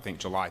 I think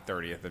July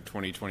 30th of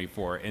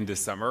 2024 into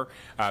summer.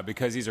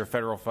 Because these are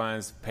federal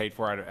funds paid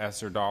for out of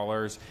ESSER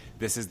dollars,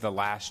 this is the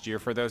last year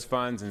for those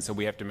funds, and so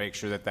we have to make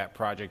sure that that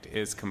project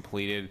is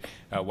completed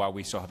while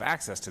we still have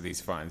access to these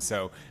funds.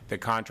 So the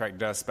contract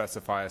does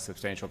specify a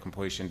substantial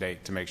completion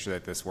date to make sure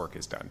that this work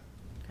is done.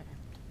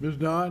 Ms.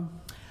 Dodd?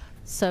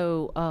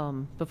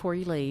 So before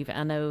you leave,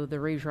 I know the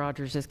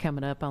Reeves-Rogers is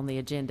coming up on the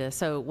agenda.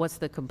 So what's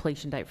the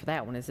completion date for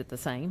that one? Is it the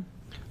same?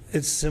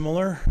 It's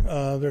similar.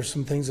 There's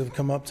some things that have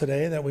come up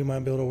today that we might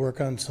be able to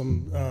work on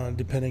some,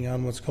 depending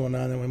on what's going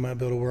on, and we might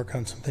be able to work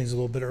on some things a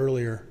little bit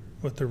earlier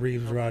with the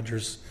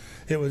Reeves-Rogers.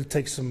 It would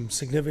take some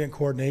significant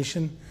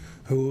coordination.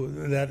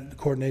 That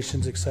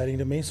coordination's exciting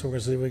to me, so we're going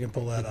to see if we can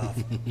pull that off.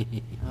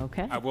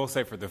 Okay. I will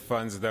say for the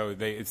funds, though,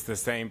 it's the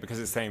same, because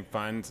it's the same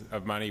fund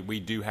of money, we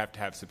do have to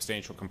have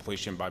substantial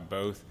completion by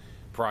both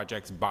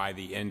projects by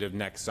the end of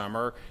next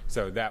summer.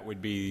 So that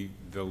would be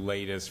the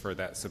latest for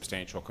that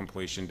substantial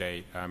completion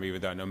date, even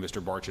though I know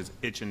Mr. Barch is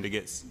itching to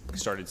get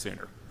started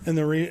sooner.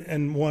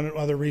 And one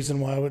other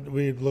reason why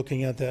we're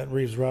looking at that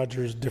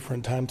Reeves-Rogers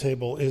different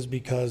timetable is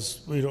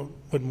because we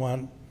wouldn't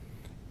want,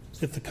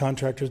 if the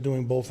contractor's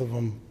doing both of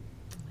them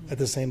at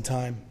the same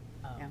time.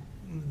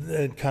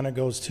 It kind of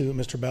goes to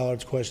Mr.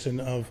 Ballard's question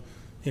of,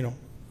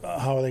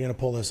 how are they going to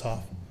pull this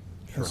off?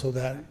 Sure. And so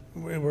that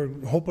we're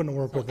hoping to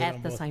work with them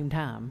at the same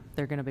time.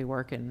 They're going to be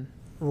working.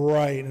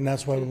 Right, and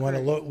that's why we want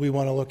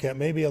to look at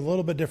maybe a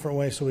little bit different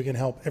way so we can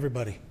help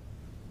everybody.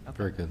 Okay.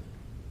 Very good.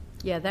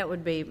 Yeah, that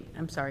would be.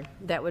 I'm sorry.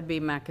 That would be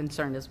my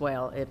concern as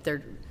well. If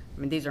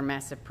these are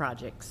massive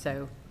projects.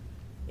 So,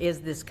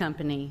 is this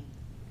company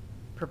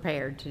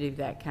prepared to do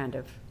that kind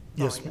of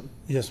volume?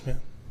 Yes,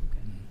 ma'am.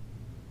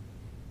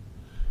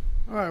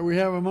 All right, we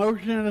have a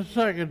motion and a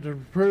second to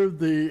approve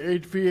the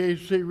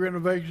HVAC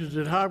renovations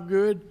at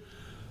Hobgood.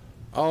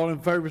 All in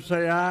favor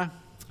say aye.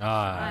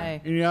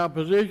 Aye. Any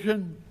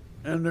opposition?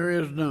 And there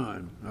is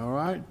none. All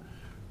right.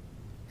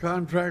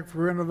 Contract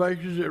for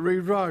renovations at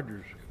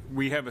Reeves-Rogers.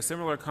 We have a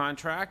similar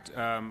contract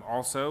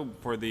also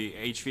for the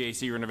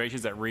HVAC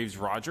renovations at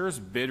Reeves-Rogers.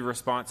 Bid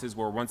responses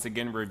were once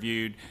again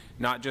reviewed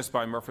not just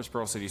by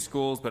Murfreesboro City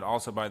Schools, but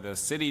also by the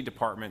city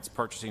department's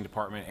purchasing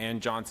department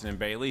and Johnson &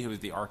 Bailey, who is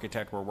the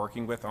architect we're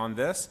working with on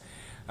this.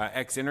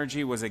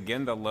 X-Energy was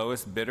again the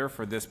lowest bidder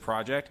for this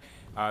project.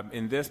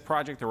 In this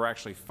project, there were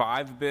actually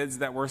 5 bids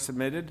that were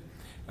submitted.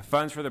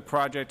 Funds for the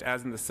project,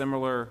 as in the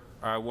similar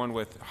one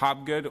with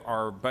Hobgood,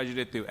 are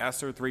budgeted through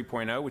ESSER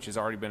 3.0, which has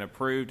already been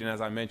approved. And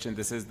as I mentioned,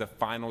 this is the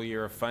final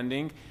year of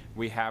funding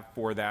we have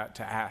for that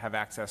to have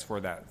access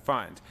for that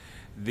fund.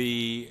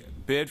 The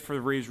bid for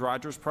the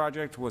Reeves-Rogers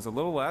project was a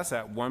little less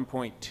at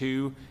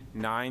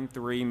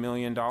 $1.293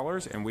 million,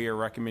 and we are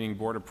recommending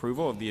board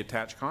approval of the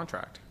attached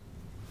contract.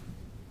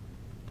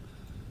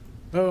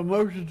 I have a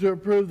motion to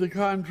approve the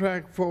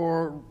contract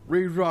for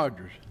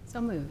Reeves-Rogers.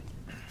 So moved.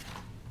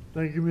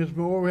 Thank you, Ms.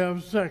 Moore. We have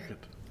a second.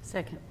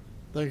 Second.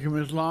 Thank you,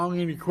 Ms. Long.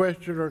 Any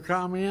question or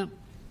comment?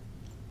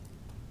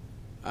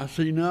 I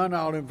see none.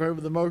 All in favor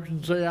of the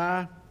motion say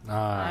aye.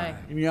 Aye.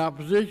 Any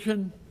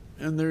opposition?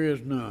 And there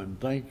is none.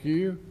 Thank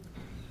you.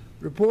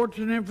 Reports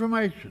and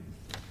information.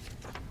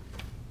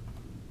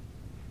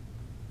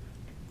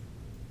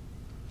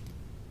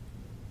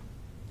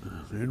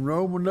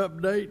 Enrollment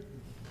update.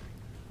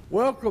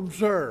 Welcome,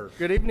 sir.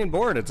 Good evening,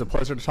 board. It's a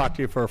pleasure to talk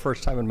to you for a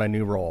first time in my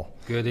new role.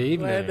 Good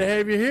evening. Glad to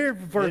have you here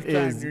for the first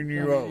time in your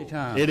new role.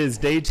 It is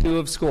day 2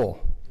 of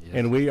school.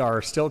 And we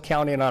are still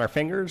counting on our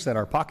fingers and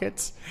our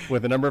pockets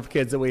with the number of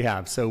kids that we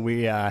have. So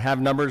we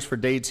have numbers for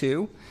day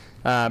 2.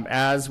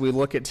 As we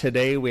look at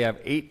today, we have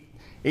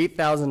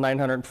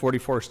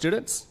 8,944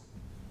 students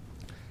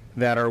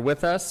that are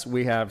with us.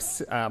 We have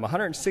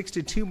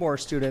 162 more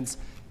students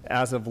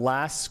as of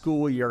last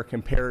school year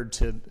compared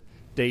to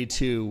day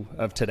 2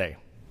 of today.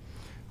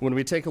 When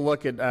we take a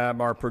look at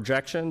our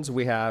projections,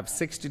 we have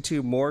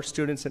 62 more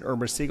students at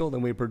Irma Siegel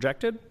than we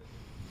projected.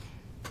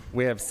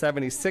 We have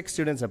 76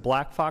 students at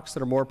Black Fox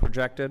that are more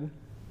projected,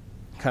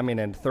 coming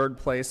in 3rd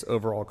place,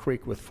 Overall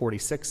Creek with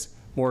 46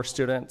 more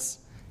students,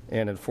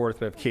 and in 4th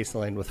we have Casey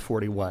Lane with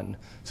 41.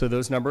 So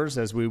those numbers,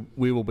 as we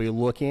will be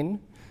looking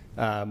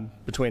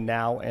between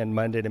now and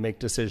Monday to make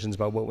decisions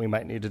about what we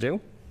might need to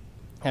do.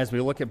 As we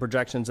look at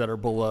projections that are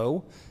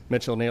below,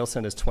 Mitchell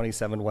Nielsen is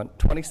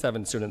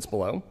 27 students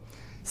below,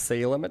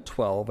 Salem at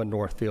 12, and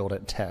Northfield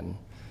at 10.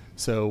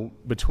 So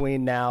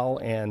between now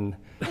and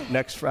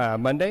next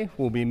Monday,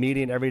 we'll be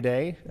meeting every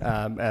day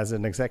as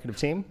an executive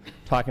team,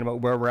 talking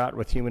about where we're at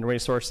with human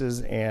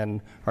resources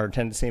and our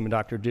attendance team and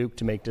Dr. Duke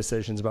to make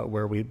decisions about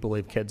where we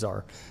believe kids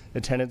are.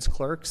 Attendance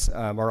clerks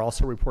are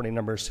also reporting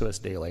numbers to us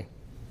daily.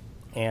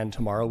 And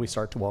tomorrow we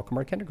start to welcome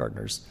our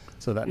kindergartners.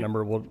 So that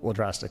number will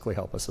drastically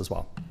help us as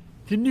well.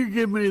 Can you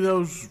give me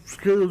those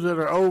schools that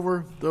are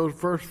over, those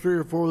first 3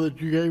 or 4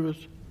 that you gave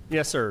us?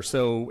 Yes, sir.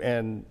 So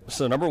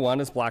number 1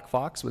 is Black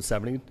Fox with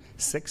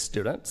 76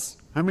 students.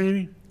 How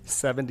many?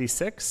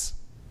 76.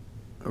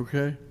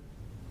 Okay.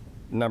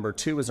 Number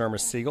 2 is Irma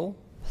Siegel,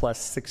 plus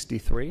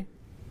 63.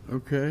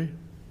 Okay.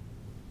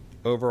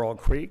 Overall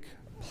Creek,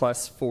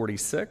 plus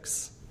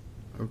 46.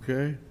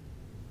 Okay.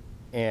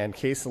 And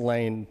Casey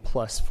Lane,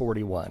 plus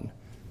 41.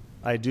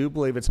 I do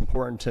believe it's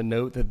important to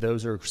note that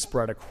those are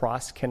spread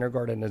across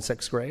kindergarten and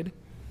 6th grade.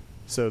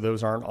 So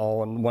those aren't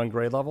all in one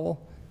grade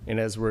level. And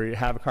as we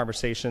have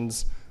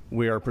conversations,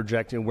 we are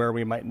projecting where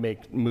we might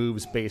make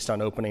moves based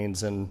on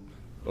openings and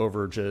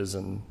overages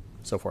and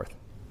so forth.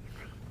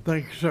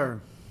 Thank you,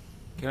 sir.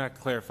 Can I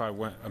clarify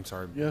one? I'm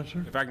sorry. Yes,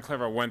 sir. If I can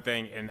clarify one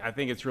thing, and I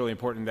think it's really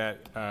important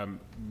that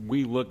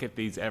we look at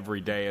these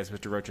every day, as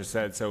Mr. Rocha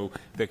said. So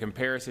the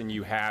comparison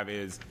you have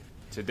is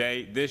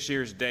today, this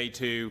year's day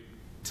 2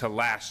 to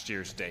last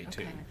year's day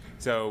 2.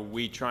 So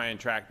we try and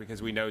track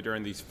because we know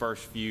during these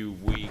first few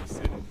weeks,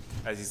 and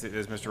as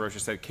Mr. Rocha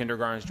said,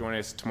 kindergarten's joining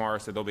us tomorrow,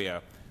 so there'll be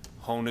a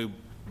whole new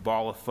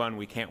ball of fun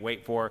we can't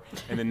wait for,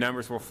 and the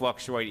numbers will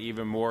fluctuate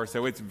even more.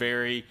 So it's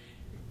very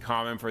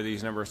common for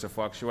these numbers to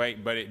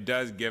fluctuate, but it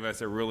does give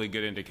us a really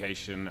good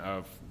indication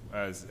of,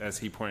 as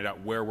he pointed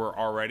out, where we're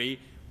already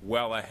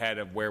well ahead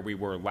of where we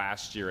were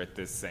last year at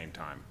this same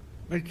time.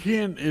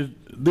 Ken,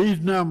 these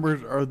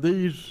numbers, are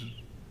these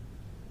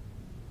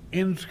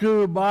in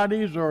school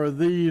bodies or are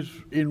these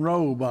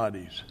enrolled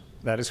bodies?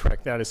 That is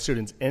correct. That is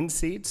students in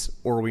seats,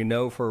 or we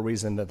know for a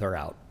reason that they're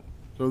out.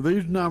 So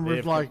these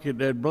numbers, like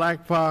at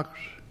Black Fox,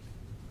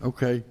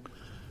 okay,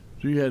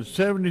 so you had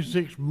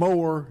 76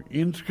 more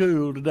in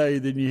school today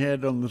than you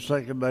had on the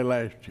second day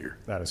last year.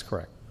 That is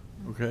correct.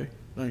 Okay,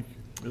 thank you.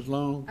 Ms.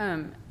 Long?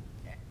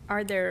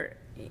 Are there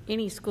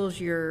any schools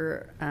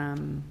you're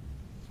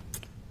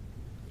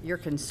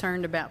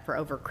concerned about for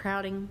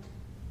overcrowding?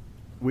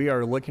 We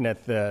are looking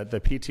at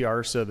the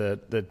PTR, so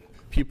the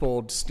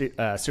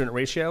pupil-student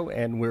ratio,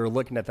 and we're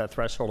looking at that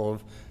threshold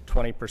of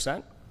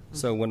 20%.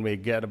 So when we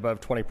get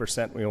above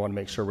 20%, we want to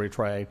make sure we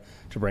try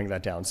to bring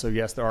that down. So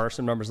yes, there are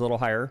some numbers a little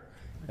higher,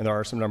 and there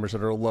are some numbers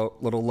that are a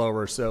little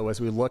lower. So as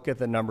we look at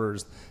the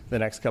numbers the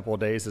next couple of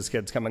days as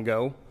kids come and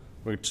go,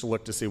 we just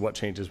look to see what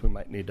changes we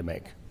might need to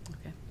make.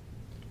 Okay.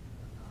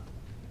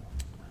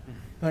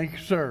 Thank you,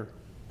 sir.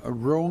 A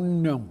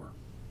growing number,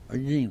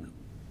 again.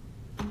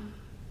 All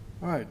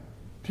right,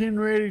 10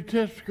 ready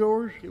test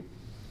scores.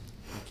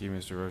 Thank you,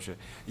 Mr. Rocha.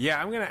 Yeah,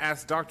 I'm going to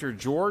ask Dr.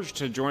 George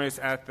to join us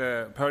at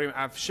the podium.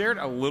 I've shared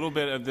a little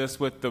bit of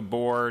this with the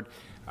board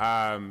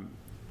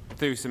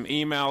through some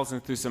emails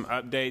and through some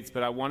updates,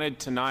 but I wanted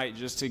tonight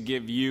just to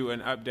give you an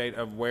update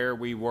of where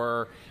we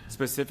were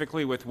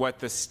specifically with what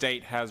the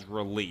state has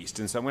released.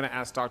 And so I'm going to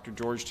ask Dr.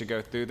 George to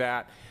go through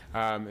that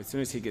as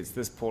soon as he gets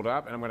this pulled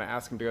up, and I'm going to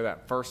ask him to go to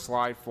that first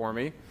slide for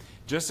me.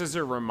 Just as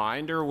a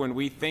reminder, when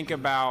we think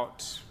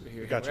about,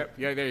 Gotcha.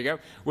 Yeah, there you go.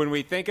 When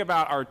we think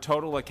about our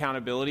total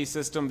accountability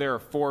system, there are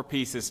 4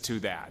 pieces to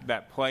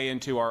that play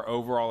into our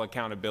overall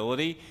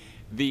accountability.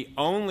 The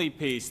only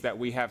piece that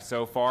we have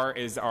so far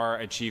is our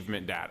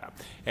achievement data,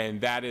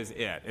 and that is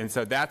it. And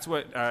so that's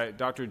what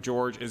Dr.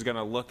 George is going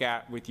to look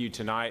at with you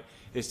tonight,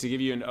 is to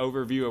give you an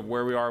overview of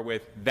where we are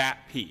with that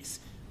piece.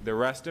 The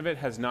rest of it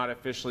has not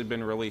officially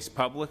been released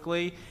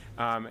publicly,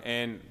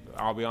 and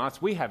I'll be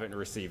honest, we haven't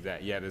received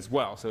that yet as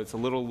well. So it's a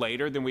little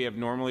later than we have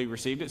normally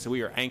received it, so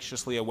we are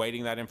anxiously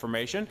awaiting that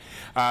information.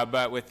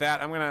 But with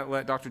that, I'm going to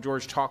let Dr.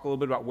 George talk a little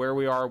bit about where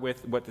we are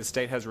with what the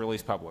state has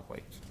released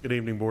publicly. Good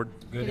evening, Board.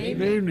 Good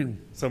evening.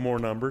 Some more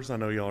numbers. I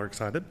know y'all are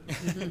excited.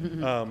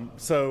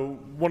 So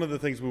one of the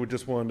things we would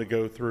just wanted to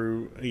go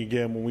through,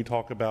 again, when we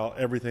talk about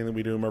everything that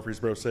we do in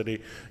Murfreesboro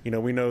City,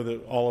 we know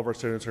that all of our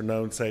students are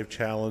known, safe,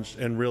 challenged,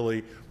 and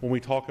really, when we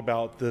talk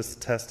about this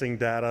testing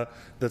data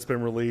that's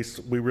been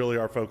released, we really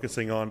are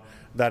focusing on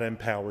that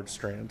empowered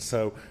strand.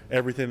 So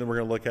everything that we're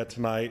going to look at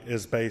tonight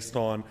is based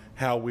on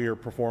how we are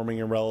performing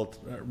in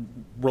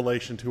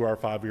relation to our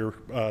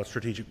 5-year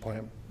strategic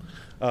plan.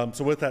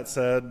 So with that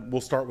said, we'll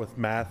start with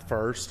math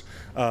first.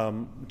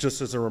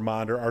 Just as a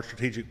reminder, our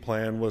strategic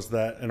plan was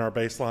that in our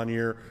baseline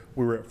year,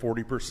 we were at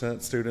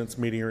 40% students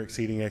meeting or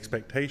exceeding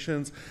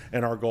expectations,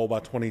 and our goal by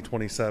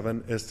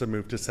 2027 is to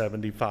move to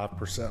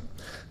 75%.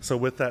 So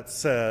with that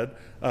said,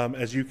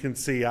 as you can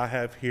see, I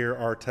have here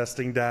our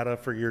testing data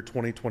for year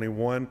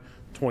 2021,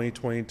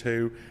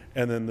 2022,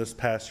 and then this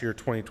past year,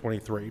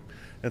 2023.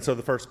 And so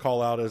the first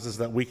call out is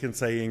that we can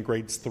say in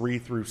grades 3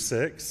 through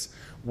 6,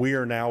 we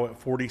are now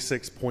at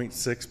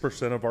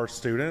 46.6% of our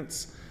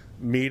students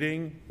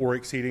meeting or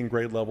exceeding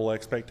grade level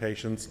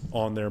expectations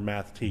on their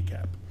math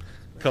TCAP.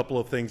 A couple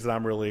of things that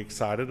I'm really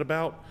excited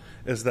about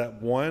is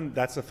that, one,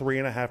 that's a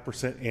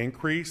 3.5%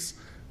 increase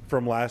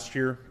from last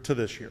year to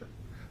this year.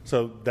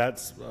 So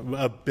that's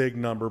a big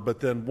number. But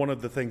then one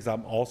of the things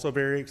I'm also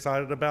very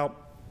excited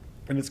about,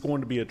 and it's going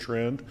to be a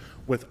trend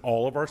with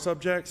all of our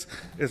subjects,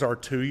 is our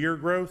 2-year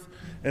growth.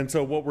 And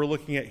so what we're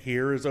looking at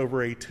here is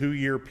over a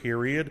 2-year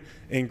period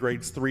in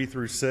grades 3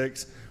 through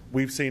 6,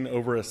 we've seen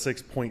over a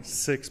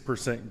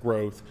 6.6%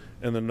 growth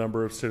in the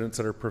number of students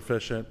that are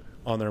proficient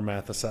on their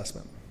math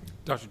assessment.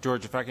 Dr.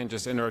 George, if I can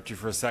just interrupt you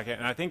for a second,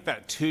 and I think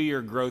that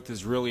 2-year growth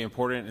is really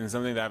important and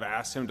something that I've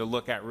asked him to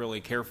look at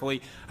really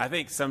carefully. I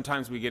think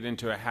sometimes we get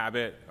into a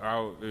habit,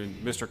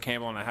 Mr.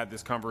 Campbell and I had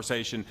this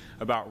conversation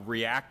about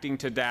reacting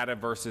to data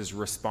versus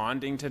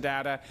responding to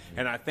data,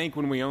 and I think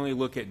when we only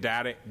look at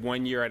data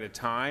 1 year at a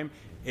time,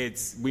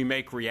 we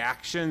make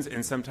reactions,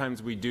 and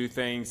sometimes we do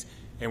things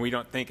and we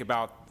don't think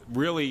about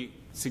really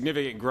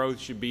significant growth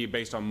should be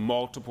based on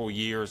multiple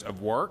years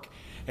of work.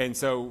 And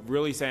so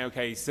really saying,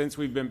 okay, since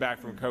we've been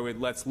back from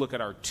COVID, let's look at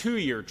our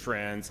 2-year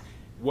trends.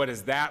 What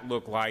does that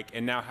look like?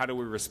 And now how do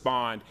we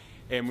respond?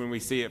 And when we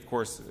see, of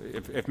course,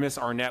 if Miss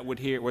Arnett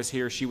was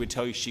here, she would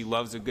tell you she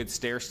loves a good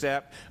stair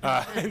step.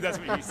 That's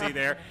what you see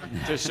there,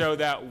 to show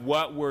that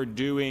what we're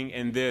doing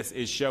in this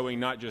is showing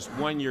not just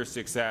 1-year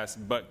success,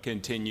 but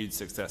continued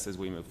success as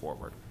we move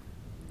forward.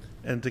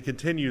 And to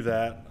continue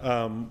that,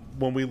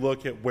 when we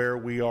look at where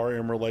we are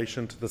in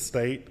relation to the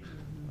state,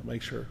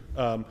 make sure.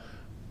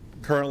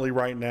 Currently,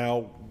 right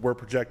now, we're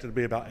projected to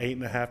be about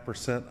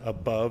 8.5%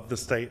 above the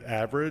state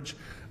average.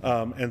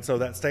 And so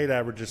that state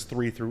average is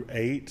 3 through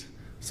 8.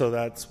 So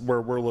that's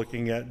where we're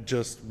looking at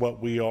just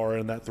what we are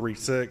in that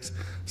 3.6,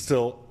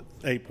 still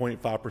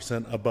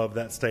 8.5% above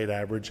that state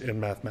average in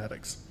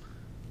mathematics.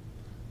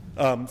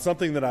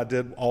 Something that I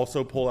did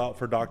also pull out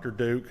for Dr.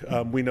 Duke,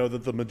 we know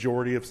that the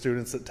majority of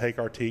students that take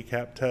our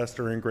TCAP test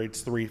are in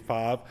grades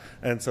 3-5,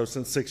 and so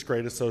since 6th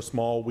grade is so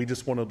small, we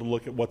just wanted to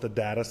look at what the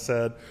data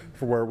said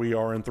for where we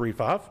are in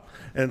 3-5.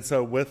 And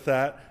so with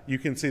that, you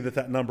can see that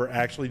that number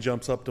actually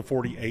jumps up to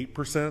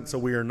 48%, so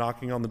we are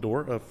knocking on the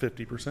door of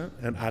 50%,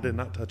 and I did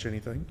not touch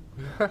anything.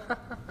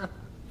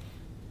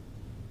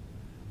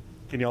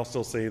 Can y'all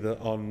still see the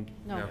on?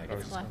 No,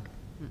 it's black.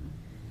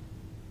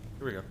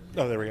 Here we go.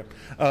 Oh, there we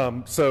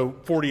go. So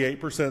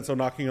 48%, so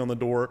knocking on the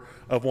door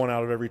of 1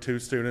 out of every 2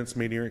 students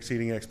meeting or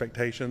exceeding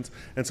expectations.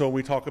 And so when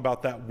we talk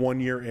about that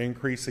 1-year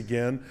increase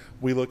again,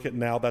 we look at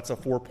now that's a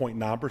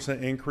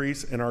 4.9%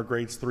 increase in our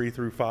grades 3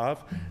 through 5.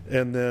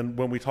 And then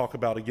when we talk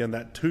about, again,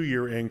 that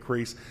 2-year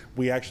increase,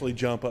 we actually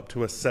jump up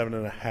to a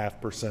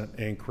 7.5%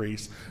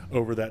 increase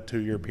over that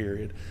 2-year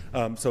period.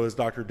 So as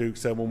Dr. Duke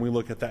said, when we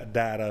look at that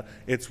data,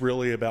 it's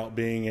really about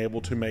being able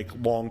to make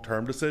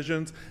long-term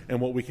decisions. And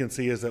what we can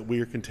see is that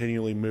we are continually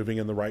moving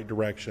in the right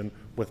direction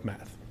with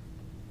math.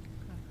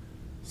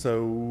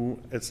 So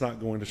it's not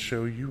going to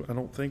show you, I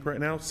don't think, right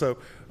now. So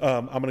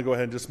I'm going to go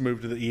ahead and just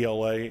move to the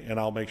ELA, and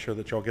I'll make sure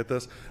that y'all get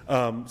this.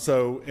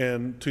 So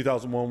in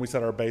 2001, we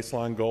set our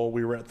baseline goal.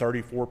 We were at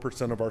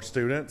 34% of our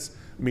students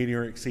meeting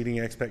or exceeding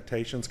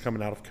expectations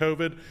coming out of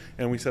COVID,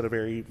 and we set a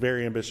very,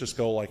 very ambitious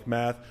goal like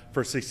math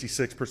for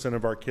 66%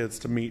 of our kids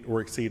to meet or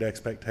exceed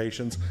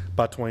expectations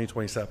by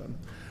 2027.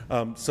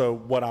 So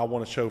what I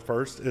want to show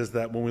first is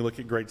that when we look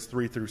at grades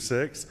 3 through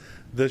 6,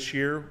 this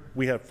year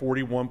we have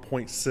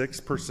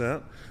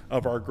 41.6%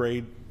 of our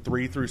grade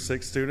 3 through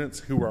 6 students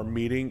who are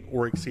meeting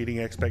or exceeding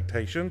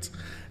expectations.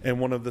 And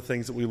one of the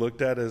things that we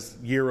looked at is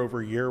year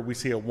over year, we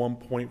see a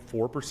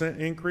 1.4%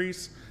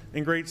 increase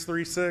in grades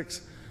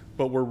 3-6.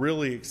 But we're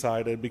really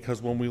excited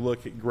because when we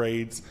look at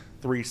grades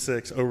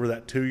 3-6 over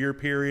that 2-year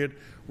period,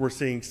 we're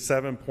seeing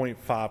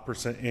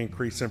 7.5%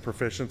 increase in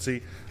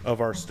proficiency of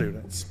our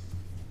students.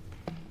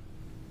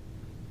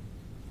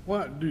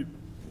 What do,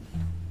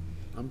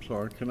 I'm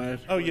sorry, can I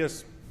ask? Oh,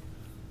 yes.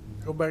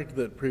 Go back to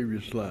that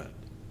previous slide.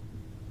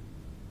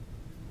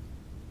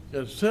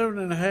 It's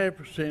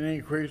 7.5%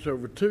 increase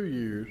over 2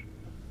 years,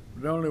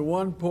 but only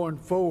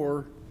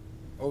 1.4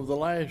 over the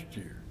last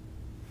year.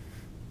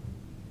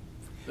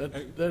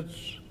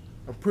 That's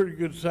a pretty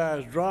good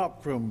sized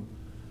drop from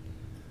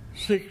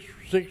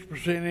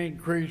 6%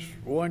 increase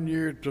 1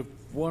 year to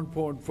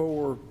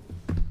 1.4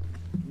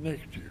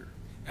 next year.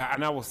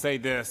 And I will say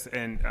this,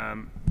 and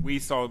we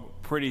saw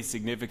pretty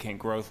significant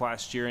growth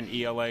last year in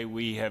ELA.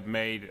 We have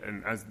made,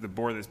 and as the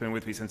board that's been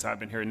with me since I've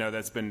been here know,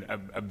 that's been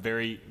a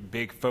very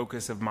big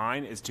focus of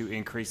mine, is to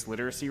increase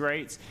literacy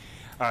rates.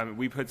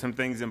 We put some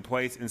things in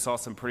place and saw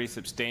some pretty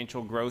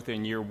substantial growth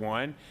in year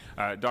one.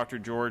 Dr.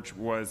 George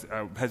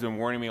has been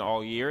warning me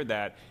all year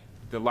that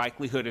the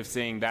likelihood of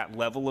seeing that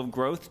level of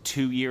growth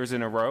 2 years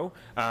in a row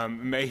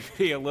may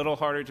be a little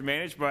harder to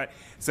manage. But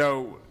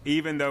so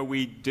even though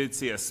we did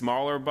see a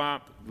smaller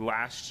bump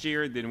last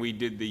year than we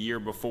did the year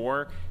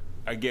before,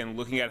 again,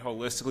 looking at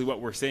holistically,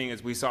 what we're seeing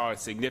is we saw a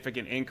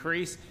significant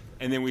increase,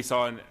 and then we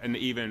saw an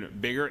even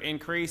bigger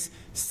increase.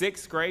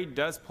 Sixth grade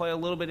does play a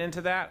little bit into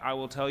that, I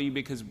will tell you,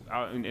 because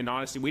in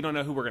honesty, we don't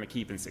know who we're going to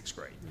keep in sixth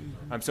grade.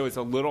 So it's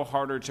a little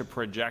harder to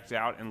project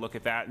out and look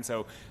at that, and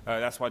so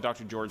that's why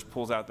Dr. George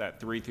pulls out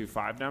that 3 through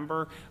 5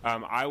 number.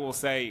 I will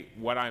say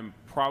what I'm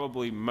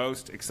probably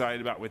most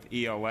excited about with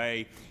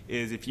ELA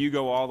is if you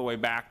go all the way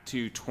back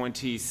to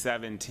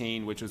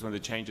 2017, which was when the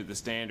change of the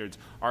standards,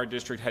 our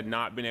district had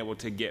not been able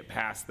to get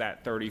past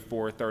that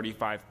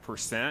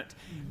 34-35%,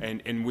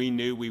 and we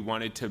knew we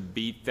wanted to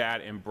beat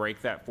that and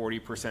break that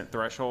 40%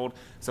 threshold.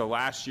 So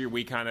last year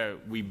we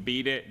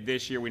beat it.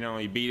 This year we not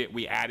only beat it,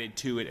 we added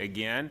to it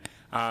again.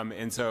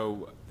 And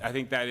so I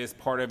think that is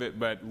part of it,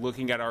 but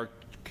looking at our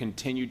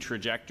continued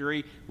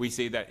trajectory, we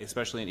see that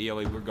especially in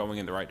ELA, we're going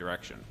in the right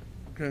direction.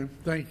 Okay,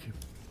 thank you.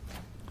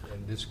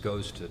 And this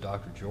goes to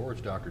Dr.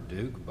 George, Dr.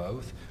 Duke,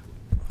 both.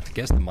 I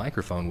guess the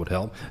microphone would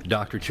help.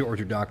 Dr. George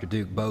or Dr.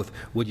 Duke, both.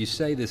 Would you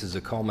say this is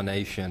a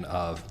culmination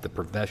of the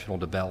professional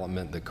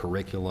development, the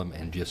curriculum,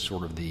 and just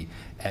sort of the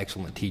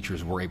excellent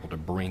teachers we're able to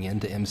bring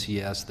into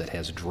MCS that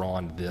has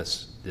drawn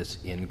this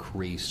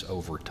increase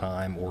over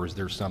time, or is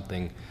there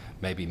something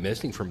maybe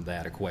missing from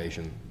that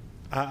equation?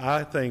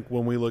 I think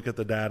when we look at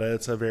the data,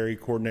 it's a very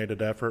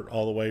coordinated effort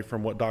all the way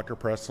from what Dr.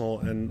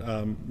 Presnell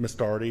and Ms.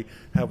 Daugherty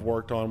have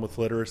worked on with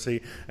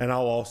literacy. And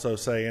I'll also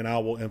say, and I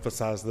will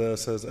emphasize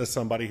this as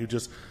somebody who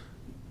just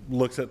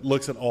looks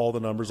at all the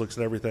numbers, looks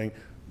at everything,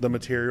 the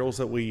materials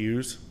that we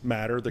use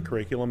matter, the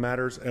curriculum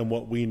matters, and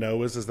what we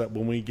know is that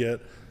when we get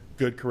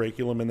good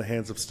curriculum in the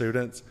hands of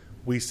students,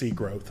 we see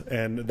growth.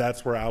 And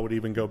that's where I would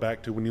even go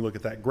back to when you look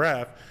at that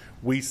graph,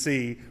 we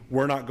see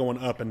we're not going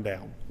up and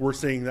down. We're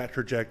seeing that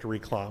trajectory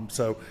climb.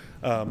 So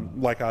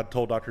like I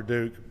told Dr.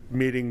 Duke,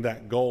 meeting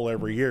that goal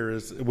every year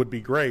would be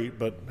great,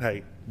 but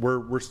hey,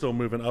 we're still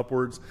moving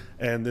upwards,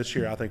 and this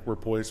year I think we're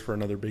poised for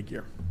another big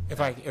year.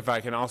 If I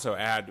can also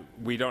add,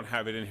 we don't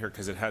have it in here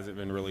because it hasn't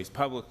been released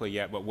publicly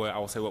yet, but I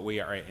will say what we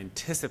are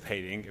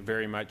anticipating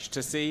very much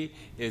to see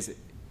is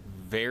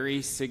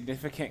very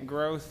significant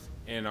growth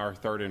in our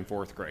 3rd and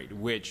 4th grade,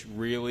 which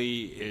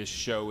really is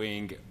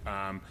showing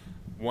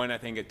one, I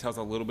think it tells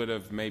a little bit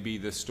of maybe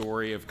the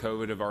story of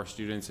COVID of our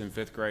students in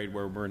 5th grade,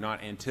 where we're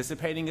not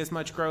anticipating as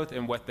much growth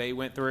in what they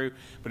went through,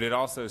 but it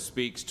also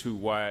speaks to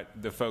what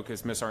the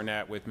focus Ms.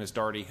 Arnett with Ms.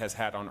 Daugherty has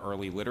had on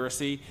early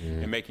literacy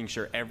and making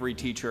sure every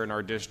teacher in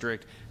our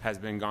district has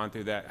gone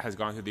through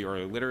the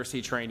early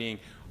literacy training.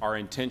 Our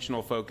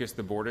intentional focus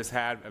the board has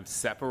had of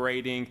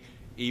separating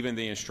even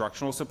the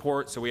instructional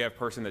support. So we have a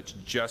person that's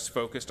just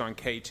focused on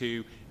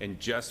K2 and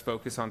just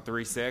focused on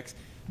 3-6.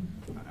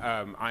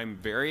 I'm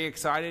very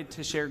excited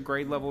to share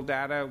grade level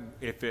data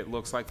if it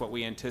looks like what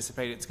we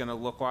anticipate it's going to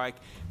look like,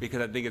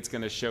 because I think it's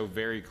going to show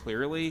very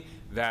clearly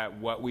that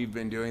what we've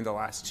been doing the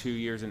last 2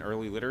 years in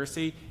early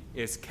literacy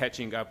is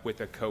catching up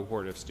with a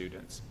cohort of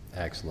students.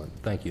 Excellent.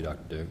 Thank you,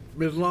 Dr. Duke.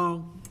 Ms.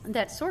 Long?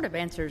 That sort of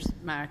answers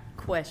my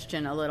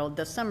question a little.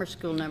 The summer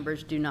school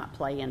numbers do not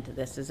play into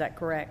this. Is that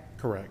correct?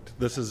 Correct.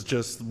 This is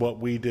just what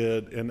we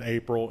did in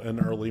April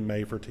and early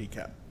May for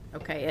TCAP.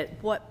 Okay.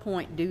 At what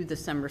point do the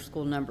summer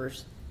school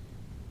numbers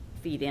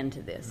feed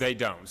into this? They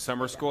don't.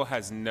 Summer school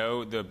has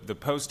the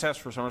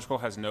post-test for summer school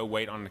has no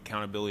weight on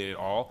accountability at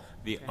all.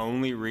 The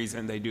only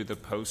reason they do the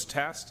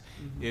post-test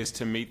is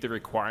to meet the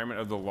requirement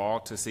of the law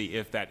to see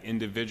if that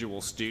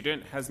individual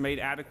student has made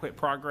adequate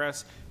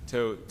progress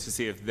to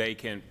see if they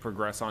can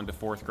progress on to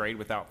 4th grade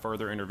without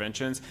further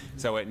interventions.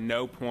 So at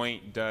no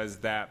point does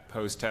that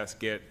post-test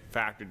get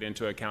factored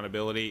into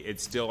accountability.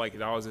 It's still like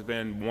it always has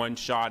been, one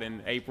shot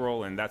in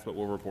April, and that's what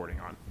we're reporting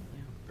on.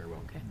 Yeah. Very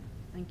well. Okay.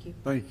 Thank you.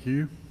 Thank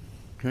you.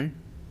 Okay.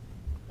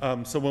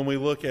 So when we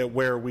look at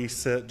where we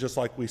sit, just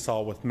like we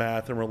saw with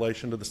math in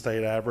relation to the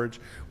state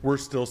average, we're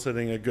still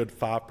sitting a good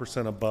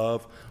 5%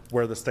 above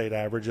where the state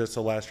average is.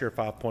 So last year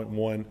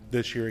 5.1,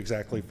 this year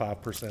exactly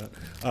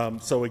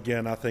 5%. So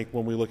again, I think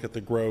when we look at the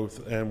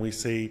growth and we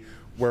see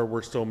where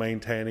we're still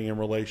maintaining in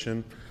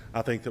relation,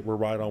 I think that we're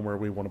right on where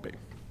we want to be.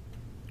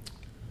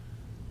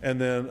 And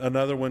then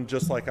another one,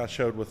 just like I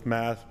showed with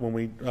math, when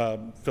we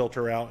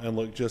filter out and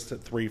look just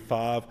at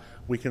 3-5,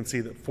 we can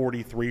see that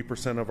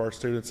 43% of our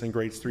students in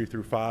grades 3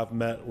 through 5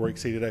 met or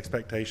exceeded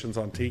expectations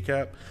on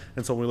TCAP.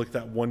 And so when we look at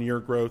that 1 year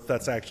growth,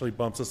 that's actually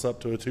bumps us up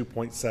to a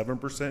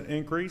 2.7%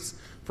 increase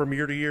from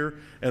year to year.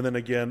 And then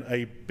again,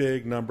 a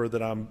big number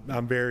that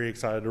I'm very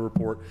excited to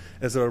report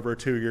is that over a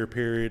 2 year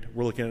period,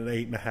 we're looking at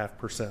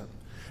 8.5%.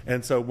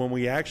 And so when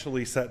we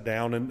actually sat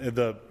down, and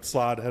the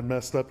slide had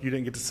messed up, you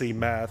didn't get to see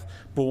math,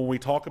 but when we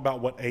talk about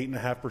what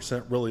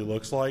 8.5% really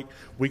looks like,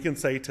 we can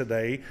say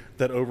today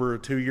that over a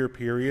 2 year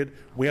period,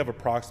 we have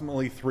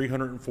approximately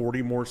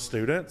 340 more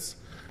students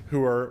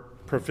who are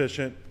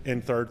proficient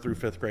in 3rd through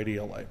 5th grade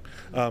ELA.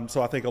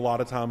 So I think a lot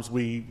of times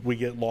we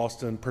get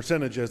lost in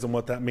percentages and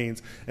what that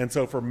means. And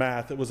so for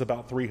math, it was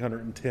about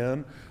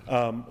 310.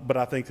 But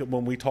I think that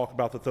when we talk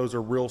about that those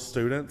are real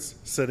students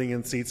sitting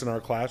in seats in our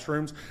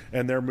classrooms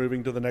and they're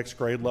moving to the next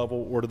grade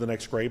level or to the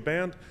next grade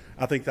band,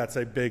 I think that's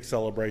a big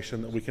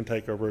celebration that we can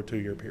take over a 2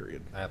 year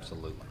period.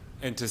 Absolutely.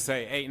 And to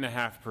say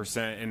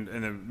 8.5%, and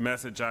the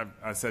message I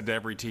said to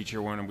every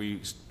teacher when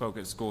we spoke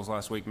at schools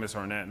last week, Ms.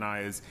 Arnett and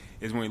I, is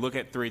when we look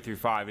at 3 through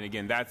 5, and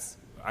again, that's,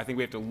 I think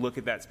we have to look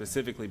at that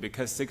specifically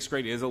because 6th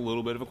grade is a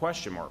little bit of a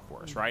question mark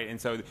for us, right?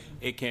 And so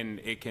it can,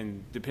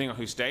 depending on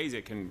who stays,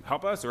 it can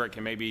help us or it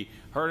can maybe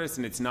hurt us,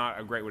 and it's not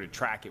a great way to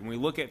track it. When we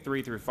look at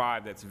 3 through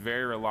 5, that's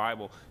very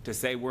reliable. To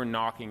say we're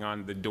knocking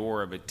on the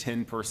door of a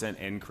 10%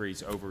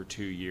 increase over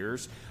 2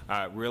 years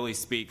really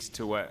speaks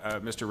to what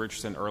Mr.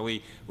 Richardson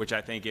early, which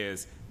I think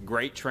is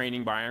great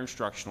training by our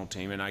instructional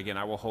team. And again,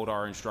 I will hold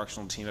our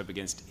instructional team up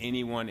against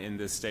anyone in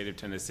this state of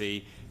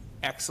Tennessee.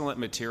 Excellent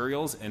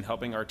materials and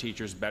helping our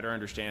teachers better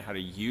understand how to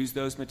use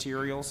those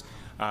materials,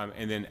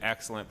 and then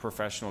excellent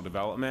professional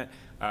development.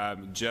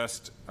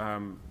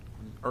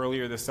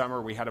 Earlier this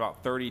summer, we had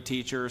about 30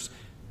 teachers,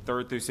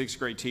 3rd through 6th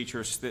grade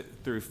teachers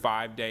through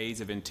 5 days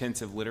of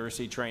intensive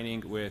literacy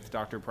training with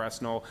Dr.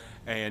 Presnell,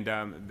 and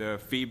the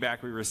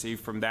feedback we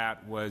received from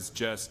that was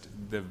just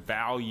the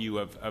value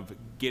of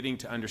getting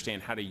to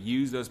understand how to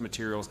use those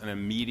materials and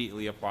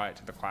immediately apply it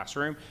to the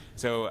classroom.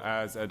 So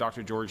as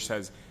Dr. George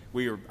says,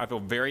 I feel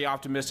very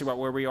optimistic about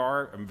where we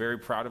are. I'm very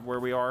proud of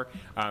where we are,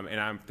 and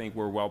I think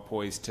we're well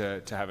poised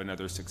to have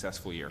another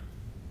successful year.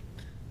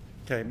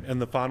 Okay, and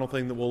the final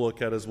thing that we'll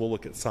look at is we'll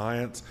look at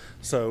science.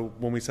 So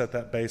when we set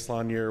that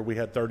baseline year, we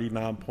had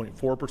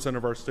 39.4%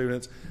 of our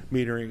students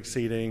meeting or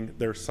exceeding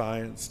their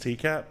science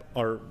TCAP,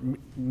 or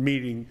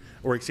meeting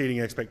or exceeding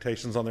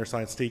expectations on their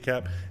science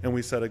TCAP, and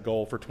we set a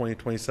goal for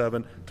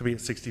 2027 to be at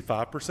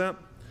 65%.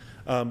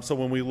 So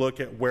when we look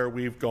at where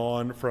we've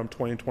gone from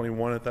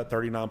 2021 at that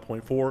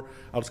 39.4,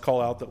 I'll just call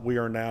out that we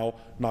are now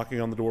knocking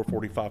on the door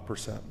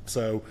 45%.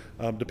 So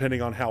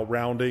depending on how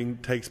rounding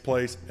takes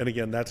place, and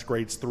again, that's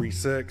grades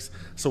 3-6.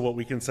 So what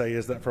we can say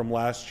is that from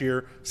last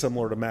year,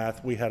 similar to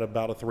math, we had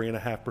about a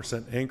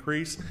 3.5%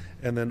 increase.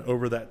 And then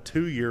over that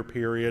 2 year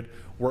period,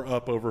 we're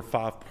up over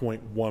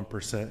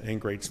 5.1% in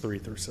grades 3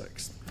 through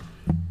 6.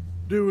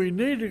 Do we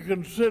need to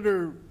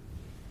consider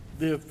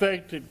the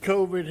effect that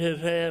COVID has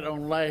had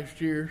on last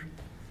year?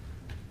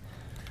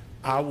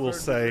 I will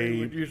say,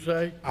 would you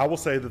say? I will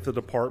say that the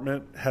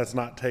department has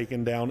not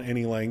taken down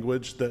any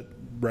language that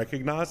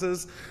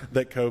recognizes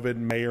that COVID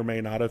may or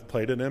may not have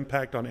played an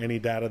impact on any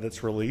data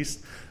that's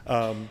released.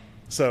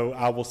 So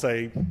I will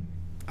say,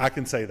 I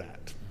can say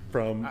that.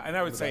 And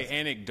I would say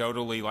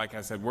anecdotally, like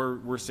I said,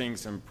 we're seeing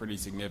some pretty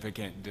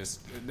significant,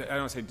 I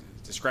don't say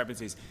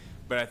discrepancies,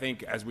 but I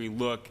think as we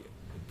look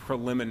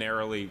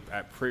preliminarily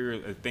at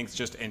things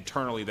just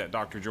internally that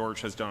Dr. George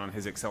has done on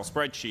his Excel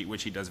spreadsheet,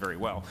 which he does very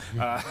well,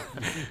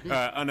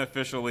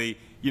 unofficially,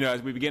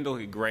 as we begin to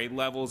look at grade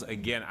levels,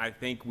 again, I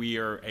think we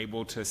are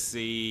able to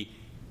see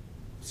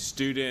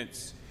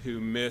students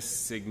who miss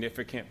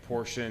significant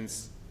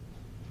portions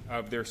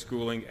of their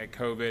schooling at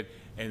COVID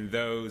and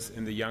those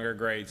in the younger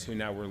grades who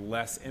now were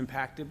less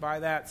impacted by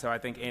that. So I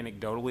think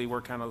anecdotally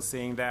we're kind of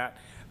seeing that.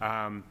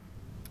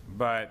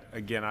 But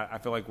again, I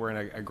feel like we're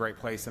in a great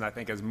place, and I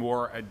think as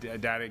more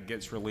data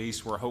gets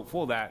released, we're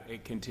hopeful that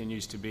it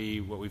continues to be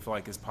what we feel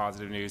like is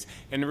positive news,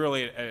 and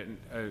really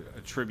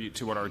a tribute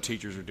to what our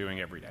teachers are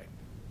doing every day.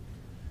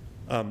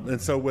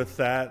 And so with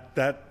that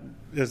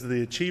is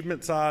the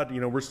achievement side.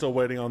 We're still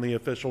waiting on the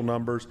official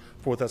numbers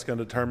for what that's going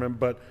to determine,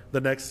 but the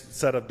next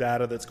set of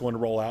data that's going to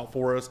roll out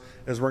for us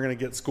is we're going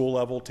to get school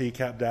level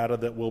TCAP data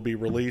that will be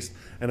released.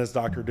 And as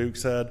Dr. Duke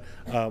said,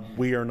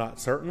 we are not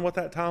certain what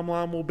that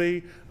timeline will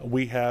be.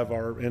 We have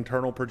our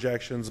internal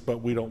projections,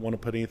 but we don't want to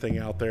put anything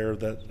out there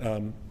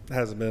that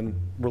hasn't been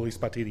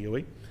released by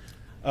TDOE.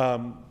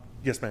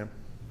 Yes, ma'am.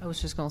 I was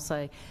just going to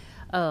say,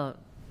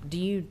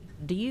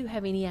 do you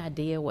have any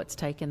idea what's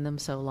taken them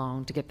so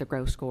long to get the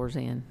growth scores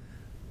in?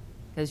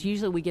 Because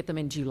usually we get them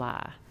in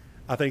July.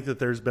 I think that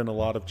there's been a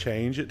lot of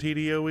change at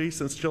TDOE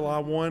since July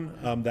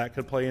 1. That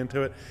could play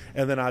into it.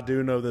 And then I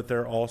do know that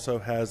there also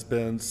has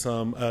been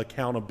some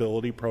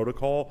accountability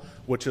protocol,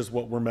 which is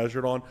what we're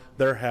measured on.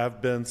 There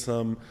have been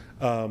some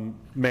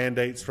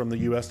mandates from the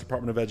U.S.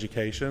 Department of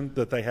Education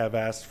that they have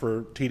asked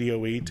for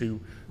TDOE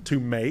to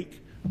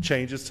make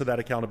changes to that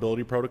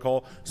accountability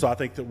protocol. So I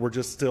think that we're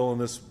just still in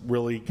this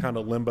really kind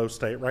of limbo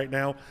state right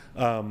now.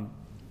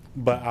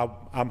 But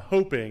I'm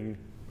hoping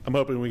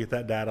we get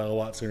that data a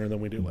lot sooner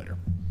than we do later.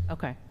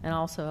 Okay. And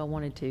also I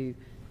wanted to,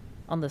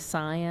 on the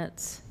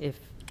science, if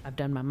I've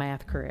done my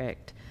math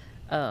correct,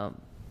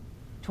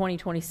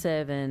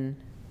 2027,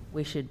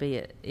 we should be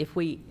at, if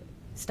we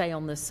stay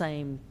on the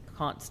same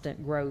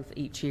constant growth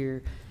each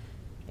year,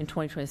 in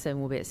 2027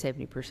 we'll be at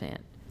 70%.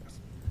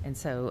 And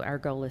so our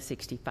goal is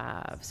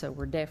 65. So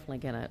we're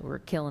definitely we're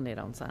killing it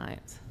on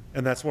science.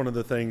 And that's one of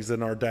the things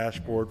in our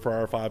dashboard for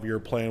our 5-year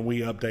plan.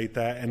 We update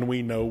that and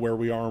we know where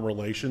we are in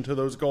relation to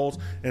those goals.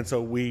 And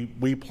so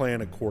we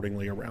plan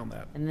accordingly around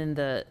that. And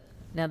then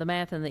now the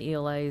math and the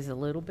ELA is a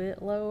little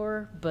bit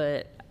lower,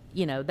 but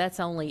you know, that's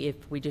only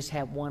if we just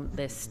have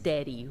this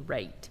steady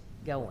rate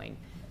going.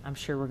 I'm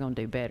sure we're going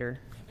to do better.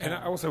 And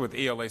I will say with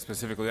ELA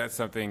specifically, that's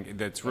something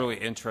that's really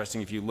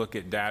interesting if you look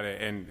at data,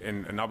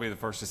 and I'll be the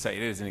first to say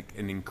it is an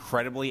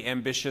incredibly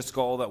ambitious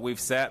goal that we've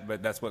set,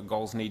 but that's what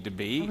goals need to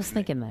be. I was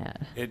thinking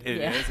that. It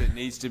is. It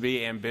needs to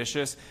be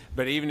ambitious.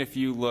 But even if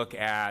you look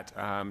at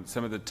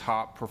some of the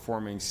top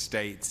performing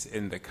states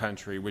in the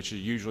country, which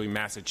is usually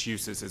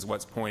Massachusetts is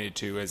what's pointed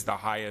to as the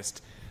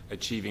highest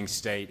achieving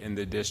state in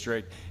the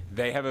district,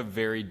 they have a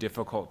very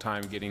difficult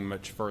time getting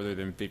much further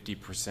than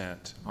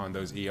 50% on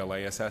those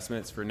ELA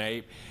assessments for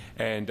NAEP.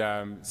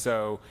 And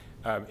so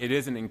it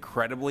is an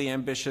incredibly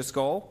ambitious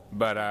goal,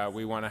 but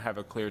we want to have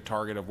a clear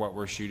target of what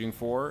we're shooting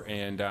for.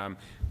 And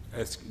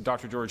as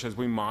Dr. George says,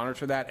 we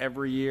monitor that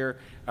every year.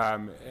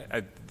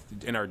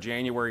 In our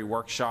January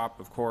workshop,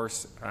 of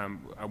course,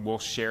 we'll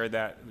share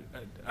that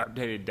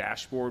updated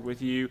dashboard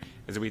with you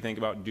as we think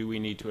about, do we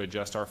need to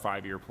adjust our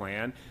 5-year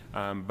plan?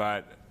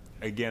 But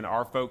again,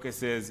 our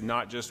focus is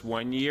not just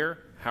 1 year.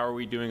 How are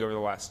we doing over the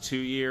last 2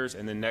 years,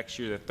 and then next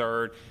year, the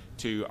third?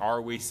 To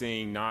are we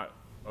seeing not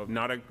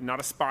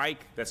a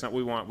spike? That's not what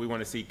we want. We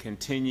want to see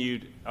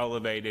continued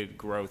elevated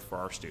growth for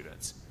our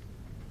students.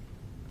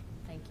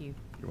 Thank you.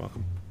 You're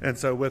welcome. And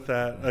so with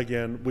that,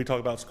 again, we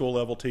talk about school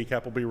level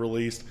TCAP will be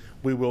released.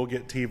 We will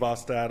get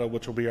TVOS data,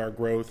 which will be our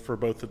growth for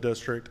both the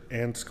district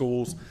and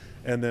schools.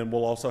 And then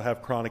we'll also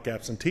have chronic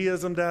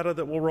absenteeism data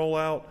that will roll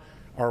out,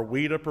 our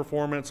WIDA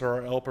performance or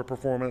our ELPA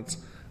performance,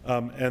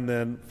 and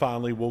then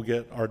finally we'll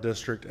get our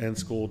district and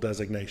school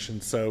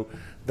designation. So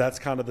that's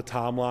kind of the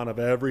timeline of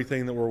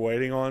everything that we're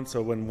waiting on.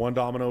 So when one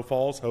domino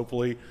falls,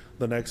 hopefully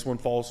the next one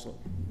falls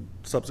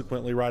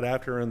subsequently right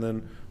after, and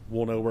then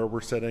we'll know where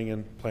we're sitting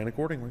and plan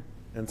accordingly.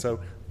 And so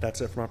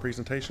that's it for my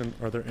presentation.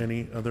 Are there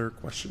any other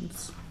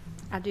questions?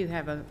 I do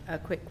have a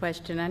quick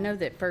question. I know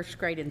that first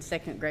grade and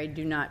second grade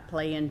do not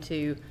play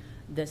into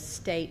the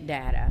state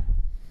data,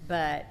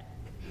 but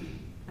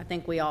I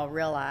think we all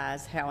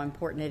realize how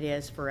important it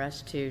is for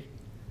us to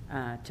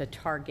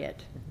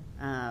target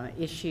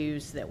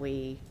issues that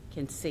we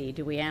can see.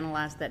 Do we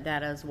analyze that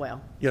data as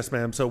well? Yes,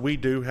 ma'am. So we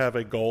do have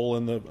a goal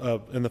in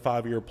the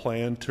 5-year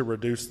plan to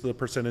reduce the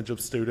percentage of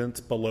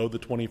students below the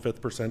 25th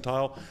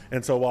percentile.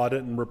 And so while I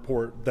didn't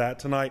report that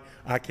tonight,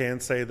 I can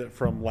say that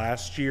from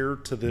last year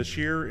to this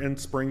year, in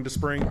spring to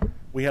spring,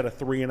 we had a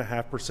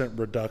 3.5%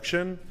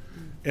 reduction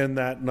in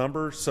that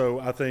number. So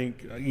I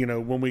think, you know,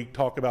 when we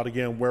talk about,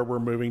 again, where we're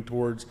moving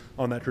towards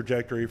on that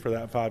trajectory for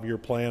that 5-year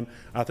plan,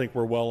 I think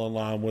we're well in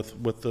line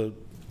with the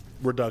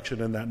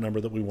reduction in that number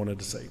that we wanted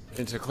to see.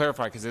 And to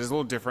clarify, because it is a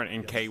little different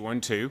in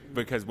K-1, too,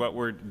 because what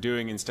we're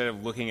doing, instead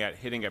of looking at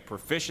hitting a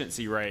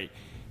proficiency rate,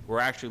 we're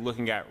actually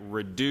looking at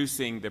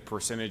reducing the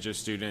percentage of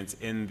students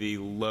in the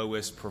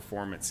lowest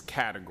performance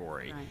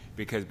category. Right.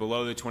 Because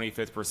below the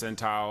 25th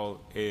percentile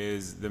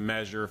is the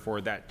measure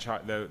for that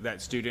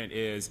that student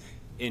is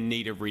in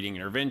need of reading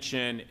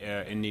intervention,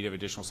 in need of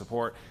additional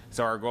support.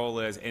 So our goal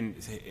is, and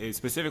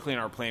specifically in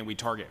our plan, we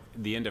target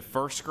the end of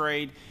first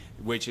grade,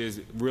 which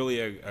is really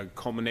a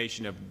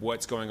culmination of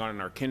what's going on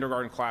in our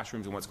kindergarten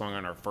classrooms and what's going on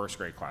in our first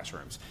grade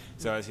classrooms.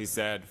 So as he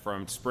said,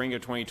 from spring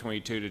of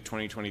 2022 to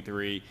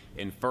 2023,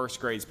 in first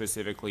grade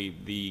specifically,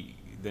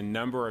 the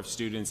number of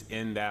students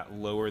in that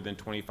lower than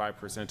 25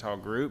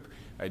 percentile group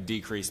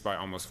decreased by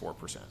almost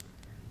 4%.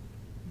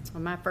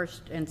 Well, my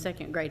first and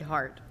second grade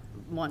heart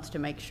wants to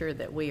make sure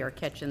that we are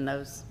catching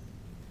those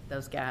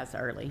guys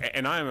early.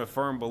 And I am a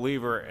firm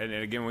believer, and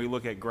again, when we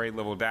look at grade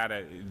level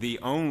data, the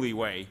only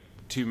way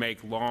to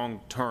make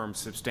long-term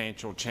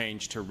substantial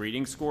change to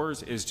reading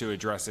scores is to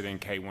address it in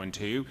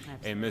K-1-2.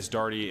 And Ms.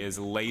 Daugherty is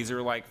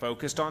laser-like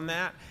focused on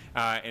that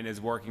and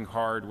is working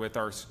hard with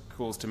our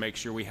schools to make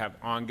sure we have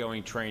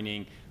ongoing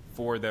training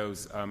for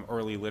those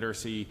early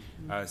literacy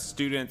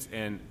students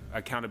and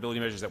accountability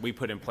measures that we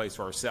put in place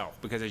for ourselves.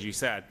 Because as you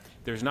said,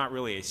 there's not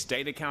really a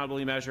state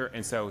accountability measure,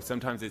 and so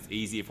sometimes it's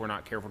easy if we're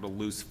not careful to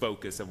lose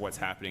focus of what's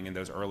happening in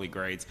those early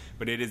grades.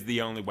 But it is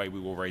the only way we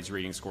will raise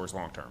reading scores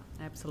long-term.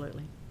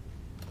 Absolutely.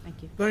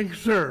 Thank you. Thank you,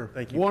 sir.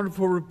 Thank you.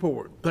 Wonderful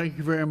report. Thank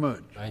you very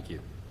much. Thank you.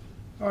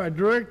 All right,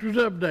 director's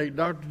update.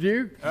 Dr.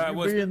 Duke,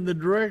 you being the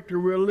director,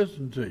 we'll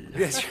listen to you.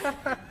 Yes.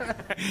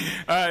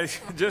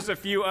 Just a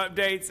few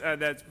updates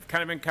that's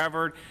kind of been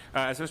covered.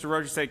 As Mr.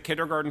 Rogers said,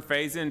 kindergarten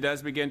phase-in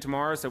does begin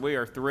tomorrow, so we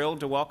are thrilled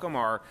to welcome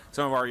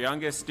some of our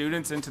youngest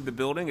students into the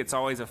building. It's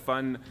always a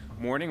fun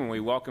morning when we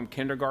welcome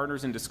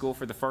kindergartners into school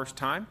for the first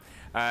time.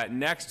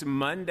 Next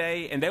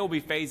Monday, and they will be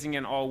phasing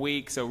in all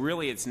week, so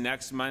really it's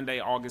next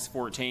Monday, August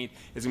 14th,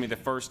 is going to be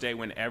the first day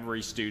when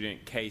every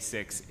student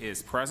K-6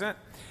 is present.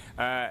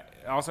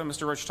 Also,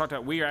 Mr. Roach talked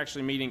about we are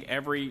actually meeting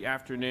every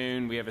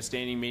afternoon. We have a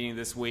standing meeting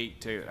this week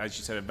to, as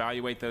you said,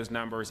 evaluate those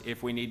numbers.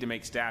 If we need to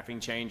make staffing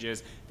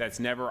changes, that's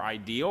never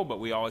ideal, but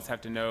we always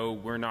have to know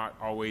we're not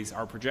always,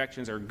 our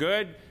projections are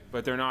good,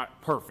 but they're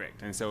not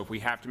perfect. And so if we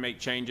have to make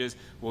changes,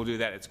 we'll do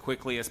that as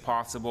quickly as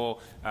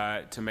possible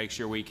to make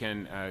sure we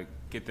can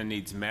get the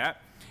needs met.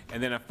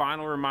 And then a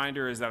final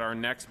reminder is that our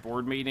next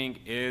board meeting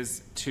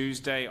is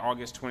Tuesday,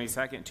 August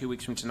 22nd, 2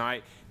 weeks from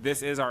tonight.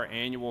 This is our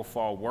annual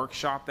fall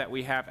workshop that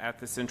we have at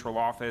the central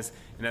office.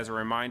 And as a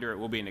reminder, it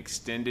will be an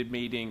extended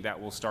meeting that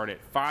will start at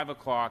 5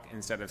 o'clock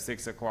instead of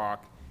 6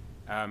 o'clock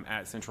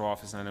at central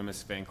office. And I know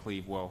Ms. Van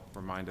Cleve will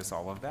remind us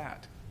all of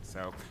that.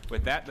 So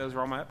with that, those are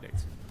all my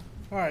updates.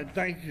 All right,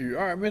 thank you.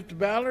 All right, Mr.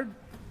 Ballard,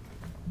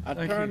 I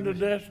turn the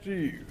desk to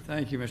you.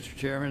 Thank you, Mr.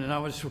 Chairman. And I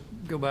would just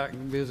go back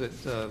and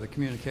visit the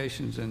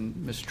communications and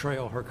Ms.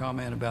 Trail, her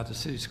comment about the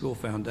City School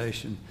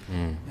Foundation.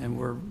 And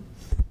we're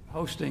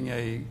hosting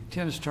a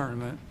tennis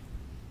tournament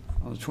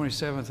on the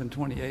 27th and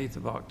 28th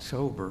of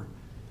October.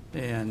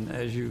 And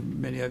as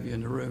many of you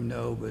in the room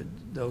know, but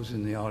those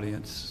in the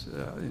audience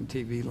in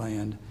TV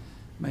land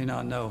may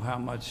not know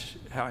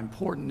how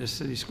important this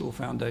City School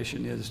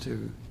Foundation is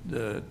to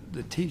the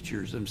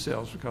teachers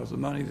themselves, because the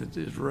money that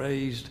is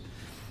raised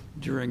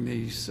during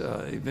these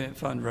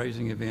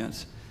fundraising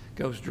events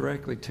goes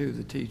directly to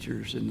the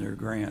teachers and their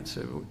grants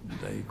that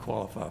they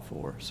qualify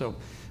for. So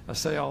I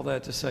say all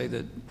that to say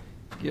that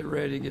get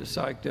ready, get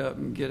psyched up,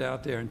 and get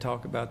out there and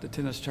talk about the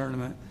tennis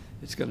tournament.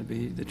 It's going to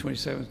be the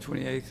 27th,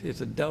 28th.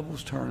 It's a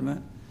doubles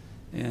tournament,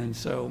 and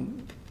so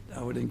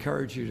I would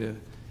encourage you to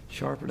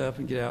sharpen it up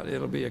and get out.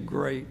 It'll be a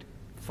great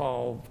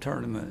fall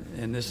tournament,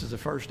 and this is the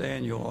first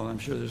annual, and I'm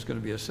sure there's going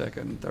to be a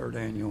second and third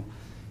annual,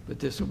 but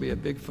this will be a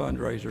big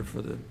fundraiser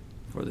for the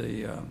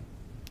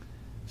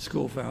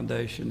school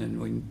foundation, and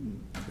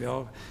we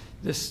all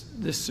this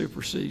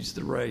supersedes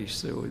the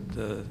race,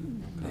 the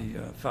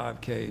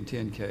 5K and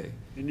 10K.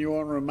 And you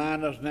want to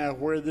remind us now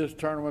where this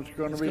tournament's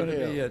going to be held? It's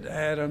going to be at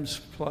Adams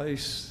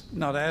Place,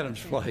 not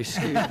Adams Place.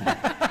 Excuse me.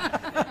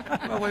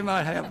 Well, we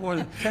might have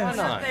one. We're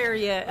not there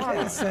yet.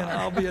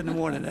 I'll be in the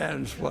morning at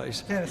Adams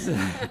Place. It's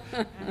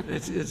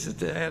at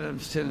the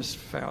Adams Tennis.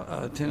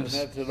 And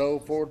that's at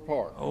Old Fort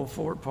Park. Old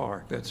Fort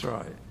Park, that's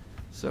right.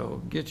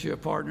 So get you a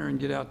partner and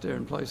get out there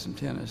and play some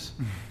tennis.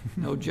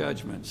 No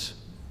judgments.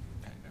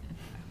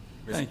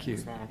 Thank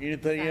you.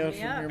 Anything else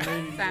from your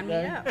meeting Sign me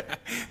today? up.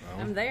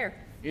 I'm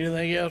there.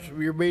 Anything else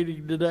from your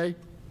meeting today?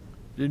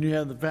 Didn't you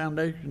have the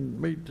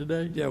foundation meet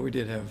today? Yeah, we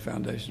did have a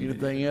foundation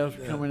meeting. Anything else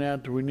coming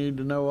out that we need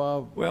to know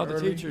of? Well, the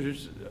early?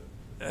 teachers,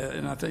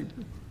 and I think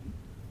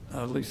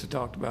Lisa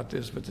talked about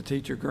this, but the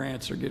teacher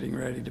grants are getting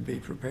ready to be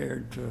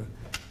prepared to,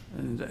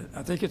 and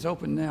I think it's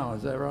open now.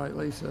 Is that right,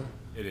 Lisa?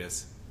 It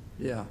is.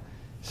 Yeah.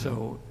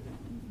 So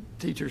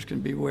teachers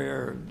can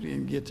beware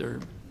and get their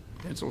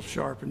pencils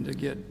sharpened to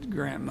get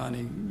grant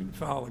money,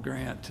 file a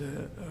grant,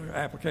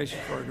 application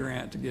for a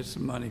grant to get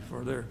some money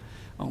for their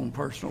own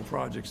personal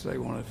projects they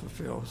want to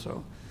fulfill.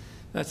 So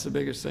that's the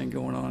biggest thing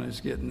going on,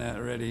 is getting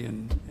that ready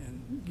and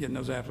getting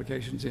those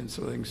applications in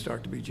so they can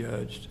start to be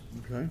judged.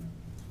 Okay.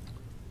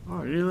 All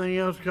right, anything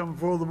else coming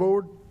before the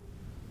board?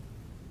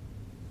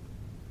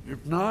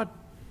 If not,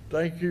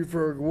 thank you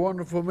for a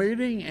wonderful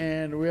meeting,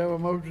 and we have a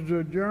motion to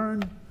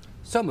adjourn.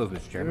 So moved,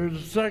 Mr. Chairman.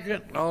 There's a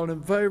second. All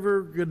in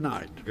favor, good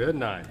night. Good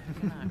night.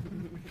 Good night.